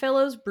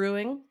Oddfellows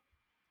Brewing,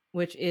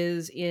 which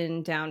is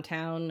in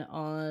downtown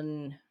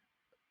on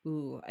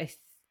I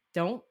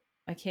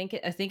think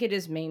it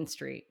is Main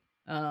Street.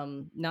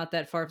 Not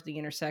that far from the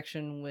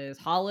intersection with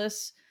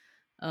Hollis.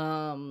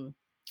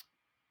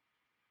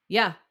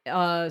 Yeah,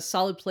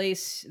 solid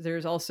place.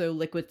 There's also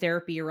Liquid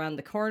Therapy around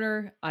the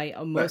corner. I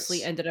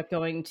mostly ended up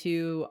going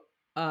to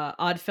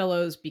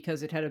Oddfellows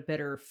because it had a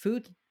better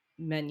food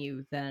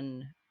menu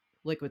than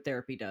Liquid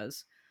Therapy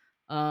does.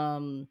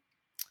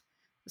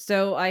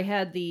 So I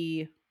had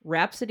the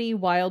Rhapsody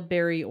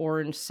Wildberry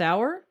Orange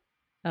Sour.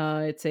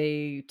 It's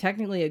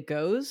technically a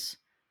Goes.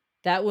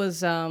 That was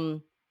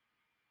kind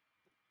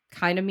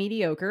of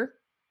mediocre.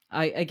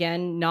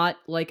 Again, not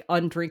like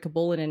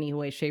undrinkable in any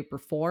way, shape, or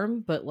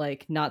form, but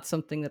like not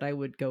something that I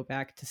would go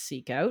back to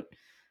seek out.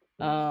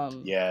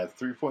 Yeah,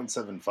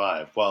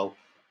 3.75. Well,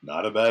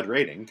 not a bad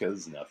rating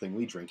because nothing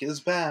we drink is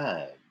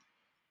bad.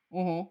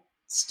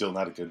 Still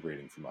not a good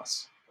rating from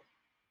us.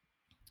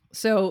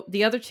 So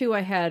the other two I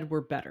had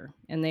were better,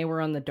 and they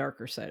were on the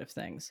darker side of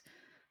things.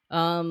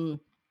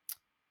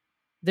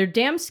 Their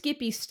Damn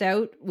Skippy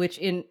Stout, which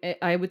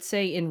I would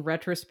say in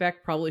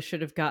retrospect probably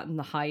should have gotten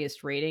the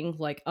highest rating.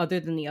 Like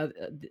other than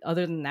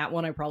that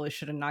one, I probably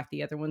should have knocked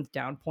the other ones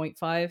down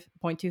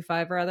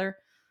 0.25 rather.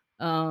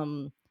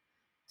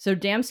 So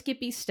Damn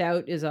Skippy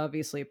Stout is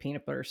obviously a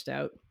peanut butter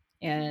stout,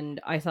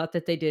 and I thought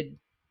that they did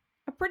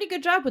a pretty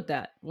good job with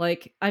that.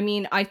 Like, I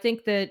mean, I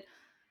think that,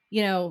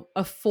 you know,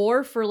 a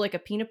 4 for like a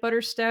peanut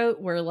butter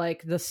stout, where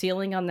like the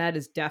ceiling on that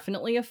is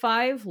definitely a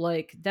 5.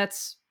 Like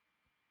that's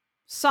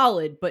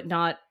solid, but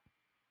not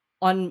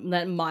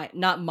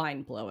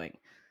mind blowing.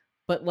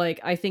 But like,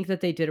 I think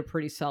that they did a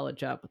pretty solid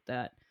job with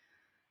that.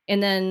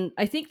 And then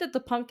I think that the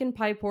pumpkin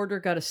pie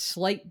porter got a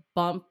slight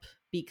bump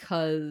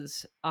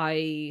because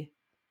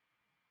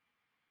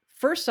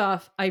first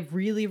off, I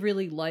really,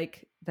 really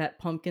like that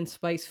pumpkin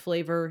spice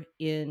flavor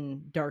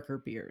in darker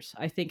beers.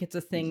 I think it's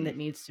a thing that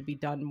needs to be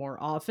done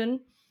more often.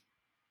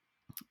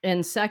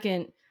 And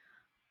second,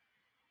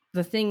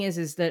 the thing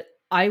is that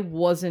I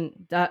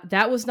wasn't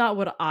that was not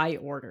what I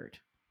ordered.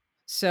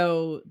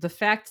 So the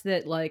fact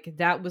that like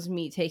that was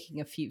me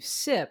taking a few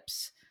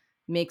sips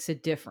makes a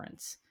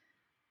difference,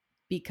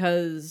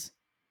 because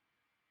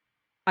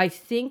I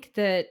think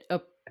that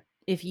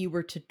if you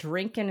were to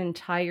drink an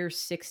entire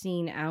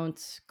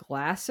 16-ounce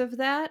glass of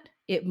that,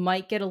 it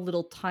might get a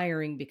little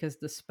tiring because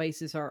the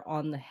spices are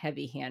on the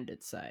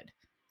heavy-handed side.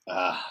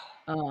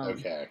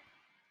 Okay.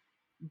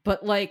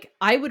 But like,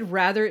 I would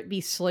rather it be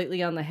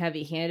slightly on the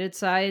heavy-handed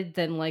side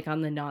than like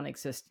on the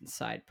non-existent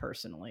side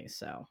personally.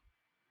 So,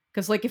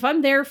 because like if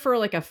I'm there for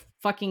like a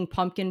fucking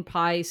pumpkin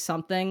pie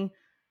something,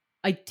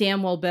 I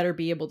damn well better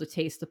be able to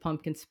taste the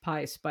pumpkin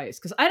pie spice,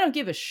 because I don't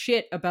give a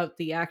shit about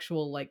the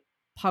actual like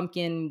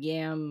pumpkin,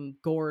 yam,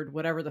 gourd,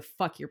 whatever the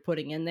fuck you're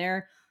putting in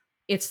there.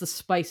 It's the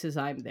spices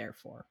I'm there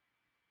for.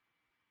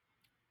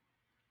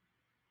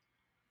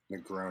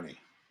 Negroni.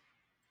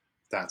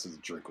 That's what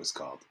the drink was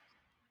called.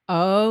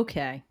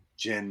 Okay.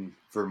 Gin,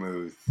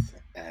 vermouth,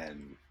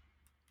 and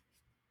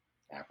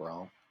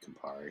Aperol,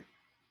 Campari.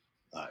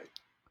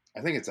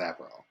 I think it's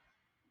Aperol.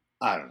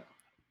 I don't know.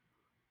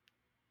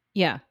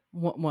 Yeah.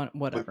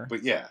 Whatever.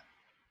 But yeah.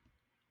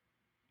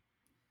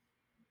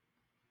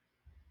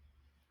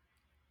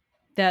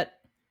 That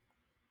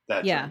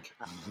That yeah. drink.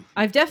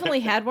 I've definitely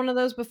had one of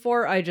those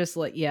before. I just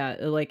like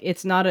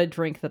it's not a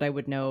drink that I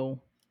would know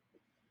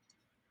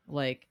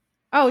like,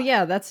 oh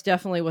yeah, that's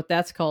definitely what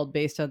that's called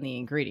based on the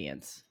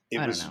ingredients.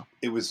 I don't know.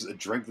 It was a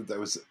drink that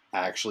was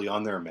actually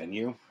on their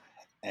menu,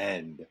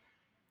 and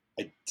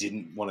I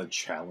didn't want to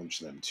challenge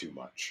them too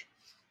much.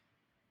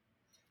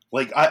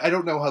 Like, I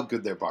don't know how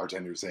good their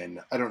bartender's in.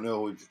 I don't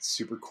know if it's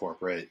super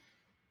corporate.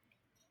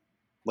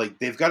 Like,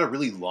 they've got a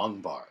really long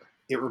bar.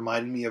 It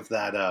reminded me of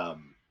that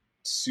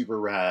super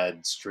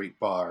rad straight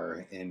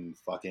bar in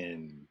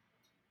fucking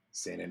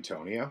San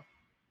Antonio.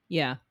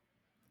 Yeah.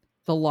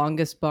 The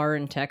longest bar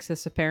in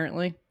Texas,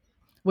 apparently,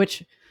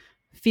 which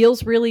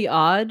feels really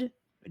odd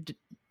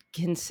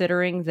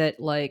considering that,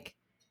 like,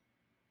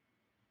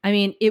 I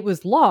mean, it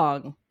was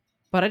long,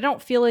 but I don't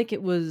feel like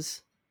it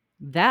was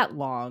that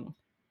long.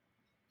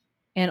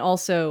 And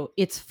also,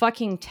 it's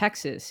fucking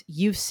Texas.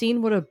 You've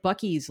seen what a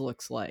Buc-ee's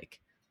looks like.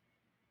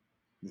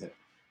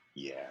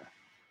 Yeah.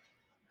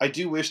 I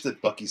do wish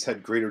that Buc-ee's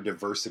had greater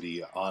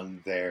diversity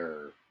on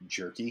their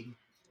jerky,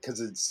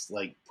 because it's,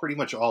 like, pretty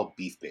much all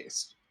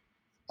beef-based.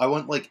 I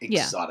want, like,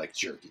 exotic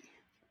jerky.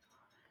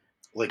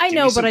 Like, I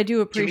know, but I do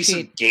appreciate... Give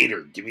me some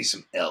gator. Give me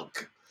some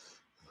elk.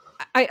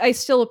 I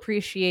still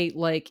appreciate,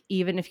 like,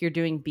 even if you're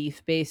doing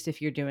beef based,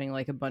 if you're doing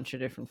like a bunch of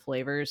different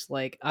flavors,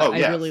 like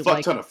I really fuck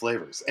like ton of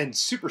flavors and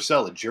super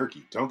solid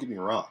jerky. Don't get me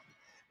wrong.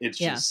 It's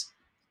just,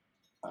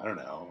 I don't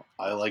know.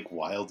 I like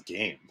wild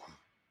game.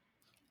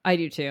 I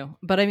do too,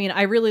 but I mean,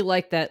 I really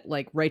like that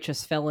like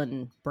Righteous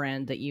Felon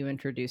brand that you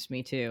introduced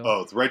me to.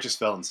 Oh, the Righteous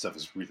Felon stuff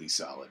is really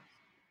solid.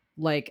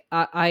 Like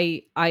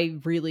I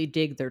really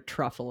dig their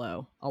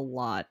Truffalo a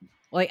lot.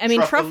 Like, I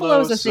mean, Truffalo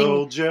is a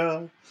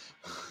thing.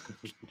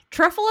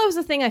 Truffalo is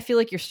a thing I feel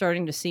like you're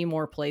starting to see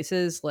more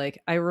places.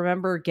 Like, I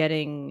remember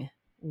getting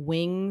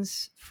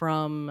wings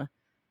from,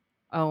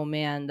 oh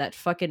man, that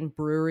fucking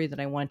brewery that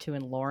I went to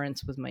in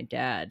Lawrence with my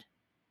dad.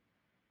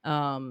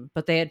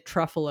 But they had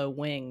Truffalo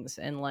wings,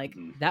 and like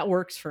that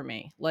works for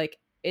me. Like,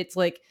 it's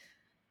like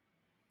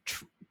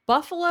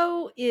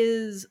Buffalo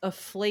is a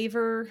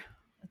flavor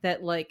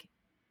that like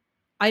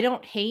I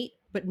don't hate,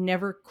 but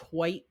never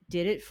quite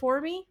did it for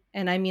me.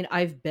 And I mean,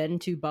 I've been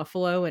to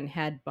Buffalo and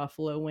had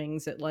buffalo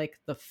wings at like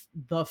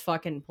the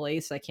fucking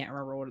place. I can't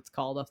remember what it's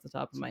called off the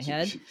top of my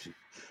head.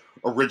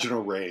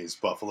 Original Ray's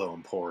Buffalo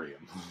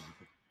Emporium.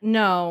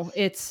 No,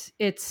 there's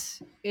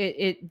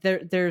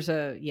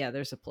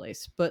a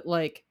place, but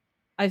like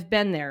I've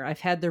been there.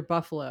 I've had their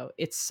buffalo.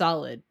 It's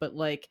solid, but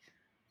like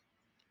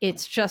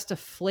it's just a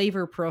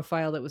flavor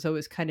profile that was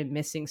always kind of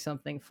missing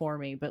something for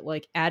me. But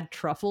like add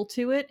truffle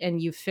to it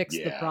and you fix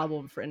the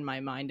problem in my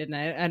mind. And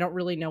I don't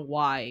really know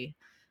why.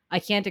 I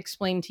can't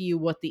explain to you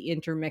what the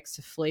intermix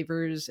of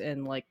flavors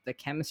and like the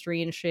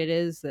chemistry and shit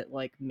is that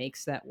like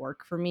makes that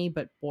work for me.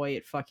 But boy,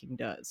 it fucking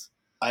does.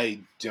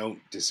 I don't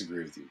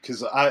disagree with you,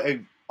 because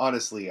I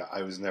honestly,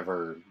 I was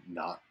never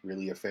not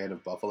really a fan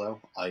of Buffalo.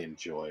 I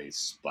enjoy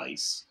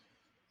spice,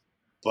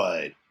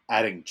 but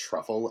adding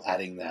truffle,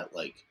 adding that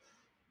like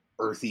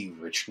earthy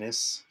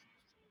richness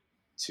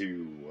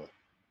to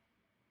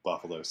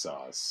buffalo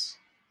sauce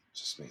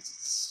just makes it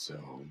so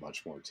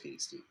much more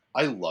tasty.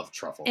 I love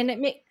truffle. And it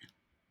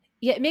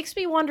makes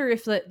me wonder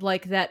if that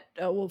like that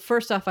well,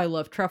 first off, I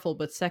love truffle,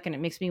 but second, it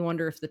makes me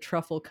wonder if the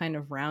truffle kind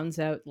of rounds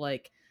out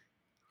like,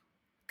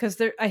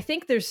 because I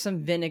think there's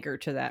some vinegar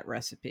to that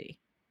recipe.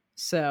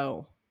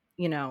 So,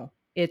 you know,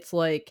 it's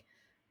like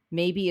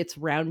maybe it's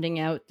rounding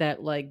out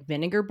that like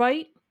vinegar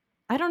bite.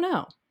 I don't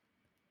know.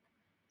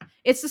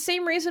 It's the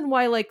same reason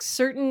why like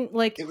certain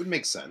like it would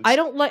make sense. I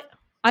don't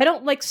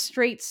like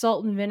straight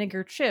salt and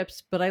vinegar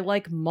chips, but I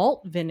like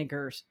malt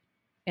vinegars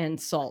and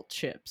salt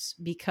chips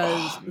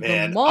because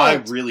the malt I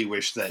really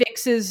wish that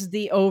fixes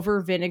the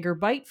over vinegar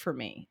bite for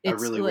me. I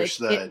really wish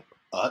that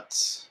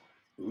Utz,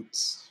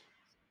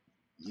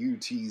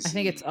 UTZ. I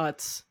think it's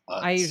Utz.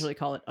 I usually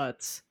call it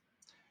Utz.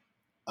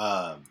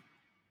 I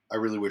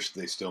really wish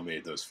they still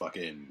made those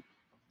fucking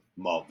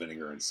malt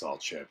vinegar and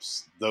salt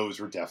chips. Those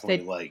were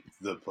definitely like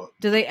the.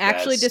 Do they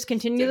actually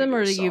discontinue them,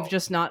 or you've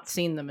just not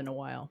seen them in a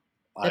while?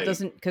 That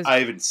doesn't, because I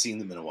haven't seen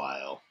them in a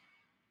while.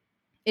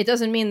 It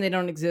doesn't mean they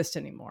don't exist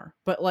anymore.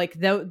 But like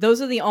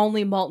those are the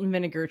only malt and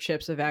vinegar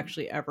chips I've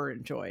actually ever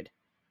enjoyed,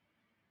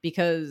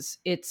 because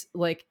it's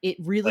like it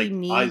really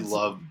needs.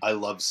 I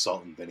love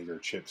salt and vinegar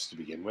chips to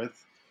begin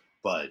with,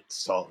 but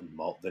salt and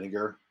malt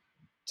vinegar,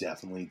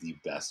 definitely the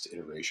best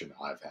iteration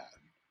I've had.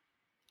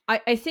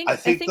 I think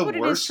the what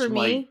worst it is for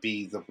might me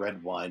be the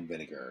red wine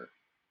vinegar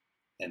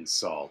and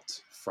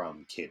salt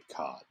from Cape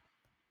Cod.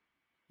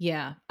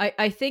 Yeah,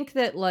 I think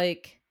that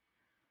like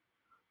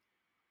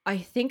I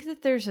think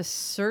that there's a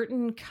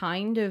certain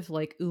kind of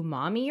like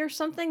umami or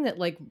something that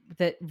like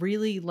that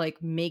really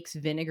like makes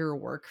vinegar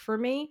work for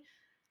me.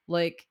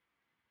 Like,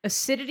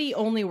 acidity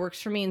only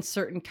works for me in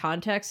certain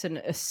contexts, and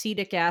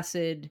acetic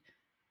acid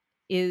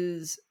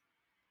is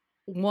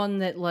one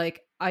that,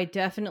 like, I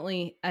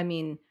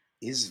mean,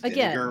 Is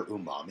again, vinegar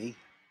umami?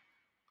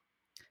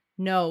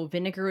 no,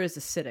 vinegar is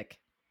acidic.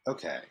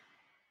 Okay.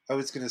 I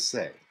was gonna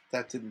say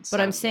that didn't But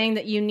I'm sound right. saying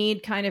that you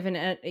need kind of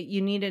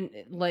you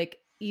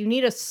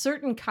need a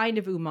certain kind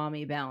of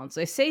umami balance.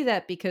 I say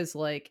that because,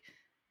 like,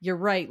 you're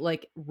right,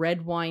 like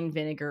red wine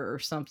vinegar or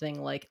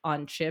something like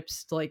on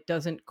chips like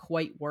doesn't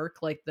quite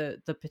work. Like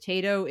the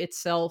potato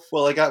itself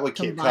Well, I got what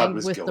Cape Cod combined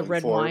was with the going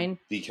red for wine.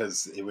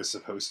 because it was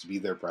supposed to be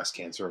their breast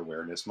cancer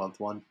awareness month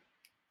one.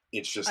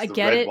 It's I just the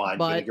get red it, wine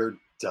but vinegar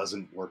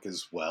doesn't work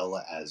as well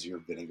as your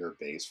vinegar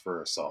base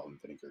for a salt and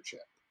vinegar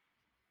chip.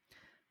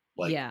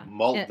 Like yeah.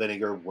 malt And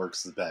vinegar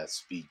works the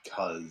best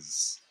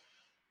because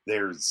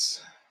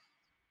there's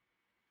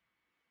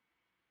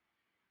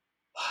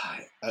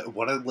I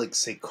want to like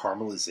say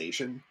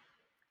caramelization,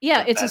 yeah,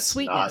 but it's a that's not.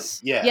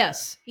 sweetness. Yeah,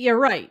 Yes, you're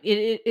right.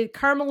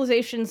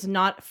 Caramelization's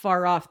not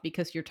far off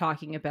because you're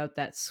talking about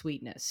that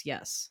sweetness.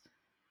 Yes.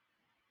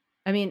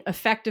 I mean,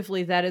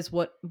 effectively, that is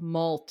what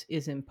malt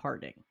is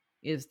imparting,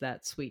 is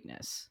that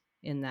sweetness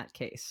in that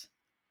case.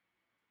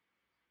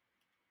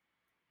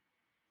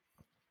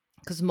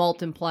 Because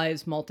malt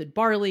implies malted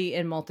barley,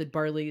 and malted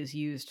barley is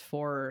used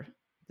for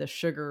the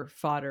sugar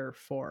fodder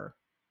for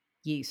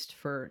yeast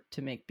for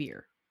to make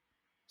beer,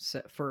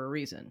 so, for a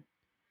reason.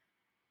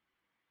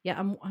 Yeah,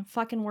 I'm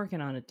fucking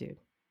working on it, dude.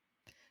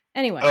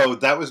 Anyway. oh,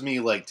 that was me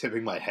like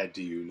tipping my head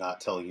to you, not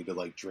telling you to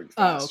like drink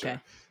Oh, faster. okay.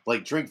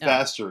 Like drink Oh,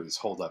 faster is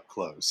hold up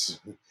close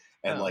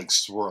and oh. like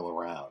swirl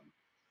around.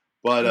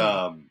 But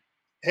Mm.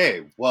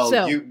 hey,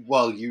 So,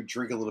 while you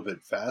drink a little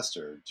bit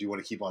faster, do you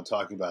want to keep on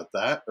talking about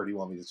that, or do you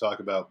want me to talk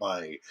about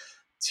my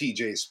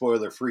TJ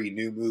spoiler free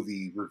new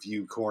movie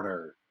review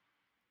corner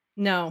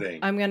no, thing?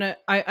 I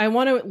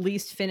want to at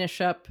least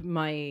finish up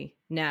my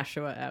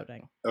Nashua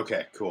outing.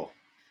 Okay, cool.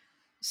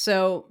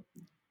 So,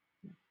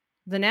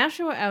 the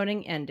Nashua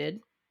outing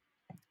ended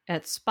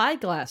at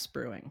Spyglass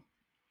Brewing,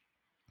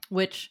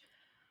 which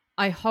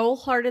I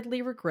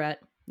wholeheartedly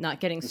regret not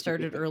getting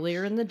started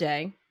earlier in the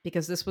day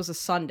because this was a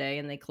Sunday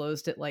and they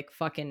closed at like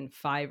fucking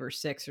 5 or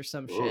 6 or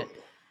some Ugh. shit.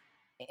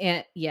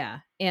 And yeah,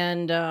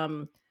 and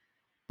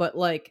but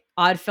like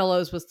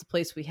Oddfellows was the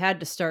place we had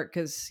to start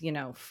cuz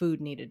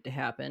food needed to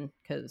happen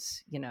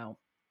cuz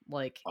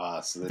like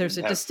So they there's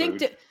didn't a have distinct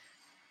food.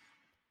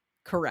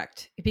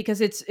 correct because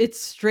it's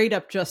straight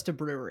up just a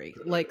brewery.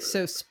 Like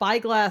so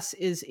Spyglass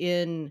is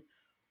in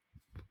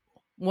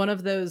one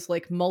of those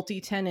like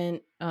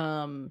multi-tenant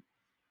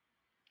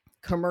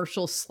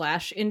commercial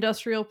slash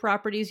industrial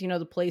properties,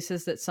 the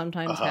places that Uh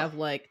sometimes huh. have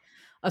like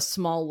a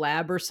small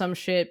lab or some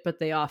shit, but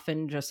they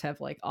often just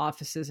have like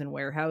offices and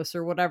warehouse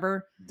or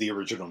whatever. The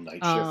original Night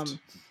Shift. Um,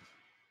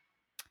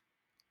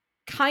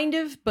 kind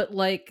of, but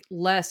like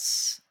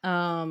less.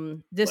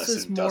 This Less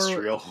was more.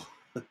 industrial.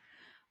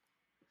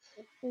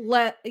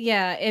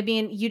 Yeah, I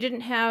mean, you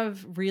didn't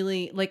have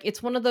really like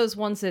it's one of those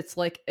ones that's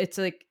like it's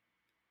like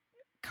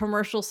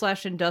commercial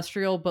slash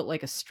industrial, but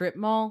like a strip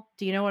mall.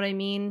 Do you know what I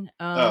mean?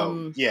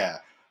 Oh yeah,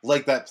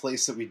 like that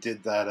place that we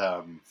did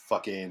that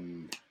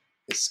fucking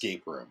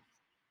escape room.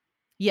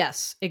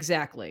 Yes,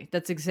 exactly.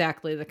 That's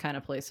exactly the kind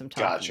of place I'm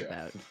talking Gotcha.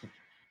 about.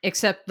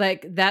 Except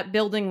like that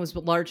building was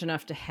large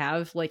enough to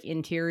have like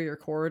interior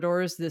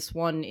corridors. This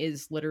one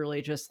is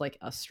literally just like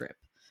a strip.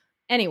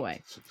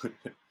 Anyway,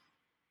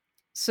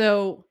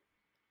 so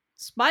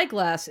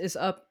Spyglass is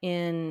up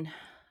in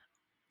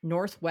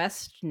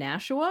northwest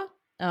Nashua.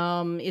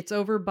 It's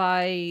over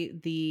by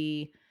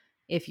the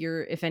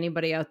if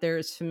anybody out there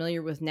is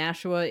familiar with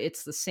Nashua,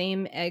 it's the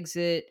same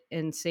exit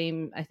and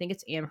same I think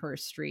it's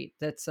Amherst Street.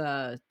 That's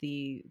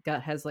the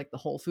got has like the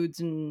Whole Foods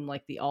and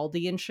like the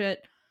Aldi and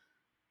shit.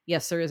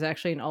 Yes, there is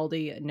actually an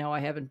Aldi. No, I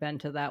haven't been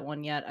to that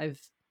one yet.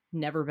 I've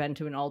never been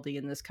to an Aldi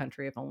in this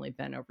country. I've only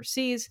been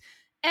overseas.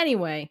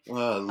 Anyway,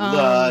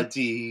 La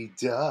dee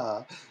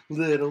da,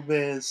 little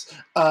miss.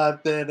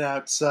 I've been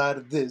outside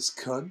of this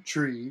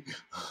country.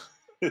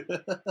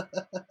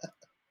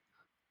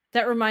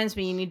 that reminds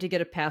me you need to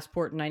get a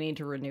passport and I need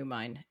to renew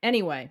mine.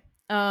 Anyway,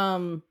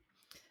 um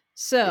Good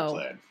so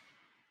plan.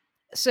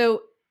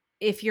 so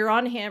if you're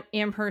on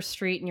Amherst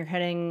Street and you're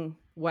heading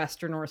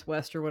west or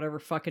northwest or whatever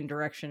fucking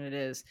direction it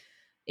is,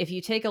 if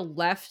you take a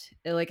left,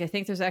 like I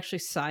think there's actually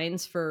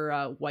signs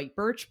for White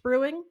Birch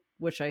Brewing,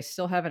 which I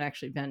still haven't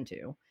actually been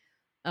to.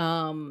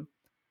 Um,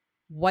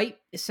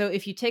 so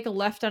if you take a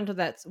left onto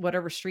that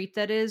whatever street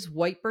that is,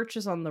 White Birch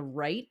is on the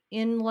right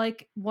in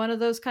like one of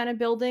those kind of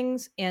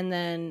buildings, and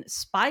then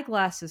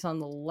Spyglass is on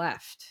the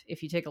left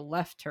if you take a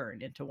left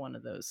turn into one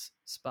of those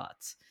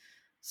spots.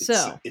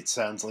 So It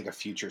sounds like a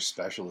future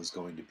special is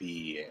going to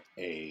be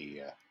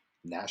a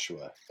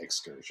Nashua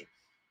excursion.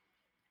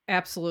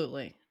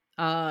 absolutely.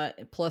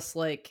 Plus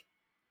like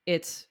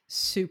it's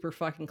super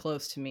fucking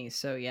close to me,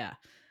 so yeah.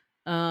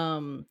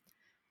 Um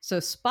so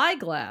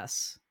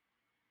Spyglass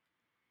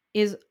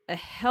is a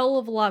hell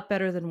of a lot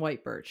better than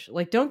White Birch.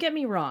 Like don't get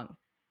me wrong.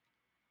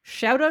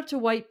 shout out to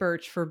White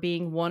Birch for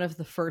being one of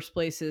the first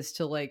places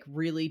to like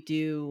really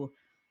do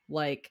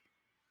like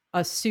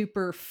a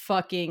super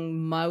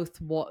fucking mouth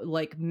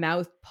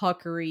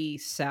puckery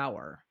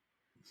sour.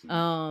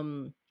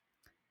 Um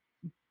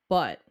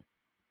but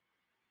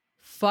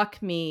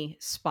fuck me,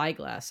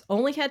 Spyglass.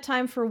 Only had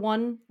time for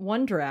one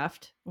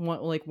draft,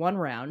 one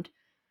round.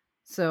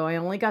 So I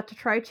only got to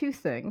try two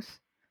things,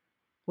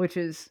 which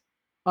is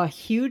a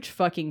huge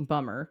fucking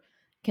bummer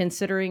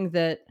considering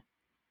that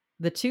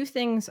the two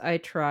things I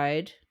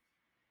tried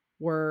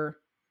were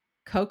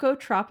Coco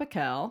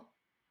Tropical,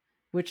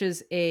 which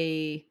is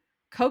a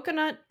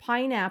coconut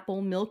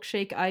pineapple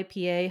milkshake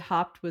IPA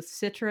hopped with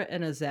Citra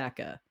and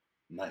Azaka.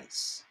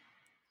 Nice.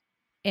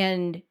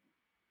 And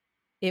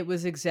it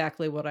was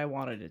exactly what I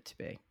wanted it to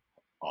be.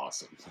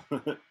 Awesome.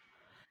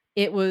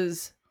 It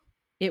was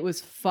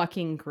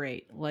fucking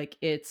great. Like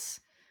it's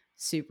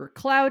super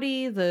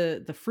cloudy,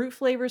 the fruit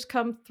flavors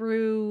come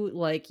through,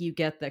 like you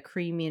get the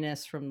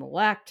creaminess from the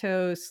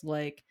lactose,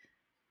 like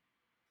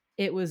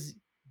it was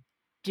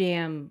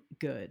damn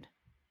good.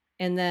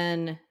 And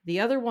then the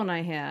other one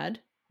I had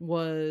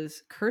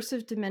was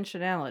Cursive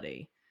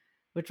Dimensionality,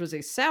 which was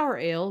a sour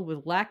ale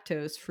with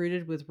lactose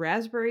fruited with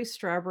raspberry,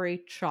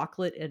 strawberry,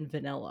 chocolate, and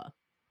vanilla.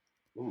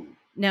 Ooh.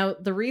 Now,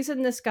 the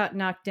reason this got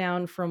knocked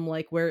down from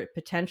like where it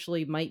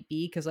potentially might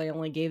be, because I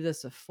only gave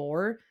this a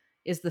 4,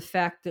 is the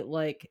fact that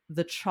like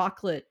the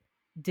chocolate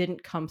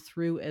didn't come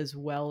through as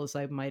well as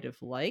I might have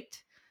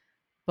liked.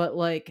 But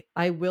like,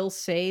 I will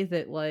say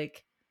that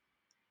like,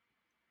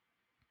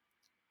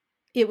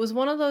 it was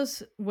one of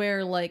those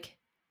where like,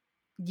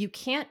 you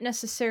can't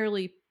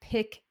necessarily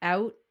pick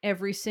out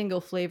every single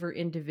flavor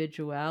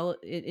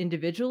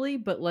individually,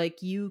 but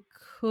like you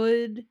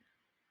could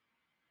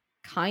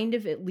kind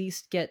of at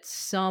least get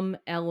some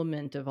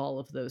element of all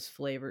of those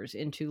flavors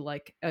into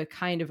like a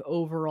kind of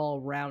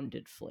overall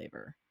rounded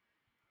flavor.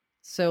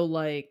 So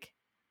like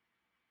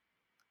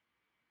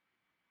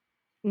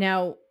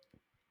now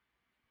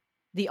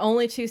the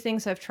only two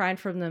things I've tried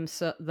from them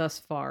thus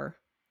far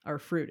are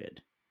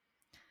fruited.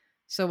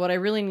 So what I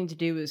really need to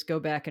do is go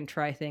back and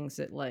try things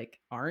that like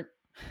aren't.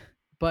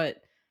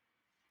 But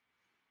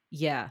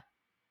yeah,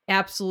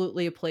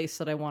 absolutely a place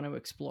that I want to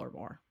explore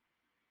more.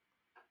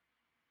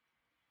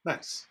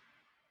 Nice.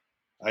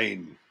 I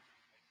mean,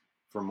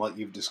 from what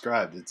you've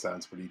described, it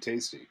sounds pretty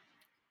tasty.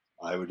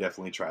 I would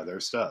definitely try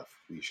their stuff.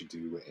 We should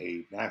do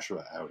a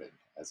Nashua outing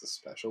as a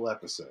special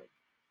episode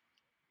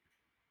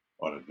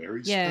on a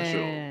very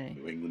special Yay.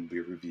 New England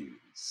Beer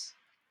Reviews.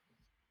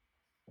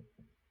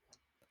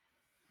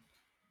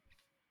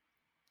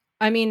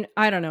 I mean,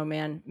 I don't know,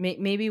 man.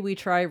 Maybe we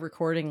try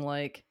recording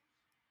like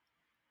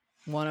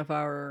one of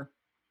our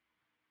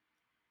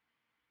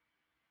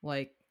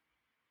like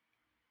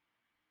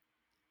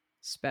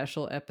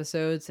special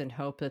episodes and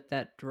hope that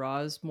that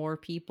draws more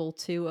people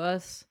to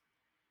us.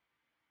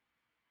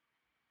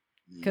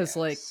 Because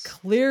like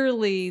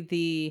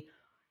clearly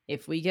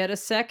if we get a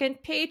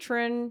second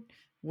patron,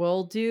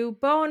 we'll do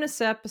bonus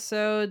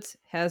episodes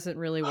hasn't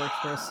really worked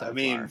for us so I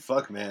mean,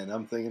 far. fuck, man.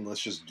 I'm thinking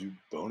let's just do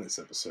bonus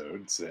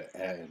episodes,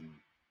 and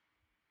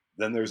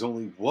then there's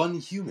only one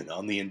human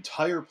on the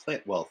entire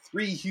planet. Well,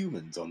 3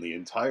 humans on the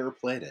entire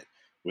planet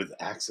with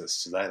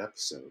access to that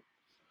episode.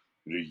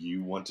 Do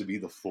you want to be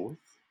the 4th?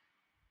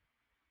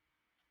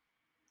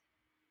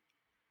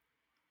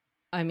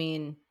 I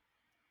mean,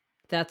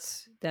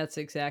 that's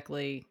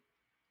exactly.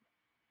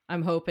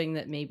 I'm hoping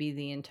that maybe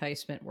the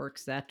enticement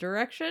works that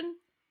direction.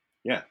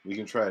 Yeah, we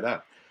can try it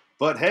out.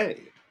 But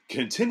hey,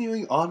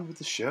 continuing on with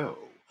the show,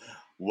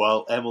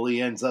 while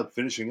Emily ends up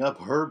finishing up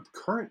her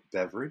current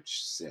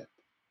beverage, sip,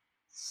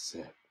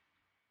 sip,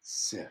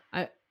 sip,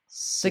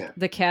 sip,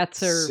 the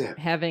cats are sip,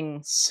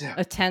 having sip.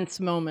 a tense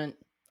moment,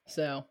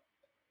 so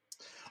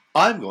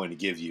I'm going to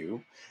give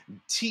you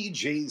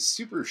TJ's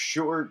super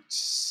short,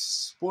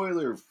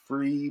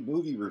 spoiler-free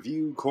movie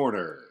review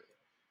corner.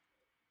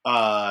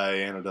 I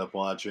ended up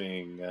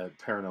watching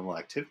Paranormal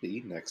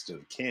Activity next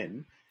of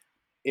kin.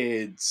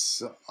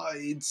 It's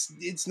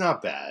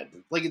not bad.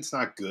 Like, it's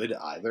not good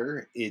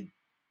either. It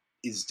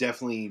is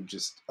definitely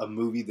just a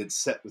movie that's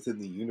set within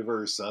the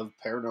universe of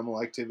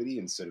Paranormal Activity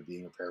instead of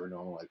being a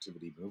Paranormal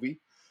Activity movie.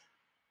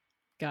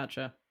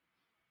 Gotcha.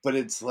 But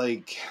it's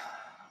like,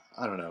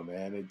 I don't know,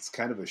 man. It's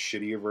kind of a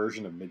shittier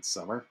version of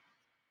Midsummer,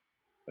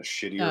 a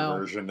shittier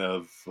version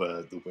of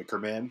The Wicker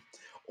Man,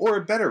 or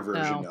a better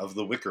version of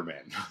The Wicker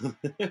Man.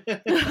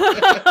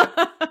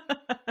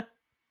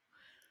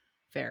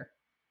 Fair.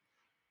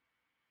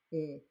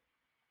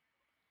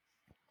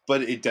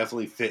 But it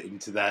definitely fit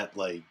into that,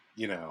 like,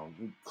 you know,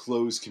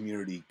 closed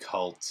community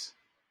cult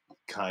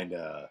kind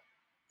of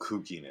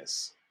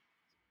kookiness.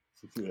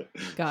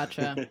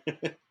 Gotcha.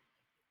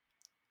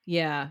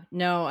 Yeah.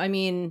 No, I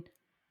mean,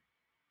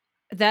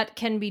 that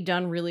can be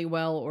done really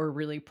well or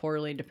really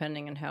poorly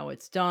depending on how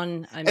it's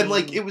done. I mean,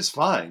 like, it was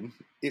fine.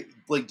 It,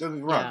 like, don't get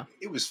me wrong,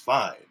 it was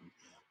fine.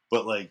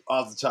 But like,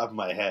 off the top of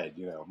my head,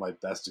 you know, my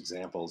best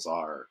examples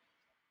are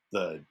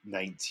the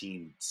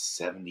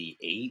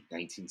 1978,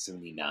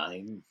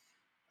 1979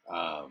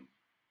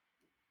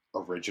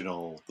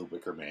 original The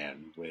Wicker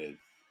Man with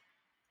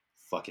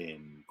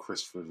fucking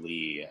Christopher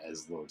Lee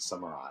as Lord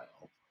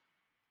Summerisle.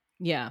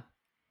 Yeah.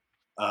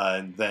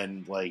 And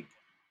then, like,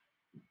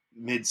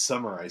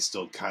 Midsummer, I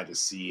still kind of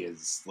see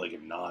as, like, a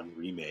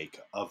non-remake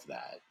of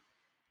that.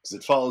 Because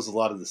it follows a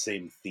lot of the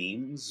same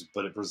themes,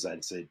 but it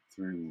presents it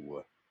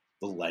through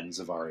the lens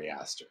of Ari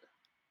Aster.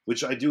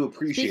 Which I do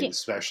appreciate, Speaking,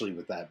 especially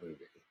with that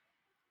movie.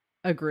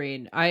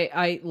 agreed.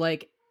 I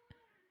like,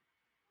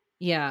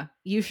 yeah,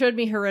 you showed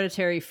me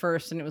Hereditary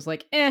first, and it was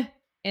like, eh.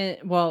 And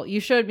well, you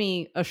showed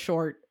me a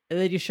short, and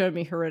then you showed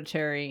me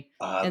Hereditary,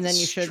 and The then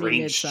you showed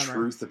me Strange Midsummer.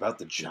 Truth About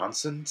the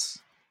Johnsons?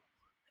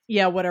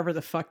 Yeah, whatever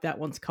the fuck that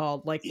one's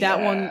called. Like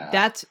that one, Yeah.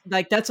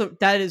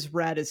 that is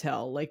rad as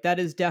hell. Like that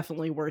is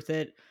definitely worth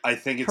it. I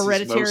think it's his most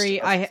Hereditary,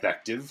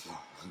 effective.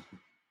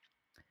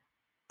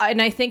 and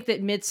I think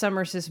that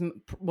Midsummer's is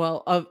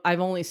well.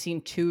 I've only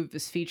seen 2 of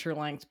his feature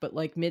lengths, but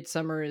like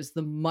Midsummer is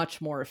the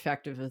much more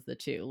effective of the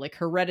 2. Like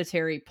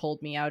Hereditary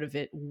pulled me out of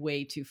it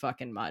way too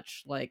fucking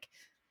much. Like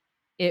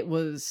it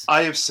was.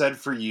 I have said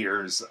for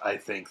years, I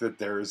think that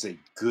there is a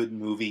good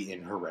movie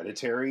in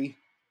Hereditary,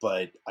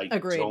 but I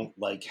Agreed. don't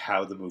like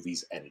how the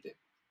movie's edited.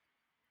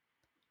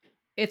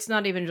 It's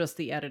not even just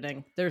the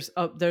editing. There's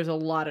a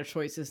lot of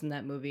choices in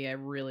that movie I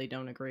really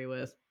don't agree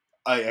with.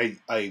 I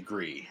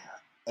agree.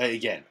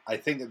 Again, I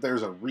think that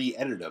there's a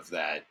re-edit of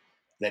that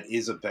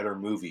is a better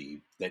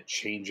movie that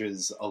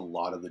changes a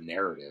lot of the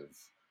narrative.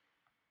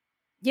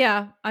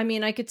 Yeah, I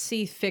mean, I could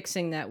see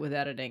fixing that with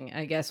editing.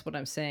 I guess what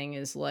I'm saying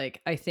is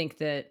like I think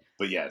that,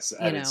 But yes, you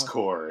at its know,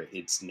 core,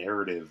 its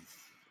narrative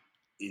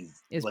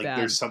is is like bad.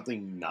 there's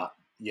something not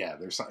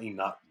there's something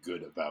not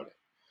good about it.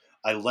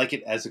 I like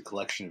it as a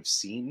collection of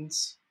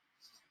scenes.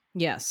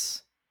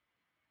 Yes.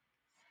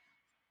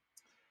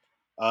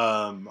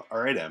 All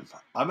right, Em.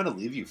 I'm gonna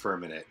leave you for a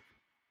minute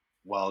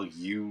while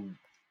you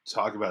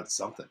talk about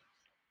something.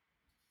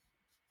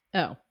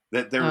 Oh.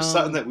 That there was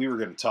something that we were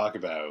going to talk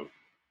about.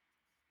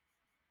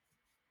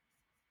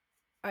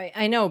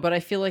 I know, but I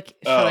feel like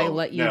should I Oh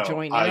let you no,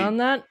 join in on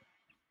that?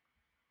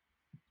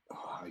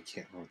 I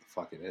can't remember what the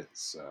fuck it is.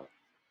 So,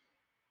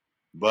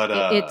 but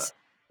It's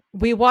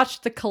we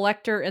watched The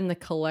Collector and The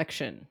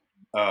Collection.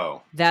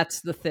 oh,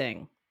 That's the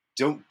thing.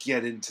 don't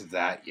get into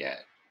that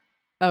yet.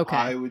 Okay.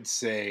 I would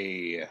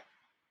say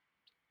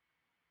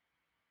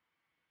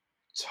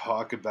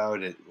talk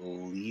about at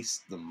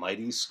least the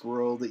Mighty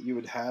Squirrel that you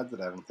had had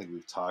that I don't think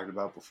we've talked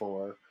about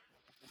before.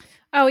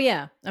 Oh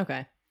yeah.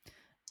 Okay.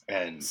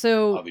 And I'll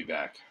So be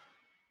back.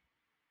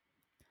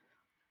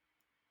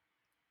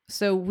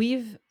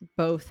 we've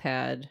both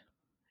had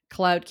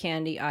Cloud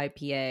Candy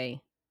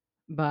IPA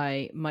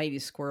by Mighty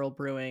Squirrel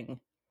Brewing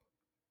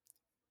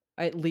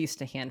at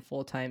least a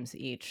handful of times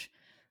each.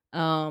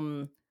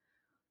 Um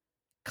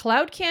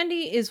Cloud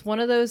Candy is one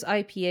of those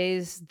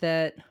IPAs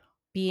that,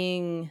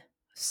 being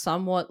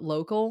somewhat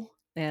local,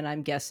 and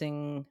I'm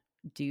guessing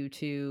due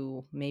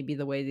to maybe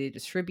the way they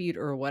distribute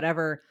or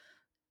whatever,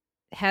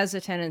 has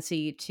a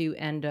tendency to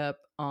end up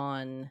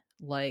on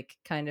like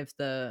kind of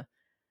the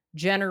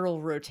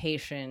general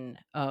rotation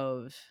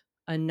of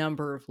a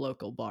number of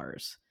local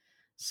bars.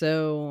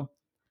 So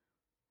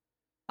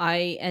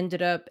I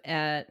ended up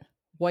at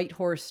White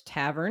Horse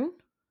Tavern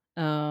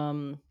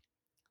a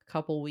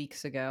couple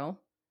weeks ago,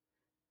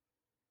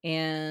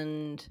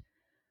 and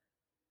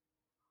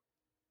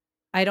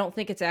I don't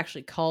think it's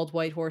actually called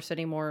White Horse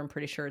anymore. I'm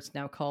pretty sure it's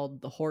now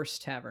called the Horse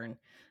Tavern.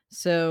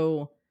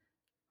 So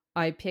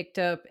I picked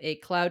up a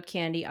Cloud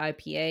Candy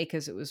IPA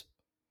because it was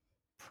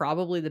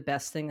probably the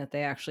best thing that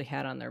they actually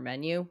had on their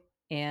menu.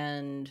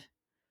 And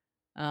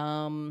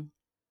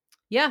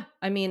yeah,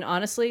 I mean,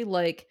 honestly,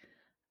 like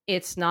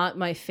it's not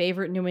my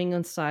favorite New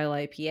England style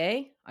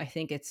IPA. I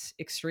think it's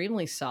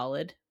extremely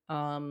solid.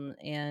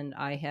 And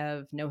I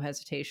have no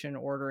hesitation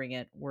ordering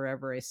it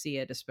wherever I see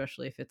it,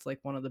 especially if it's like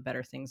one of the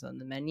better things on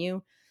the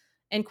menu.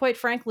 And quite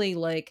frankly,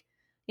 like,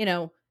 you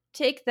know,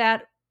 take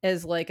that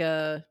as like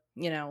a,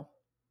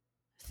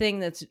 thing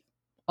that's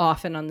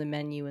often on the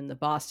menu in the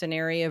Boston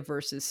area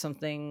versus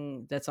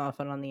something that's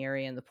often on the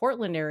area in the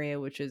Portland area,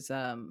 which is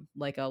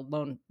like the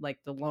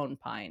Lone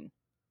Pine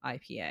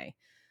IPA.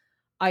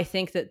 I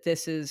think that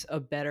this is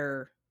a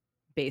better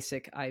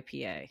basic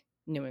IPA,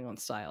 New England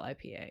style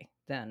IPA,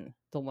 than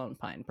the Lone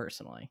Pine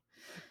personally.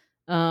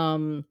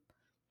 Um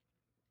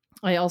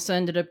I also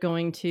ended up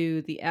going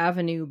to the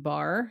Avenue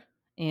Bar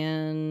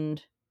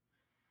and,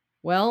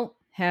 well,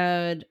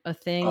 had a Oh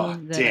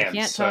thing that I damn!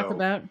 can't talk So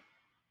about.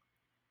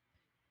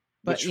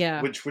 But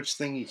yeah, which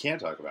thing you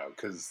can't talk about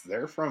because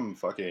they're from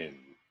fucking.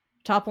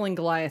 Toppling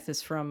Goliath is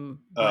from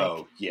like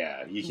Oh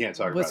yeah, you can't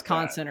talk about that.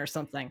 Wisconsin or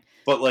something.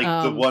 But like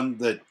the Um, one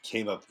that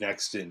came up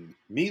next in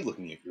me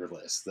looking at your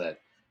list that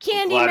I'm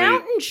Candy glad I did.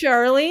 Mountain,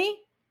 Charlie.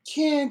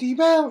 Candy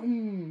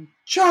Mountain,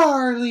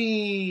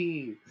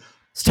 Charlie.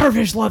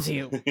 Starfish loves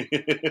you.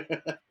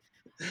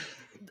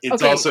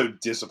 It's Okay, also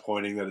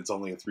disappointing that it's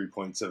only a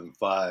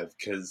 3.75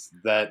 because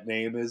that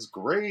name is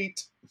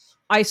great.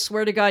 I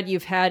swear to God,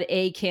 you've had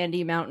a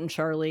Candy Mountain,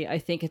 Charlie. I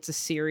think it's a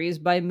series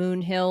by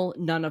Moonhill.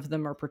 None of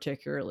them are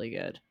particularly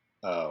good.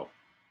 Oh,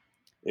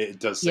 It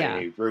does Yeah.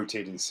 say a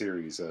rotating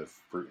series of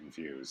fruit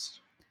infused.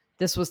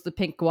 This was the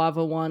pink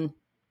guava one.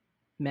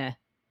 Meh.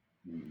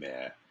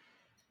 Meh.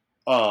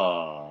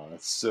 Aw,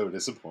 that's so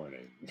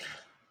disappointing.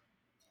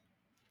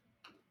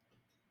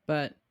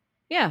 But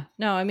yeah,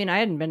 no, I mean, I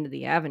hadn't been to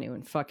the Avenue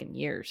in fucking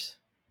years.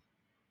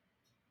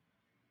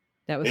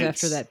 That was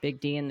after It's that Big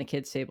D and the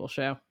Kids Table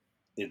show.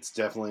 it's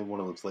definitely one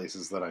of the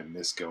places that I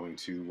miss going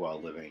to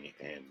while living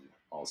in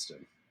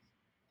Alston.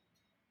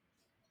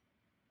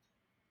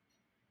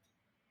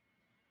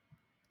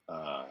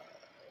 Uh,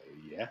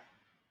 yeah.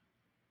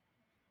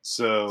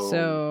 So,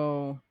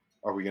 So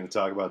are we going to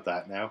talk about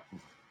that now?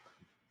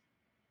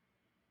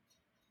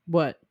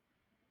 what?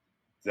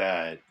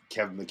 That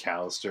Kevin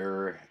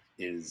McAllister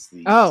is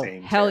the Oh,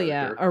 same hell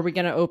yeah. character. Are we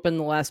going to open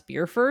the last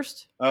beer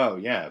first? Oh,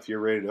 yeah. If you're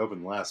ready to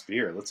open the last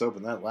beer, let's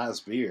open that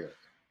last beer.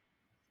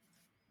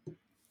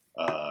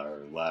 Our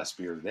last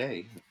beer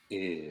today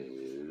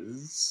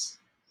is.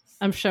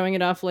 I'm showing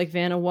it off like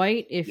Vanna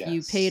White. If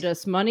you paid Yes.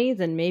 us money,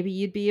 then maybe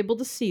you'd be able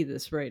to see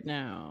this right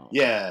now.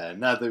 Yeah,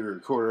 not that we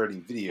record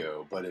any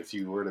video, but if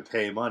you were to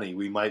pay money,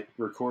 we might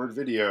record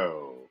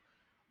video.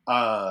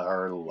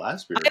 Our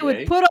last beer I would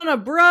today, put on a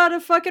bra to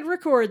fucking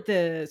record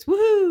this.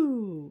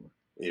 Woohoo!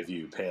 if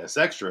you pay us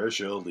extra,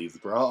 she'll leave the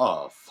bra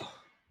off.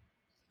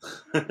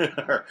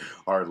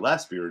 our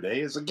last beer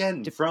today is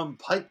again from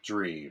Pipe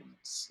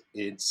Dreams.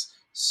 It's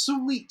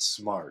Sweet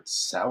Smart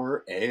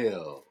Sour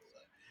Ale.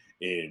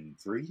 In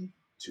 3,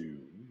 2,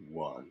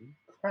 1,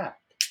 crack.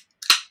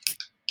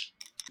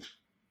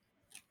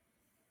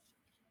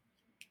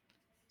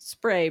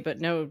 Spray, but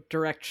no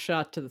direct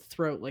shot to the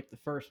throat like the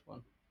first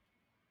one.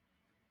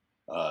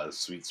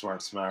 Sweet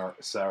Smart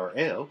Sour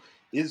Ale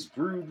is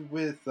brewed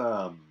with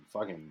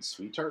fucking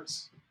Sweet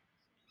Tarts.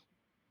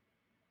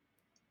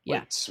 Yeah.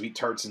 Like Sweet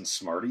Tarts and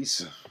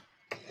Smarties?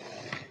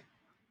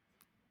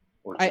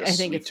 Or I just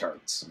think Sweet it's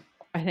Tarts?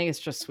 I think it's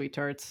just Sweet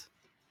Tarts.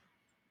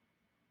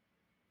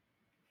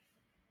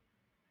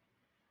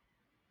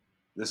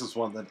 This is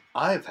one that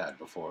I've had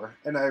before,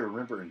 and I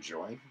remember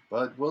enjoying,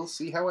 but we'll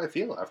see how I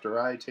feel after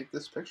I take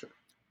this picture.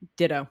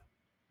 Ditto.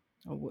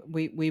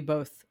 We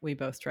both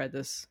tried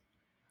this.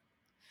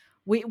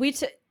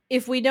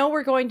 If we know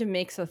we're going to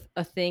mix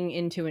a thing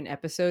into an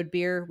episode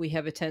beer, we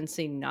have a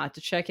tendency not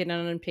to check it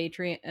out on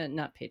Patreon,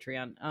 not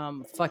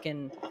Patreon,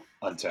 fucking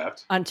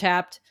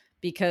Untapped,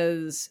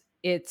 because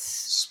it's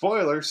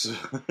spoilers.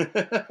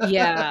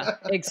 yeah,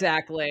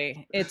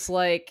 exactly. It's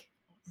like,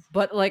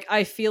 but like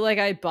I feel like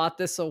I bought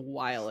this a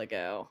while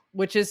ago,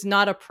 which is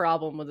not a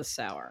problem with a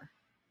sour.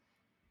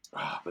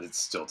 But it's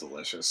still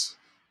delicious.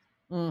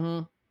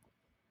 Mm-hmm.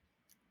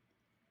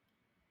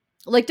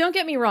 Like, don't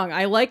get me wrong,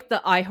 I like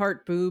the I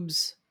Heart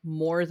Boobs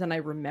more than I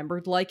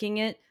remembered liking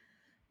it,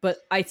 but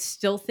I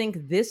still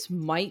think this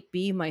might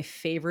be my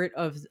favorite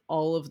of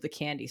all of the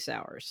candy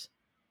sours.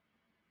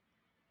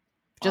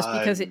 Just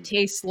because it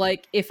tastes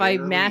like if I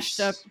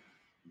mashed up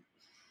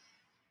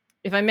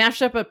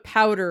a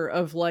powder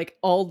of like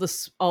all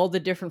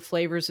the different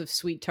flavors of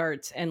Sweet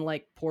Tarts and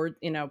like poured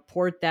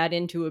that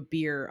into a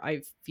beer,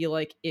 I feel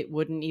like it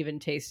wouldn't even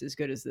taste as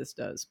good as this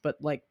does, but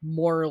like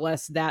more or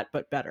less that,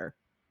 but better.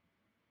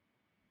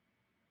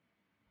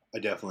 I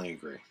definitely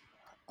agree.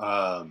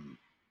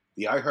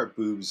 The I Heart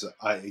Boobs,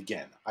 I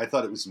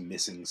thought it was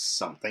missing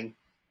something.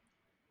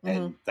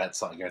 And that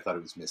something I thought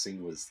it was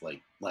missing was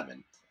like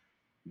lemon.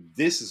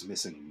 This is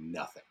missing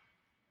nothing.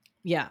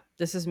 Yeah,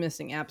 this is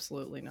missing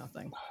absolutely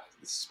nothing.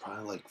 This is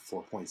probably like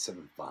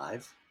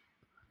 4.75.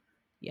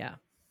 Yeah.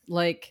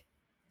 Like,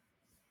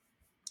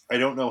 I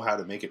don't know how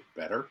to make it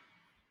better,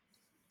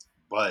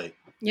 but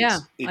yeah,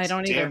 it's I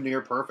don't damn either.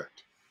 near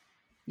perfect.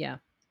 Yeah.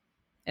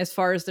 As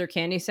far as their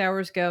candy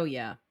sours go,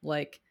 yeah.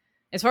 Like,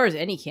 as far as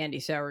any candy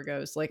sour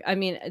goes, like, I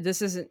mean,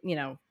 this isn't,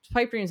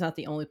 Pipe Dream's not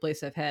the only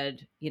place I've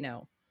had,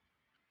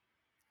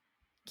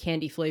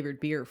 candy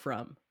flavored beer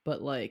from,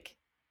 but like,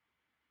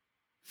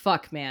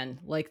 fuck, man.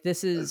 Like,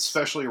 this is.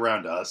 Especially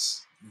around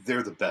us,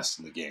 they're the best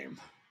in the game.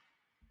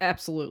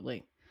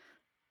 Absolutely.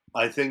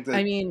 I think that.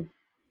 I mean,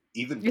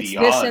 even it's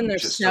beyond this and their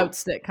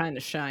snouts that kind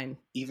of shine.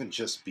 Even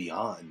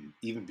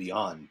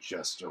beyond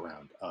just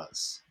around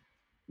us,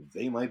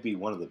 they might be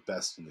one of the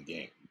best in the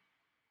game.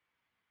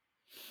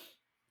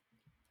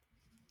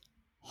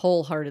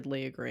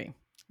 Wholeheartedly agree.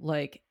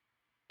 Like,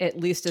 at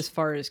least as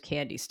far as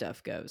candy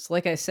stuff goes.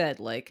 Like I said,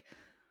 like,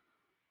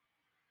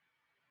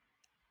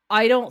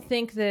 I don't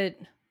think that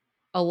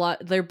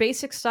their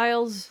basic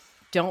styles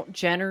don't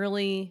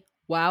generally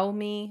wow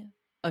me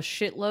a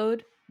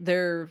shitload.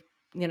 They're,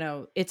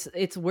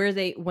 it's where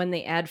when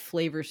they add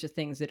flavors to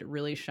things that it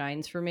really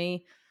shines for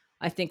me.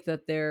 I think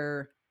that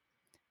the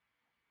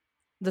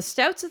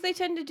stouts that they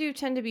tend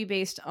to be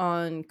based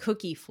on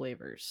cookie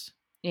flavors.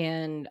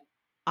 And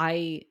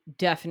I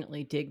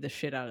definitely dig the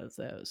shit out of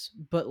those.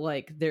 But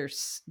like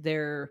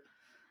they're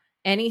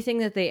anything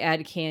that they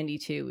add candy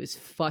to is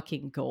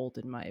fucking gold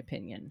in my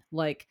opinion.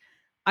 Like,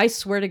 I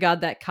swear to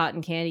God, that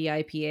cotton candy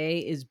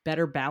IPA is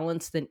better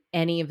balanced than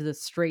any of the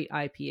straight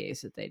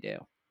IPAs that they do.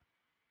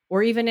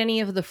 or even any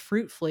of the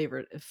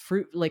fruited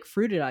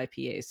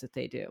IPAs that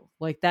they do.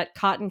 Like that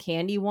cotton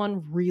candy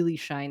one really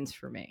shines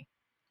for me.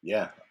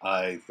 Yeah,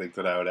 I think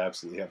that I would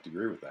absolutely have to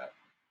agree with that.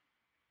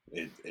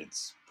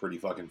 It's pretty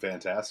fucking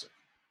fantastic.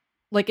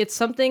 Like it's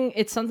something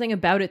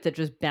about it that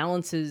just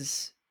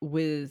balances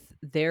with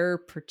their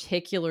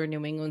particular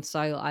New England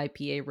style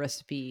IPA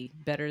recipe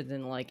better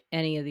than like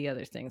any of the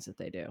other things that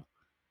they do.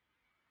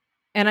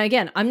 And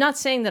again, I'm not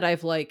saying that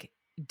I've like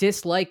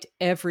disliked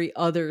every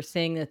other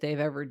thing that they've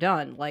ever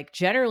done. Like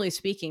generally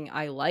speaking,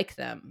 I like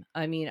them.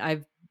 I mean,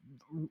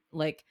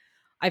 like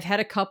I've had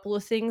a couple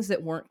of things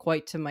that weren't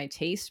quite to my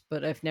taste,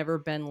 but I've never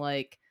been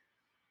like,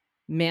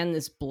 man,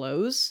 this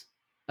blows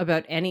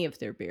about any of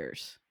their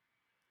beers.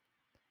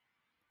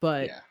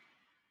 But Yeah.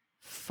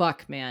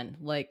 fuck, man,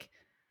 like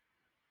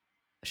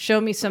show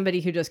me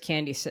somebody who does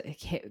candy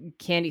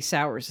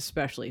sours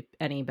especially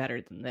any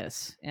better than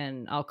this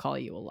and I'll call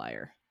you a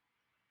liar.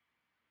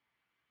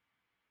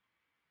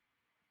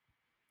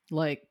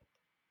 Like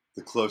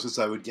The closest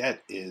I would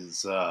get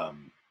is, the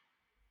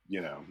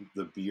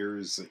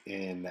beers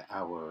in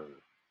our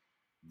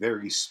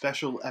very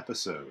special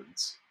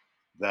episodes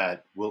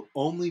that will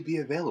only be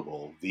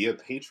available via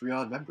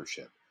Patreon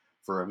membership.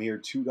 For a mere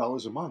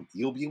 $2 a month,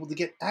 you'll be able to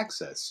get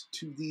access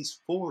to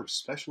these 4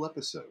 special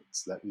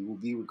episodes that we will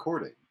be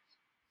recording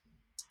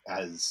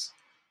as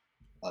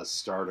a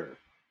starter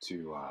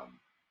to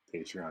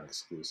Patreon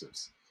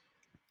exclusives.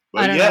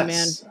 I But don't know, man.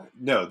 yes,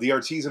 no, the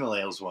artisanal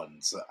ales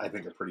ones I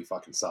think are pretty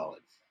fucking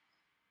solid.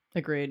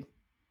 Agreed.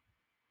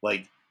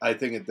 Like, I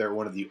think that they're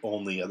one of the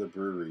only other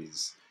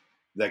breweries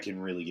that can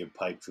really give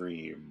Pipe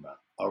Dream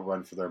a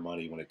run for their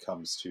money when it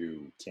comes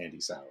to candy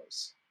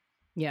sours.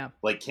 Yeah.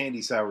 Like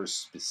candy sours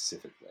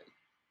specifically.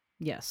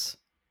 Yes.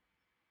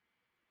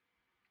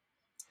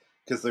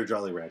 Because their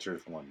Jolly Rancher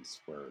ones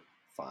were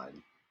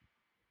fine.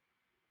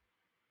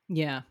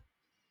 Yeah.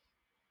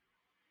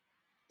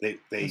 Those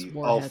They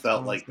all Warheads felt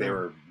ones like they though.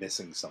 were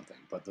missing something,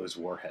 but those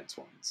Warheads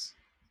ones.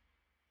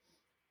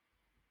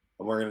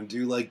 And we're going to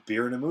do like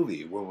beer in a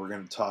movie, where we're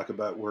going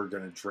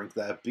to drink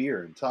that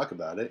beer and talk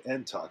about it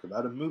and talk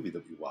about a movie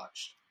that we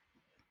watched.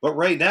 But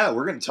right now,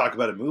 we're going to talk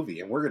about a movie,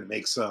 and we're going to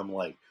make some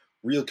like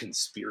real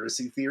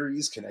conspiracy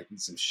theories, connecting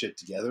some shit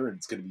together, and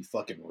it's going to be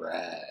fucking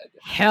rad.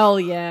 Hell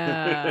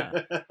yeah.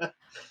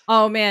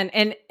 Oh man,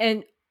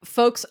 and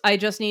folks, I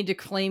just need to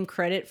claim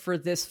credit for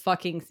this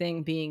fucking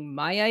thing being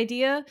my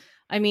idea.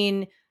 I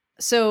mean,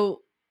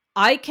 so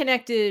I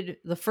connected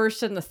the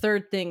first and the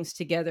third things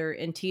together,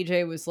 and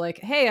TJ was like,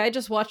 "Hey, I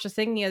just watched a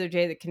thing the other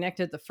day that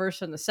connected the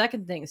first and the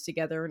second things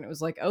together," and it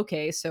was like,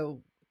 "Okay,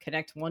 so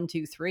connect 1,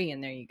 2, 3,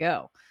 and there you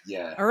go."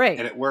 Yeah, All right,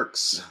 and it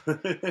works.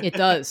 it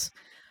does.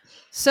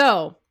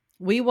 So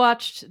we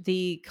watched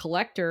The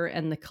Collector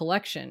and The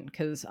Collection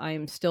because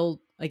I'm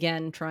still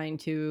again trying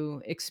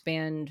to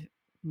expand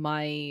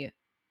my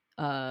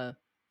uh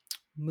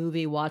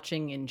movie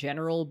watching in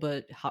general,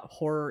 but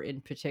horror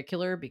in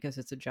particular because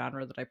it's a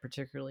genre that I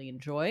particularly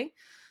enjoy.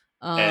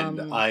 And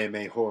Um I am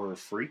a horror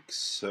freak,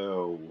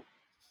 so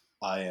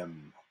I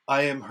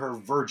am her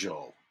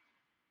Virgil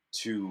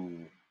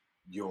to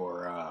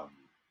your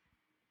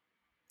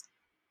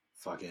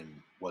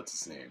fucking what's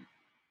his name?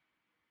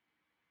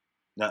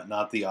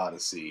 Not the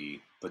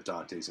Odyssey, but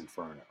Dante's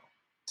Inferno.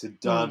 To hmm.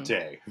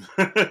 Dante.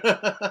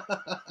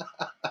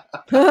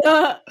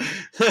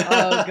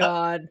 Oh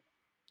god.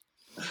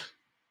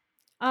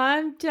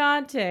 I'm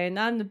Dante and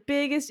I'm the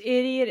biggest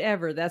idiot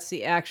ever. That's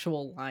the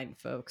actual line,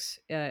 folks.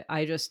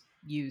 I just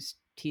used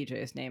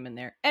TJ's name in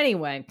there.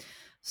 Anyway,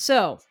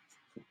 so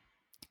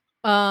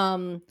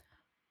um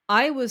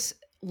I was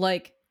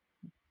like,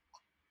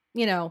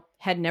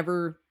 had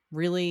never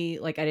really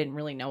like I didn't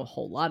really know a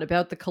whole lot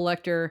about The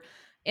Collector.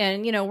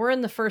 And we're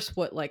in the first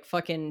what like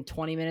fucking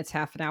 20 minutes,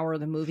 half an hour of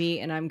the movie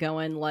and I'm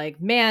going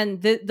like, man,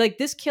 like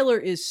this killer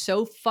is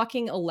so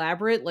fucking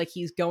elaborate, like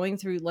he's going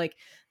through like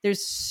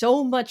there's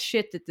so much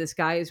shit that this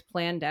guy has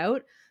planned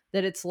out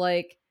that it's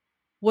like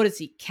what is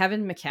he,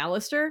 Kevin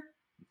McAllister?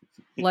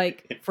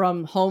 Like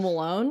from Home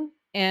Alone?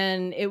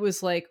 And it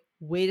was like,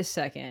 wait a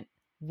second.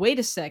 Wait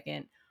a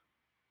second,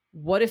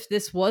 what if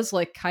this was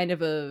like kind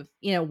of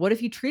what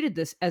if you treated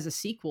this as a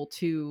sequel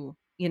to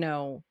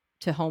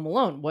Home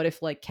Alone? What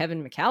if like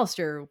Kevin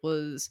McAllister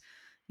was,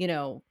 you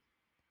know,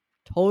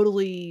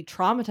 totally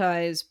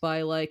traumatized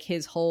by like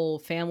his whole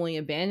family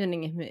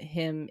abandoning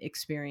him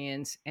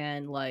experience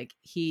and like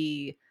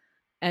he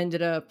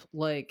ended up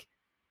like,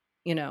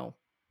 you know,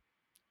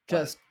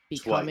 uh, just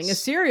becoming a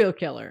Twice. serial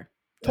killer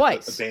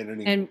twice.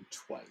 Abandoning And him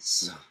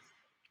twice.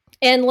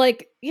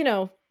 like,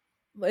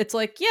 it's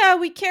like, yeah,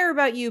 we care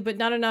about you, but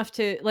not enough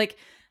to like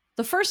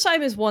the first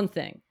time is one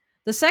thing.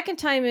 The second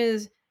time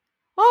is,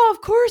 oh,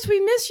 of course we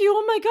miss you.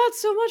 Oh my god,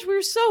 so much. We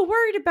were so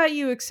worried about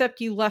you,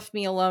 except you left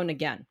me alone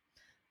again.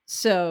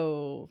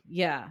 So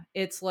yeah,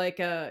 it's like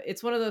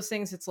it's one of those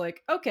things, it's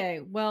like, okay,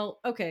 well,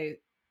 okay.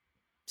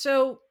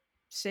 So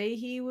say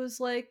he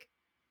was like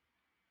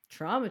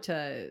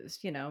traumatized,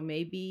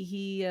 maybe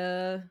he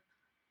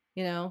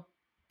you know,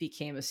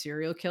 became a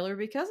serial killer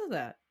because of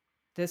that.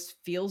 this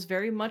feels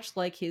very much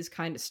like his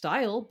kind of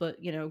style,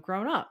 but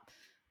grown up.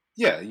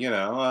 Yeah,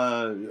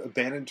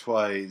 Abandoned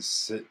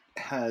Twice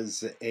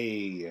has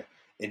a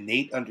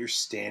innate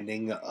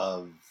understanding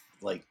of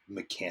like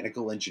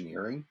mechanical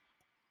engineering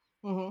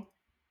Mm-hmm.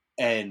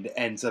 and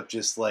ends up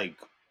just like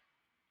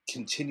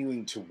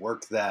continuing to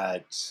work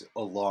that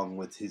along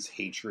with his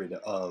hatred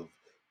of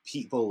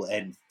people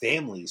and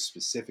families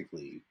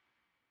specifically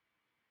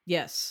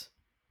Yes,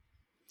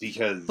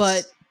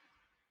 but because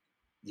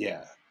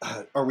yeah.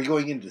 Are we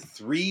going into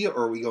 3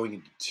 or are we going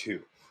into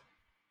 2?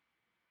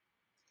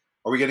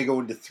 Are we going to go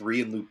into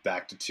 3 and loop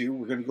back to 2?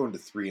 We're going to go into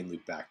 3 and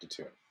loop back to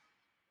 2.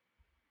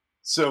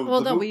 So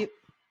well, no,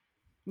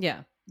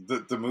 yeah.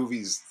 the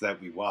movies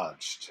that we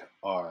watched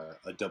are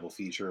a double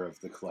feature of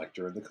The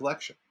Collector and The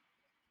Collection.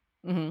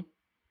 Mm-hmm.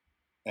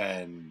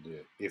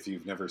 And if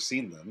you've never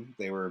seen them,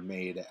 they were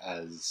made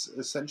as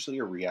essentially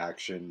a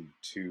reaction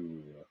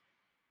to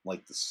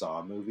like the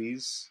Saw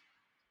movies,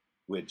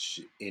 which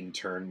in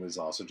turn was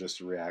also just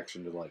a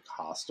reaction to like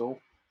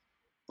Hostel.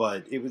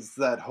 But it was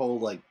that whole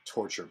like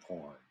torture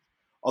porn.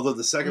 Although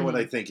the second one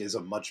I Mm-hmm. think is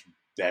a much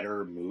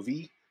better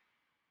movie,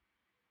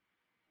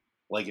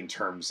 like in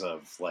terms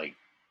of like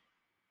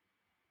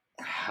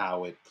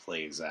how it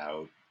plays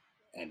out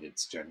and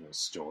its general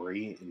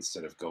story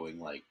instead of going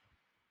like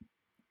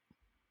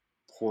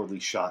poorly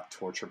shot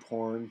torture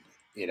porn.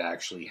 It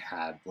actually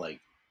had like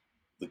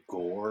the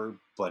gore,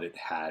 but it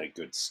had a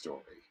good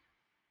story.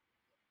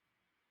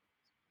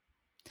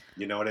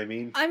 You know what I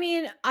mean? I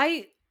mean,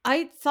 I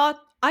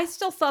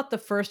still thought the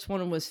first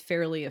one was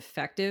fairly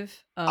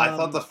effective. I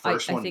thought the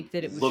first I one think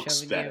that it was looks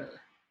showing you.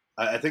 better.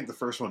 I think the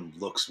first one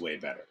looks way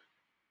better.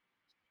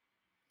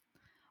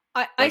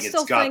 I Like it's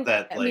still got think.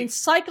 that I mean, like.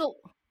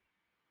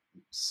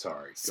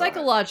 Sorry, go ahead.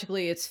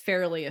 psychologically, it's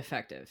fairly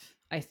effective.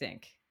 I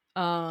think.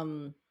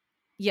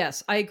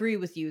 Yes, I agree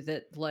with you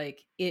that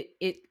like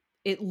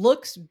it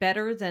looks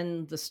better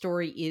than the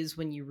story is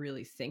when you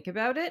really think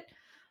about it.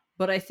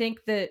 But I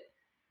think that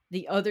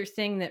the other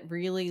thing that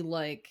really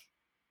like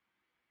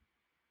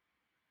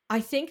I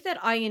think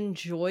that I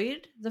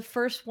enjoyed the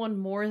first one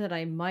more than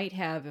I might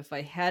have if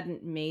I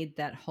hadn't made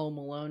that Home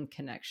Alone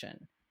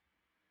connection.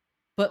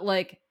 But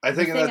like I the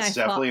think thing I that's thought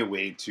definitely a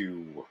way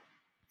to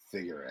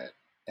figure it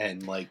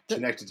and like the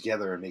connect it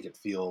together and make it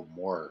feel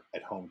more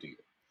at home to you.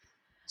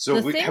 So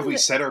the have thing we that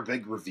said our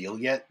big reveal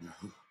yet?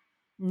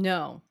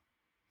 no.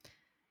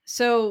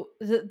 So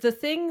the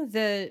thing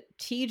that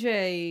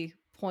TJ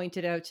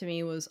pointed out to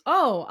me was,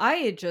 "Oh, I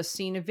had just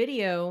seen a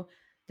video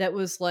that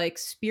was like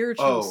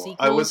spiritual Oh,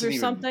 sequels or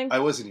something." I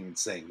wasn't even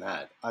saying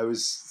that. I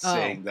was Oh,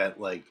 saying that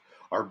like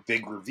our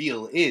big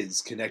reveal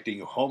is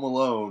connecting Home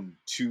Alone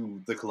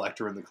to The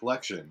Collector and the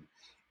Collection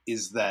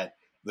is that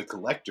the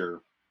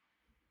collector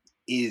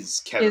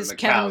is Kevin is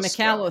Kevin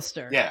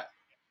McAllister. McAllister. Yeah.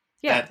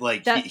 Yeah, That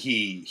like that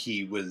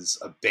he was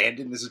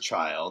abandoned as a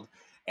child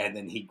and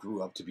then he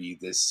grew up to be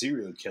this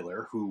serial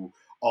killer who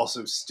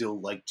also still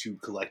liked to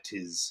collect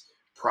his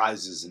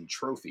prizes and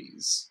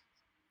trophies.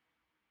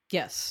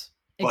 yes,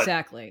 But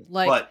exactly.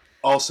 Like but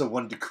also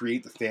wanted to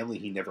create the family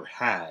he never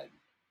had,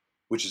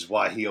 which is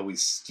why he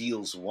always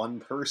steals one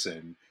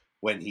person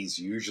when he's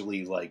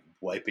usually like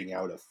wiping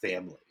out a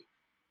family.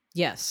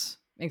 yes,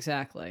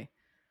 exactly.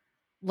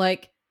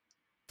 Like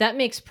that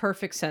makes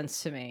perfect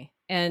sense to me.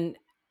 And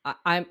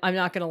I'm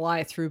not gonna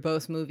lie. Through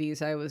both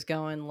movies, I was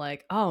going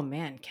like, "Oh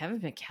man, Kevin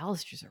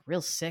McAllister's a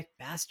real sick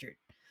bastard."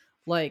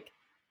 Like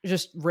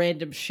just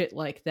random shit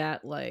like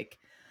that. Like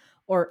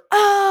or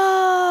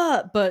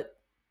but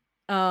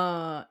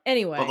But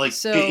anyway. like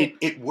So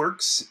it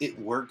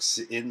works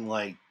in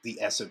like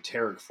the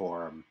esoteric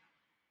form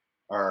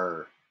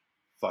or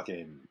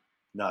fucking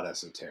not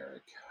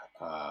esoteric.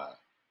 Uh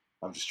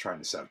I'm just trying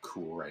to sound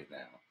cool right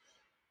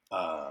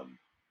now.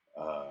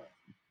 Uh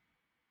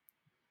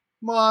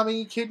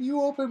Mommy, can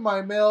you open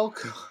my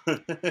milk?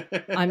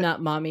 I'm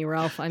not Mommy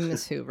Ralph. I'm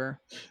Miss Hoover.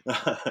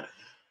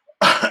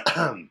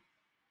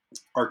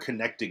 Our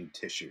connecting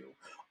tissue,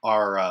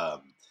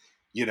 our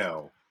you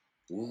know,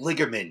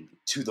 ligament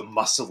to the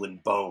muscle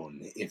and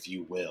bone, if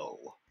you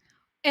will.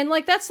 And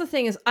like that's the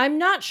thing is I'm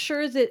not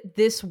sure that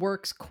this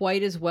works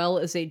quite as well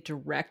as a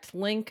direct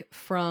link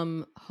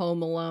from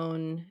Home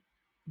Alone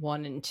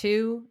 1 and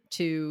 2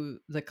 to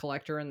The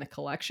Collector and the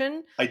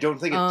Collection. I don't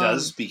think it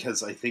does Um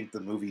because I think the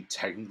movie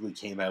technically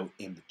came out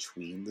in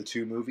between the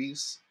two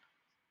movies,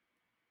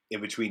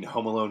 in between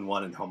Home Alone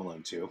 1 and Home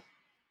Alone 2.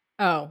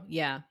 oh,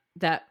 yeah.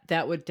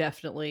 That would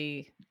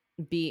definitely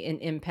be an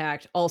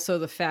impact. Also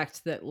the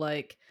fact that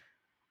like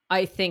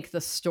I think the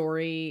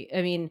story,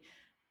 I mean,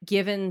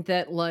 given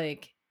that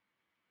like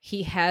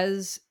he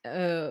has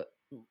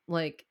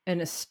like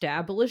an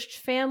established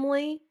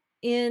family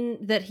in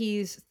that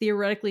he's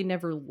theoretically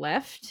never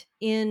left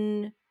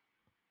in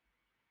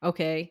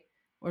okay,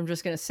 I'm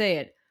just going to say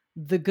it,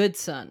 The Good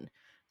Son.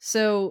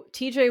 So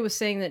TJ was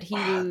saying that he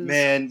was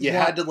Man, you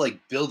what had to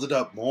like build it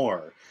up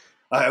more.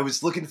 I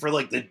was looking for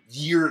like the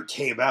year it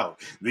came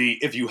out. The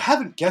if you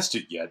haven't guessed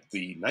it yet,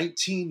 the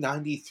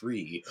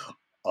 1993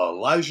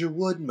 Elijah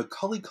Wood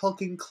Macaulay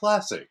Culkin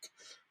classic,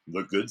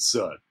 The Good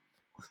Son.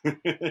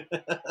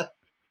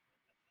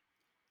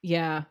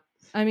 Yeah.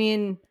 I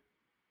mean,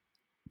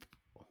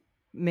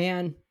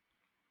 man,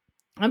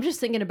 I'm just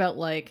thinking about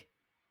like,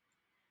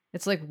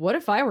 it's like, what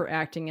if I were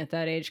acting at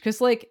that age?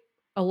 Because like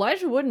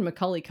Elijah Wood and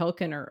Macaulay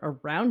Culkin are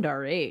around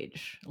our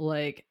age.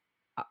 Like,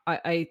 I,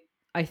 I,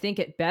 I think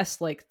at best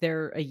like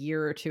they're a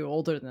year or two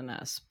older than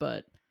us,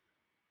 but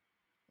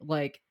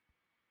like,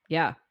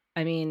 yeah,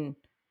 I mean,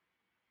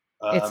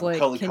 it's like,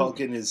 Macaulay can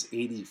Culkin is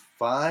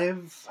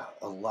 85.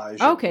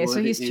 Elijah okay, so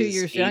Wood he's 2 is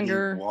years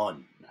younger.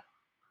 81.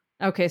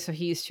 Okay, so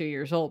he's 2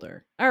 years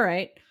older. All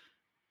right,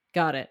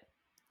 got it.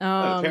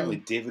 And apparently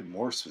Um, David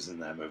Morse was in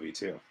that movie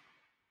too.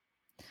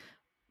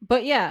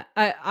 but yeah,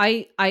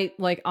 I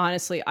like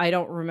honestly, I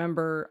don't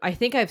remember. I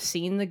think I've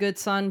seen The Good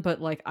Son,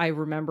 but like I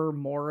remember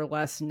more or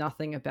less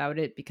nothing about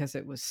it because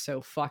it was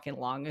so fucking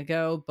long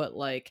ago. But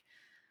like,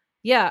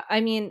 yeah, I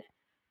mean,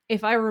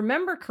 if I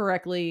remember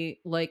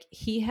correctly, like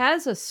he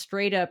has a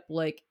straight up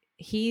like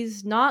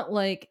he's not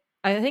like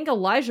I think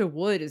Elijah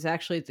Wood is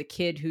actually the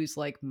kid whose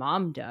like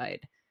mom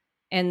died.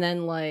 And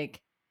then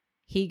like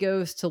he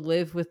goes to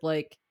live with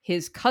like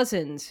his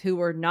cousins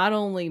who are not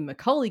only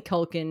Macaulay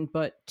Culkin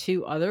but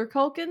two other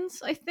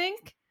Culkins, I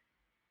think.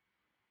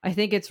 I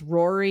think it's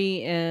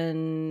Rory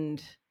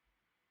and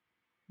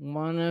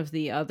one of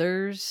the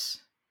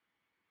others.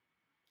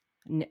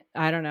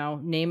 I don't know.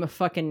 Name a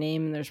fucking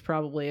name and there's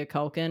probably a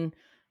Culkin.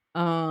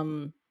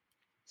 Um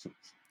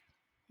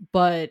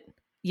but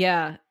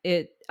yeah,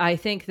 it I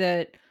think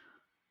that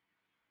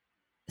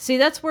see,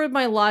 that's where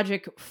my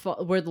logic,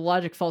 where the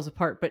logic falls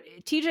apart. But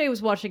TJ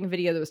was watching a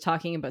video that was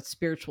talking about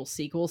spiritual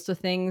sequels to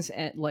things,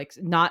 and like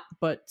not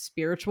but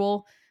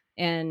spiritual,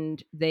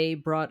 and they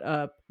brought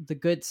up The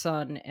Good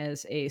Son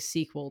as a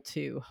sequel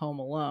to Home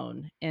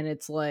Alone, and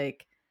it's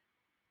like,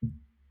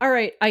 all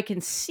right, I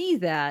can see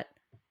that,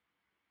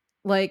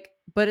 like,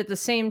 but at the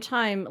same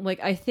time, like,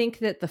 I think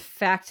that the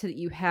fact that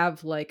you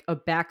have like a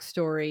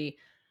backstory,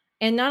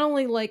 and not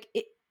only like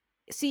it,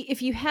 see,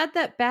 if you had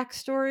that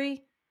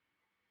backstory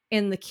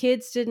and the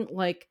kids didn't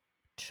like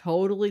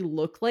totally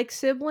look like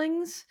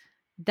siblings,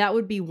 that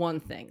would be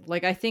one thing.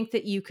 Like I think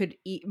that you could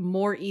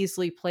more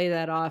easily play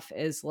that off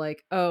as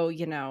like, oh,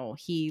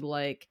 he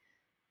like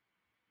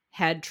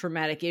had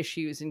traumatic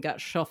issues and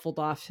got shuffled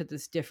off to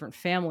this different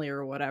family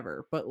or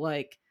whatever. But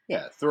like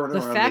Yeah, thrown the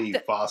around fact the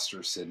that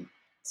foster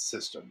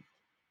system.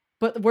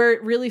 but where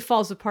it really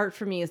falls apart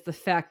for me is the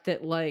fact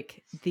that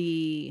like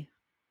the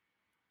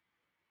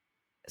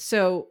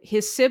so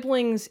his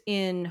siblings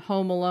in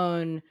Home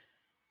Alone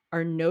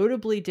are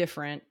notably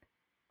different,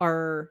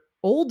 are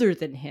older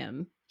than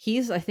him.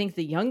 He's, I think,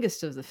 the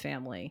youngest of the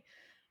family.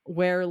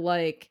 Where,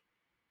 like,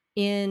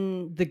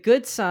 in The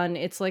Good Son,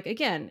 it's like,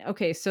 again,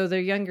 okay, so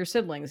they're younger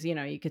siblings.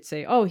 You could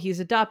say, oh,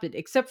 he's adopted,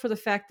 except for the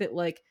fact that,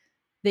 like,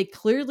 they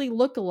clearly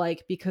look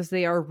alike because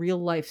they are real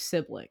life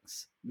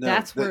siblings. No,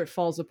 That's where it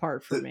falls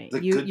apart for me.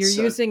 the good You're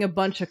son, using a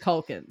bunch of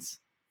Culkins.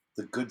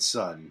 the good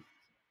son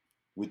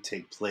would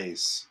take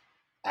place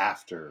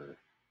after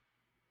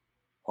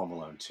Home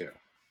Alone 2.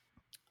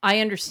 I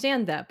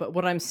understand that, but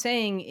what I'm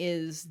saying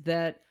is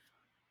that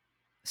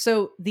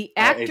so the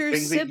I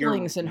actors' think that you're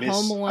siblings in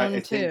Home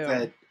Alone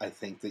 2. I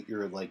think that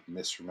you're like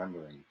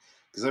misremembering,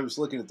 because I was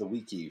looking at the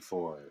wiki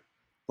for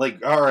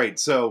like, all right,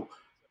 so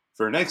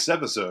for next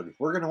episode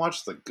we're gonna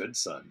watch The Good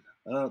Son.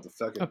 I don't know what the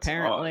fuck it's on,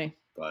 Apparently.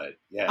 but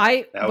yeah,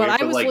 I now we but have I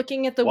to was like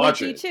looking at the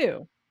watch wiki it.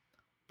 too.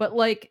 But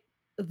like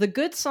the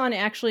Good Son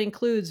actually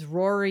includes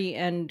Rory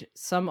and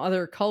some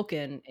other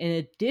Culkin in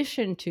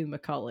addition to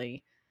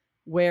Macaulay,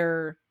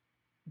 where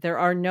there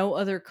are no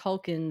other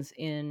Culkins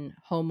in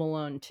Home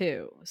Alone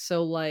 2.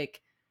 So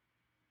like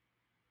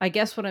I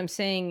guess what I'm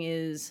saying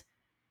is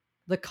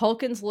the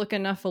Culkins look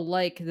enough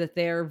alike that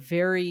they're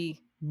very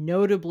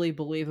notably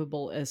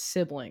believable as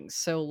siblings.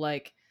 So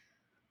like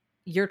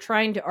you're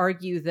trying to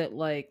argue that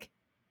like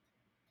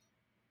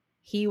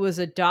he was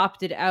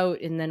adopted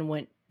out and then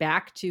went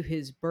back to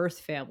his birth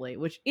family,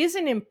 which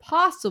isn't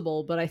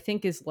impossible, but I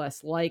think is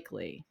less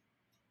likely.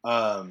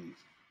 Um,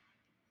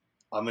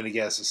 I'm gonna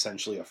guess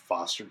essentially a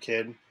foster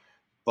kid,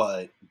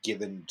 but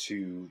given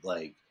to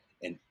like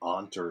an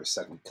aunt or a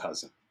second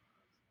cousin.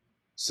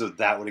 So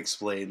that would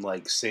explain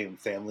like same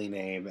family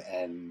name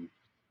and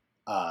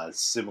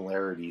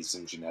similarities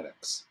in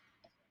genetics.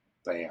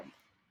 Bam.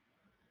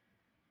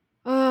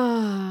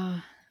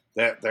 Ah,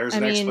 There's I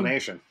an mean,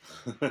 explanation.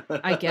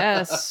 I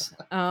guess.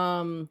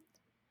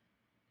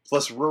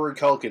 Plus, Rory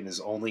Culkin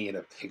is only in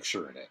a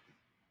picture in it.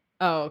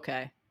 Oh,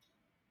 okay.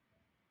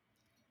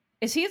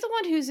 Is he the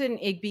one who's in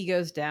Igby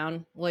Goes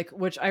Down? Like,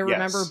 which I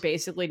remember Yes.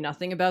 basically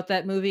nothing about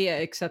that movie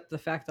except the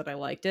fact that I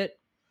liked it.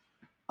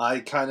 I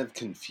kind of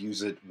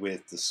confuse it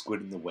with The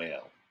Squid and the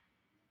Whale,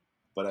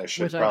 but Which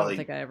I don't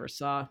think I ever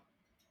saw.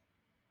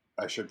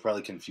 I should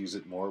probably confuse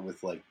it more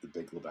with like The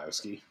Big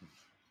Lebowski.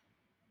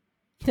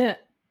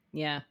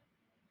 Yeah.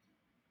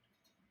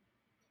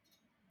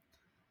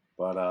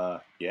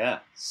 But yeah.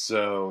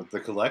 So The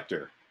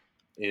Collector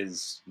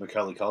is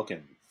Macaulay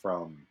Culkin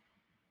from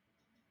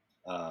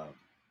um,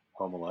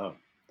 Home Alone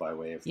by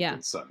way of The Yeah.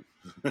 Good Son.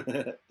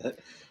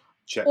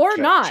 Check, Or check,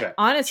 not, check,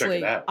 check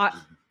it honestly. out.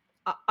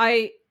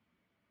 I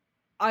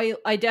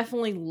I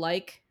definitely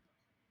like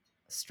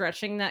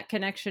stretching that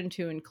connection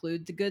to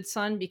include the good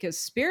son, because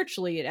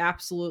spiritually it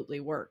absolutely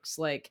works.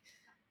 Like,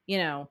 you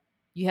know,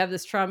 you have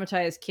this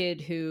traumatized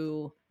kid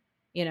who,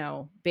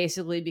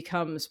 basically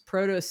becomes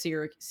proto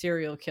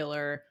serial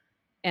killer,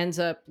 ends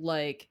up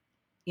like,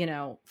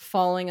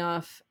 falling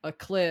off a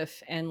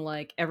cliff, and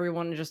like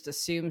everyone just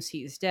assumes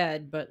he's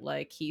dead, but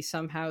like he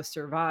somehow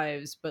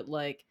survives, but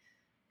like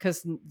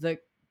because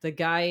the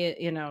guy,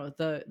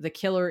 the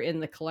killer in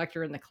the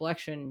collector in the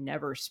collection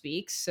never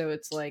speaks, so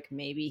it's like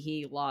maybe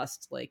he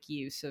lost like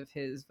use of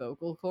his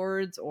vocal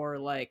cords, or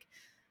like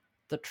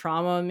the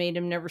trauma made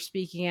him never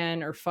speak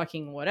again, or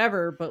fucking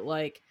whatever. But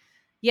like,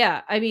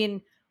 yeah, I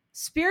mean,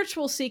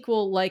 spiritual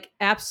sequel, like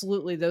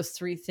absolutely those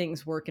three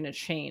things work in a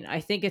chain. I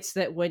think it's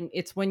that when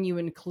you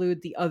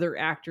include the other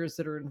actors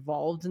that are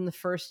involved in the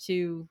first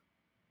two,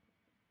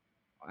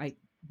 I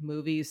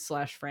movies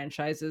slash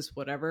franchises,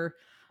 whatever,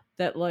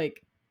 that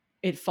like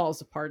it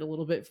falls apart a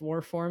little bit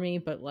more for me.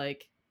 But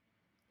like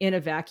in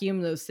a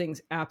vacuum, those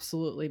things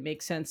absolutely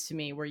make sense to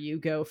me, where you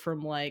go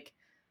from like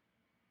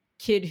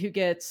kid who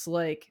gets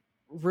like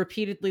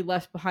repeatedly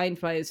left behind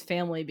by his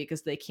family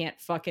because they can't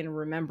fucking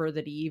remember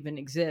that he even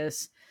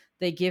exists.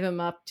 They give him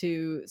up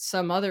to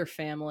some other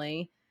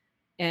family,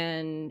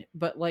 and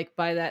but like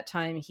by that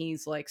time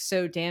he's like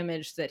so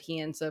damaged that he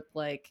ends up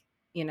like,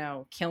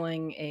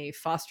 killing a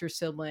foster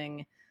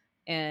sibling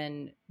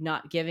and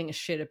not giving a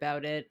shit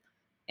about it.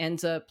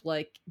 Ends up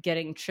like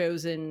getting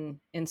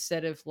chosen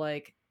instead of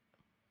like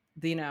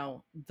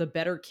the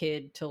better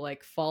kid to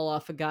like fall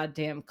off a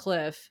goddamn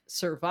cliff,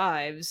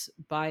 survives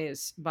by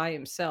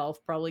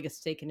himself, probably gets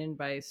taken in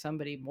by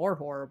somebody more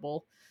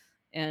horrible,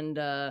 and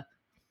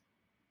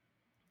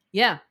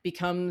yeah,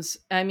 becomes,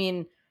 I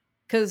mean,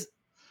 because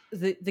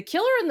the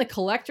killer in the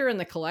collector and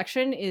the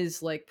collection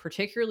is like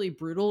particularly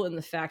brutal in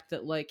the fact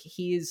that like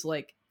he's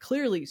like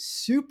clearly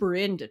super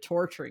into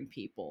torturing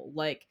people.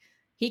 Like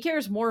he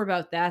cares more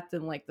about that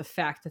than like the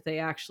fact that they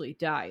actually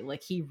die.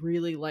 Like he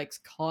really likes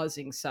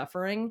causing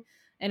suffering.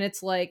 And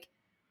it's like,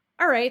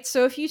 all right,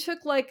 so if you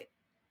took like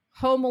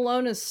Home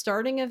Alone as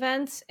starting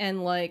events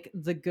and like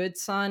The Good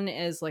Son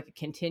as like a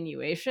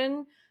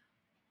continuation,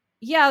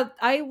 yeah,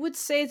 I would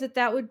say that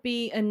that would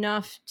be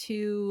enough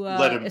to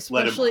Let him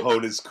especially,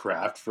 hone his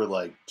craft for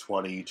like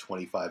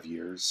 20-25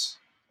 years.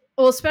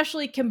 well,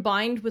 especially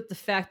combined with the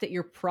fact that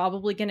you're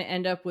probably going to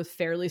end up with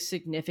fairly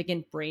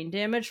significant brain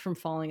damage from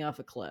falling off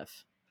a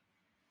cliff.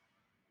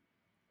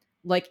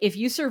 Like if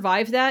you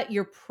survive that,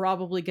 you're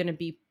probably going to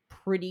be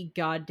pretty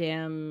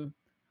goddamn,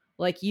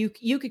 like you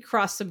could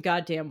cross some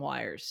goddamn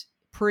wires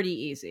pretty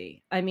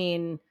easy. I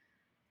mean,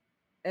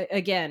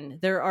 again,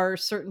 there are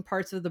certain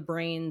parts of the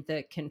brain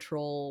that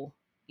control,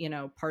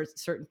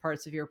 certain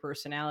parts of your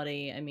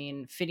personality. I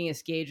mean,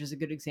 Phineas Gage is a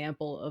good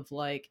example of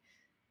like,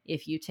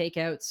 if you take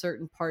out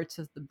certain parts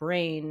of the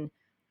brain,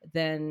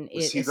 then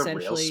Was it he the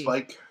rail essentially,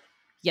 spike?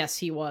 yes,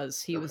 he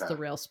was Okay. the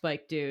rail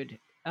spike dude.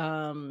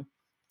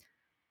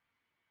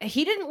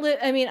 He didn't live,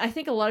 I mean, I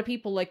think a lot of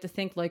people like to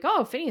think like,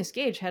 oh, Phineas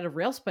Gage had a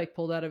rail spike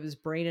pulled out of his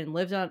brain and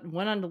went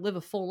on to live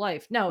a full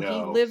life. No,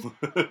 he No. lived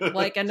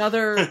like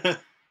another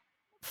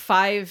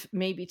 5,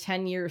 maybe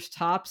 10 years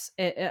tops.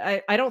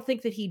 I don't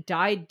think that he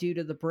died due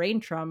to the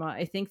brain trauma.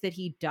 I think that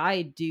he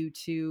died due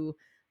to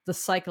the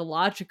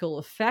psychological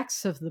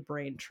effects of the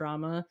brain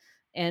trauma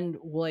and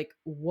like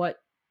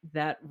what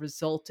that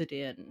resulted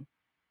in,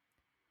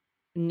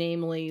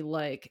 namely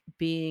like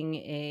being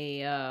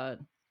a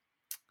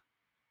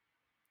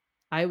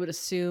I would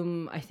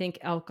assume, I think,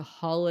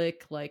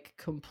 alcoholic, like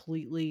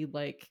completely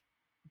like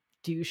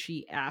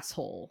douchey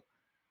asshole.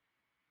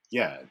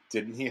 Yeah,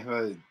 didn't he have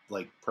a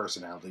like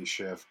personality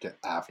shift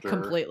after?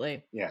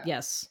 Completely. Yeah.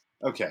 Yes.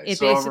 Okay, It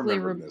so I'm basically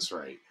remembering this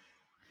right.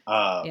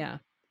 Um, yeah.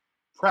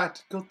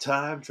 Practical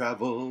time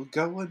travel,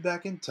 going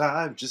back in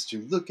time just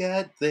to look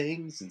at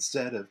things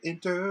instead of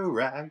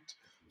interact.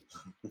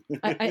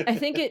 I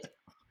think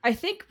I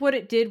think what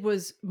it did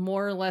was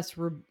more or less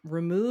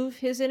remove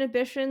his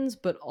inhibitions,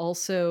 but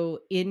also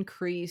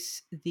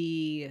increase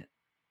the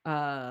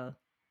uh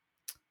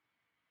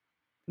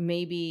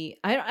maybe,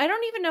 I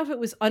don't even know if it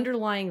was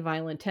underlying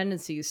violent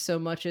tendencies so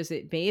much as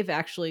it may have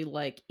actually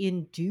like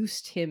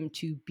induced him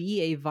to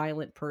be a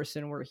violent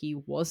person where he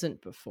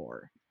wasn't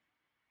before.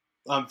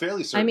 I'm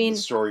fairly I certain the mean,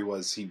 story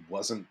was he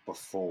wasn't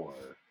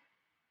before,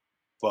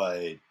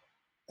 but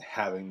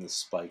having the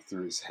spike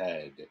through his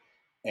head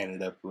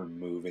ended up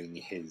removing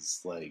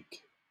his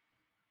like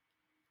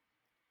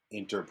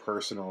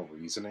interpersonal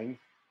reasoning.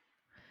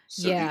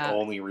 So the yeah,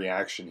 only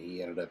reaction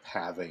he ended up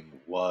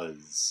having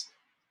was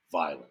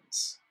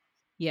violence.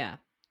 yeah.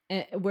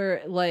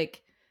 Where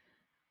like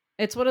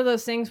it's one of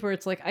those things where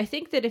it's like, I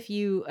think that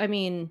I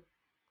mean,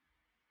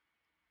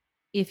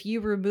 if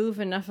you remove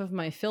enough of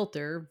my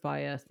filter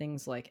via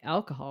things like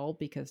alcohol,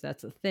 because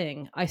that's a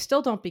thing, I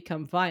still don't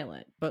become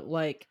violent. But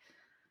like,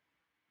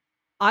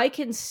 I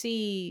can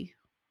see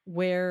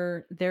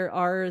where there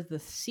are the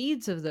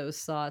seeds of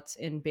those thoughts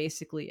in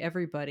basically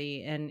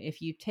everybody. And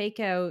if you take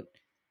out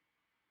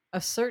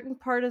a certain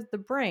part of the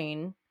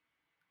brain,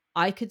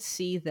 I could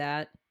see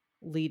that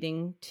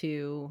leading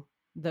to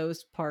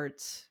those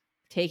parts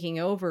taking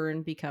over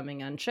and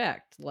becoming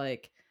unchecked.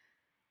 Like,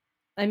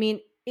 I mean,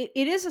 it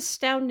is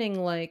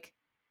astounding, like,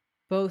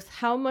 both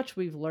how much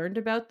we've learned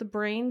about the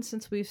brain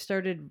since we've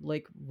started,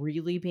 like,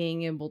 really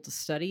being able to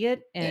study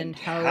it, and And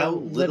how how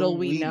little little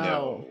we we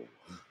know.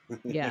 know.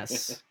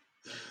 Yes.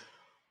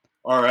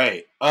 All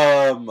right.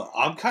 I'm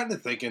kind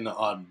of thinking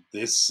on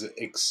this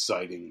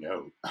exciting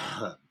note,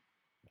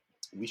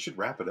 we should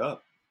wrap it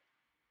up.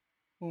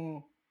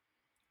 Mm.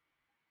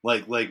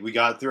 Like we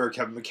got through our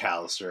Kevin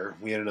McAllister.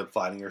 We ended up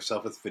finding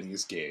ourselves with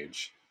Phineas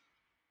Gage,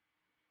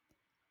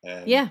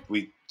 and Yeah.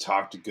 we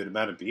talked a good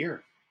amount of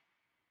beer.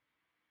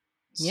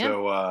 Yeah.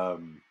 So,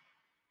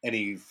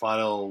 any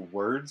final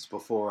words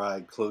before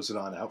I close it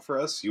on out for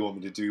us? You want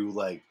me to do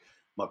like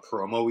my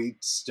promo-y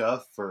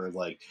stuff for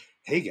like,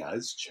 hey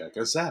guys, check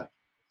us out.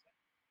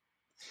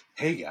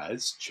 Hey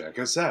guys, check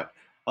us out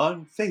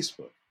on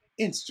Facebook,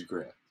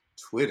 Instagram,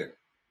 Twitter.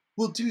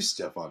 We'll do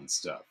stuff on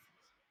stuff.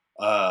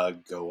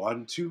 Go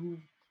on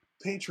to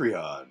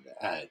Patreon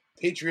at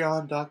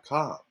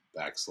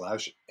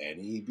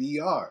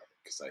patreon.com/NEBR,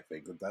 because I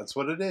think that's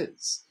what it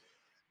is.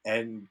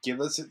 And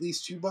give us at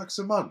least $2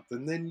 a month,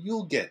 and then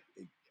you'll get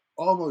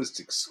almost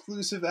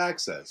exclusive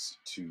access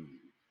to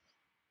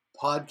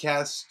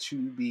podcasts to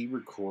be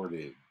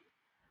recorded.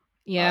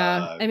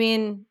 Yeah. I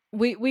mean,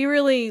 we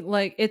really,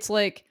 like, it's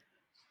like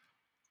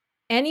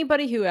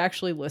anybody who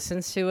actually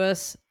listens to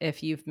us,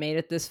 if you've made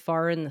it this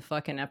far in the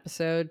fucking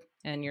episode,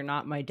 and you're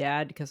not my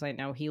dad, because I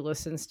know he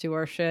listens to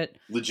our shit.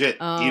 Legit,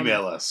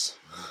 email us.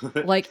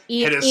 Like,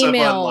 Hit us up on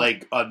email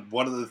on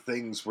one of the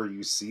things where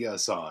you see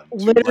us on. To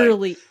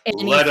literally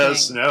let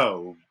us anything.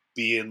 know,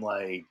 being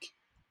like,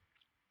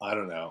 I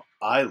don't know,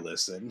 I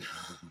listen.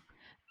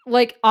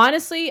 Like,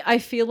 honestly, I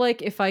feel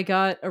like if I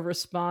got a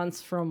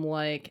response from,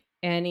 like,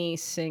 any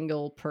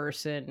single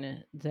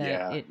person, that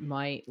Yeah, it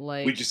might,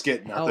 like, we just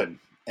get help. nothing,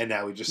 and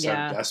now we just sound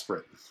Yeah.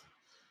 desperate.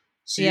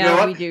 So you know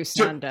Yeah, we what? do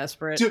sound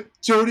desperate.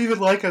 Don't even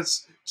like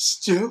us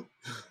still.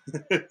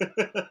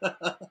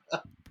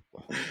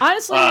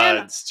 Honestly, man,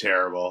 It's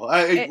terrible.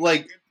 I it,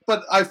 like,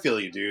 but I feel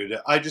you, dude.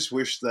 I just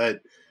wish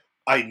that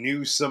I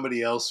knew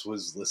somebody else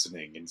was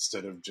listening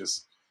instead of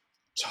just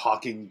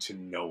talking to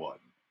no one.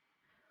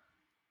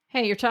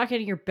 hey, you're talking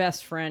to your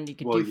best friend. You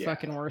could Well, do yeah.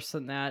 fucking worse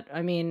than that.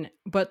 I mean,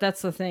 but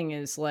that's the thing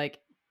is, like,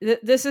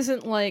 this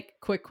isn't like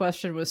Quick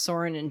Question with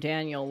Soren and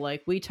Daniel.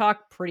 Like, we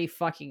talk pretty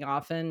fucking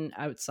often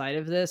outside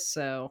of this,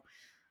 so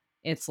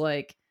it's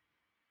like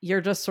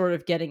you're just sort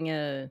of getting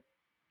A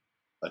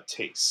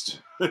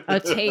taste. a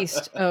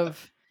taste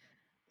of.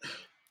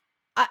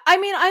 I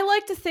mean, I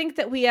like to think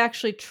that we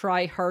actually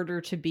try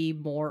harder to be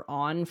more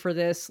on for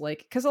this, like,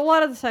 because a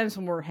lot of the times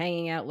when we're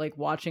hanging out, like,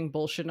 watching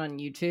bullshit on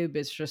YouTube,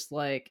 it's just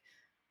like,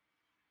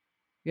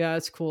 yeah,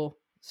 it's cool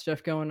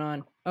stuff going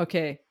on.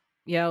 Okay,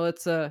 yeah,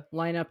 let's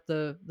line up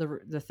the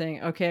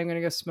thing. Okay, I'm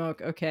gonna go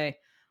smoke. Okay,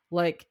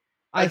 like,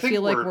 I I think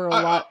feel like we're we're a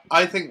I, lot.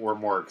 I I think we're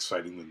more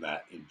exciting than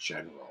that in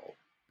general,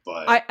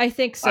 but I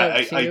think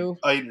so too.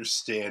 I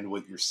understand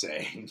what you're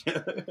saying.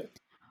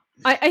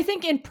 I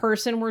think in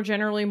person we're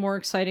generally more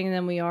exciting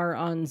than we are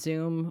on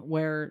Zoom,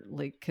 where,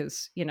 like,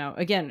 because,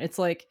 again, it's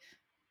like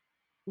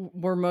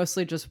we're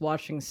mostly just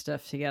watching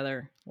stuff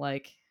together.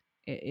 Like,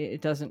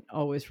 it doesn't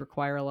always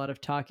require a lot of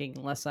talking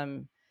unless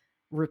I'm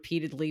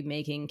repeatedly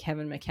making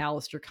Kevin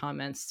McAllister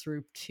comments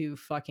through two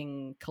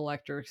fucking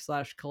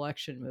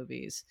collector/collection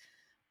movies.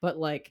 But,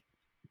 like,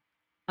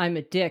 I'm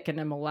a dick and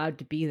I'm allowed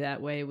to be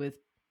that way with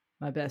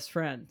my best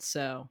friend.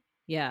 So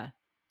yeah,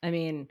 I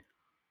mean,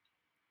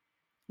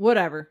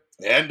 whatever.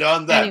 And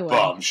on that Anyway,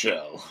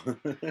 bombshell,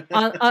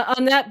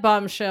 on that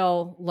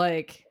bombshell,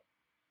 like,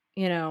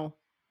 you know,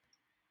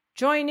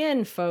 join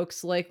in,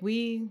 folks. Like,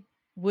 we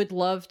would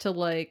love to,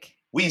 like,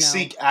 we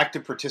seek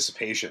active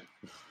participation.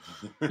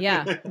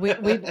 yeah, we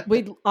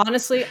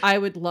honestly, I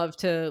would love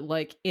to,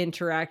 like,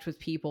 interact with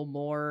people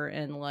more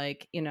and,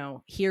 like,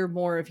 hear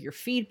more of your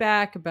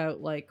feedback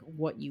about, like,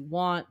 what you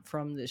want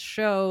from this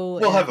show.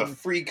 We'll have a And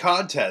free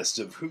contest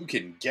of who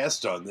can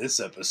guest on this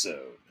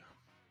episode.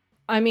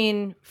 I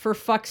mean, for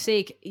fuck's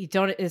sake, you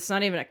don't. It's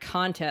not even a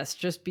contest.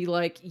 Just be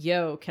like,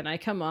 "Yo, can I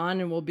come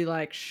on?" And we'll be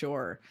like,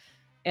 "Sure."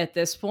 At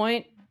this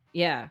point,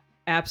 yeah,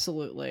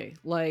 absolutely.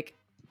 Like,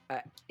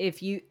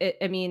 if you,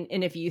 I mean,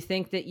 and if you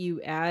think that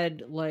you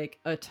add, like,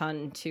 a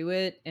ton to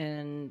it,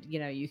 and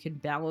you can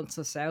balance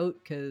us out,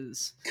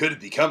 because Could it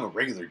become a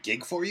regular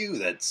gig for you?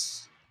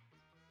 That's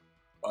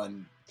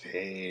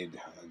unpaid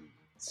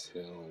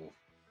until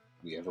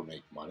we ever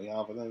make money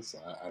off of this.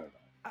 I don't know.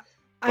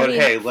 I But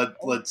mean, hey,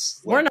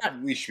 let's we're not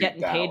we should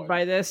getting be paid bowing.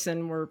 by this,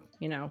 and we're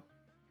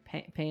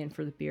paying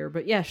for the beer.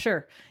 But yeah,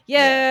 sure,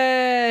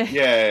 Yeah. yay,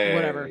 Yay!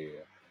 whatever.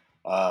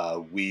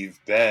 We've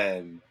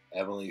been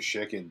Emily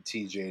Schick and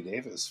TJ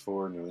Davis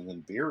for New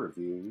England Beer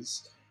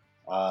Reviews.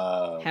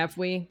 Have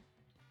we?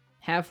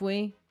 Have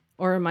we?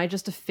 Or am I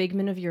just a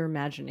figment of your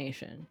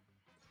imagination?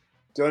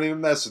 Don't even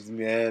mess with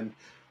me, man.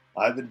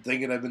 I've been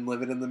thinking I've been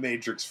living in the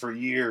Matrix for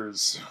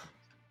years.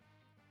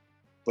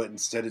 but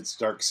instead it's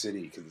Dark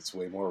City because it's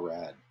way more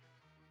rad.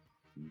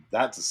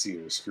 That's a See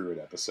It or Screw It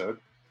episode.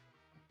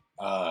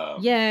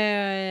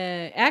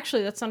 Yeah,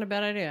 actually, that's not a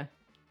bad idea.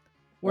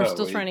 We're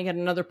still wait. trying to get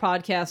another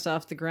podcast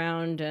off the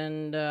ground,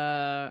 and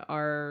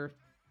our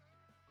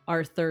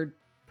third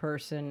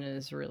person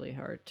is really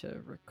hard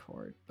to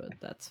record, but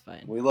that's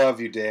fine. We love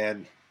you,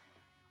 Dan.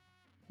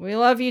 We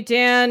love you,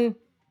 Dan.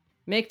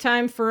 Make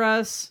time for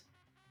us.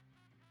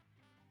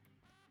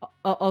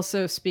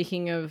 Also,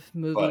 speaking of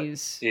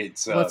movies,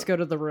 let's go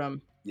to The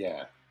Room.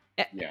 Yeah.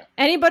 Yeah.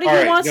 Anybody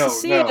who wants to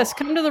see us,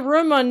 come to The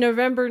Room on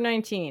November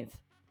 19th.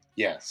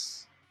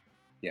 Yes.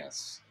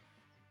 Yes.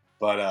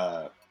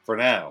 But for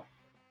now,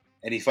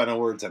 any final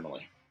words,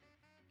 Emily?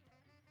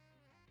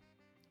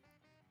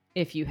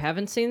 If you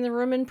haven't seen The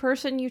Room in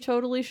person, you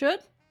totally should.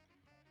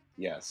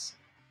 Yes.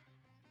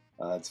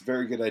 It's a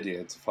very good idea.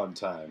 It's a fun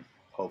time.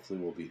 Hopefully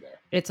we'll be there.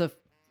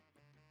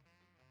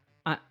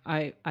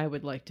 I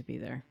would like to be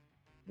there.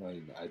 Well,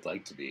 I'd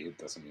like to be. It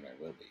doesn't mean I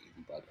will be,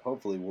 but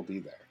hopefully we'll be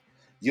there.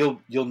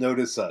 You'll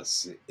notice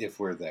us if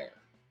we're there.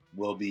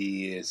 We'll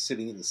be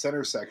sitting in the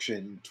center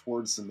section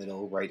towards the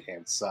middle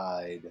right-hand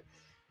side,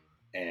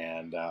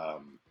 and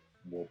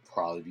we'll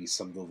probably be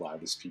some of the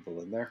loudest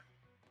people in there.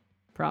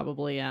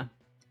 Probably, yeah.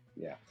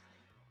 Yeah.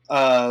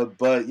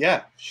 But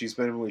yeah, she's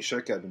been Emily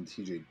Shook. I've been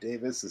TJ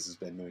Davis. This has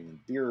been New England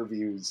Beer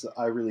Reviews.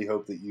 I really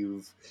hope that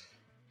you've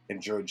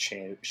enjoyed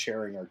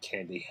sharing our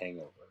candy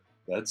hangover.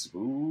 That's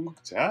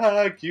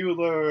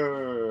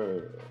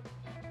spooktacular.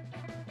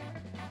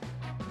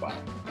 Bye.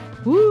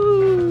 Woo!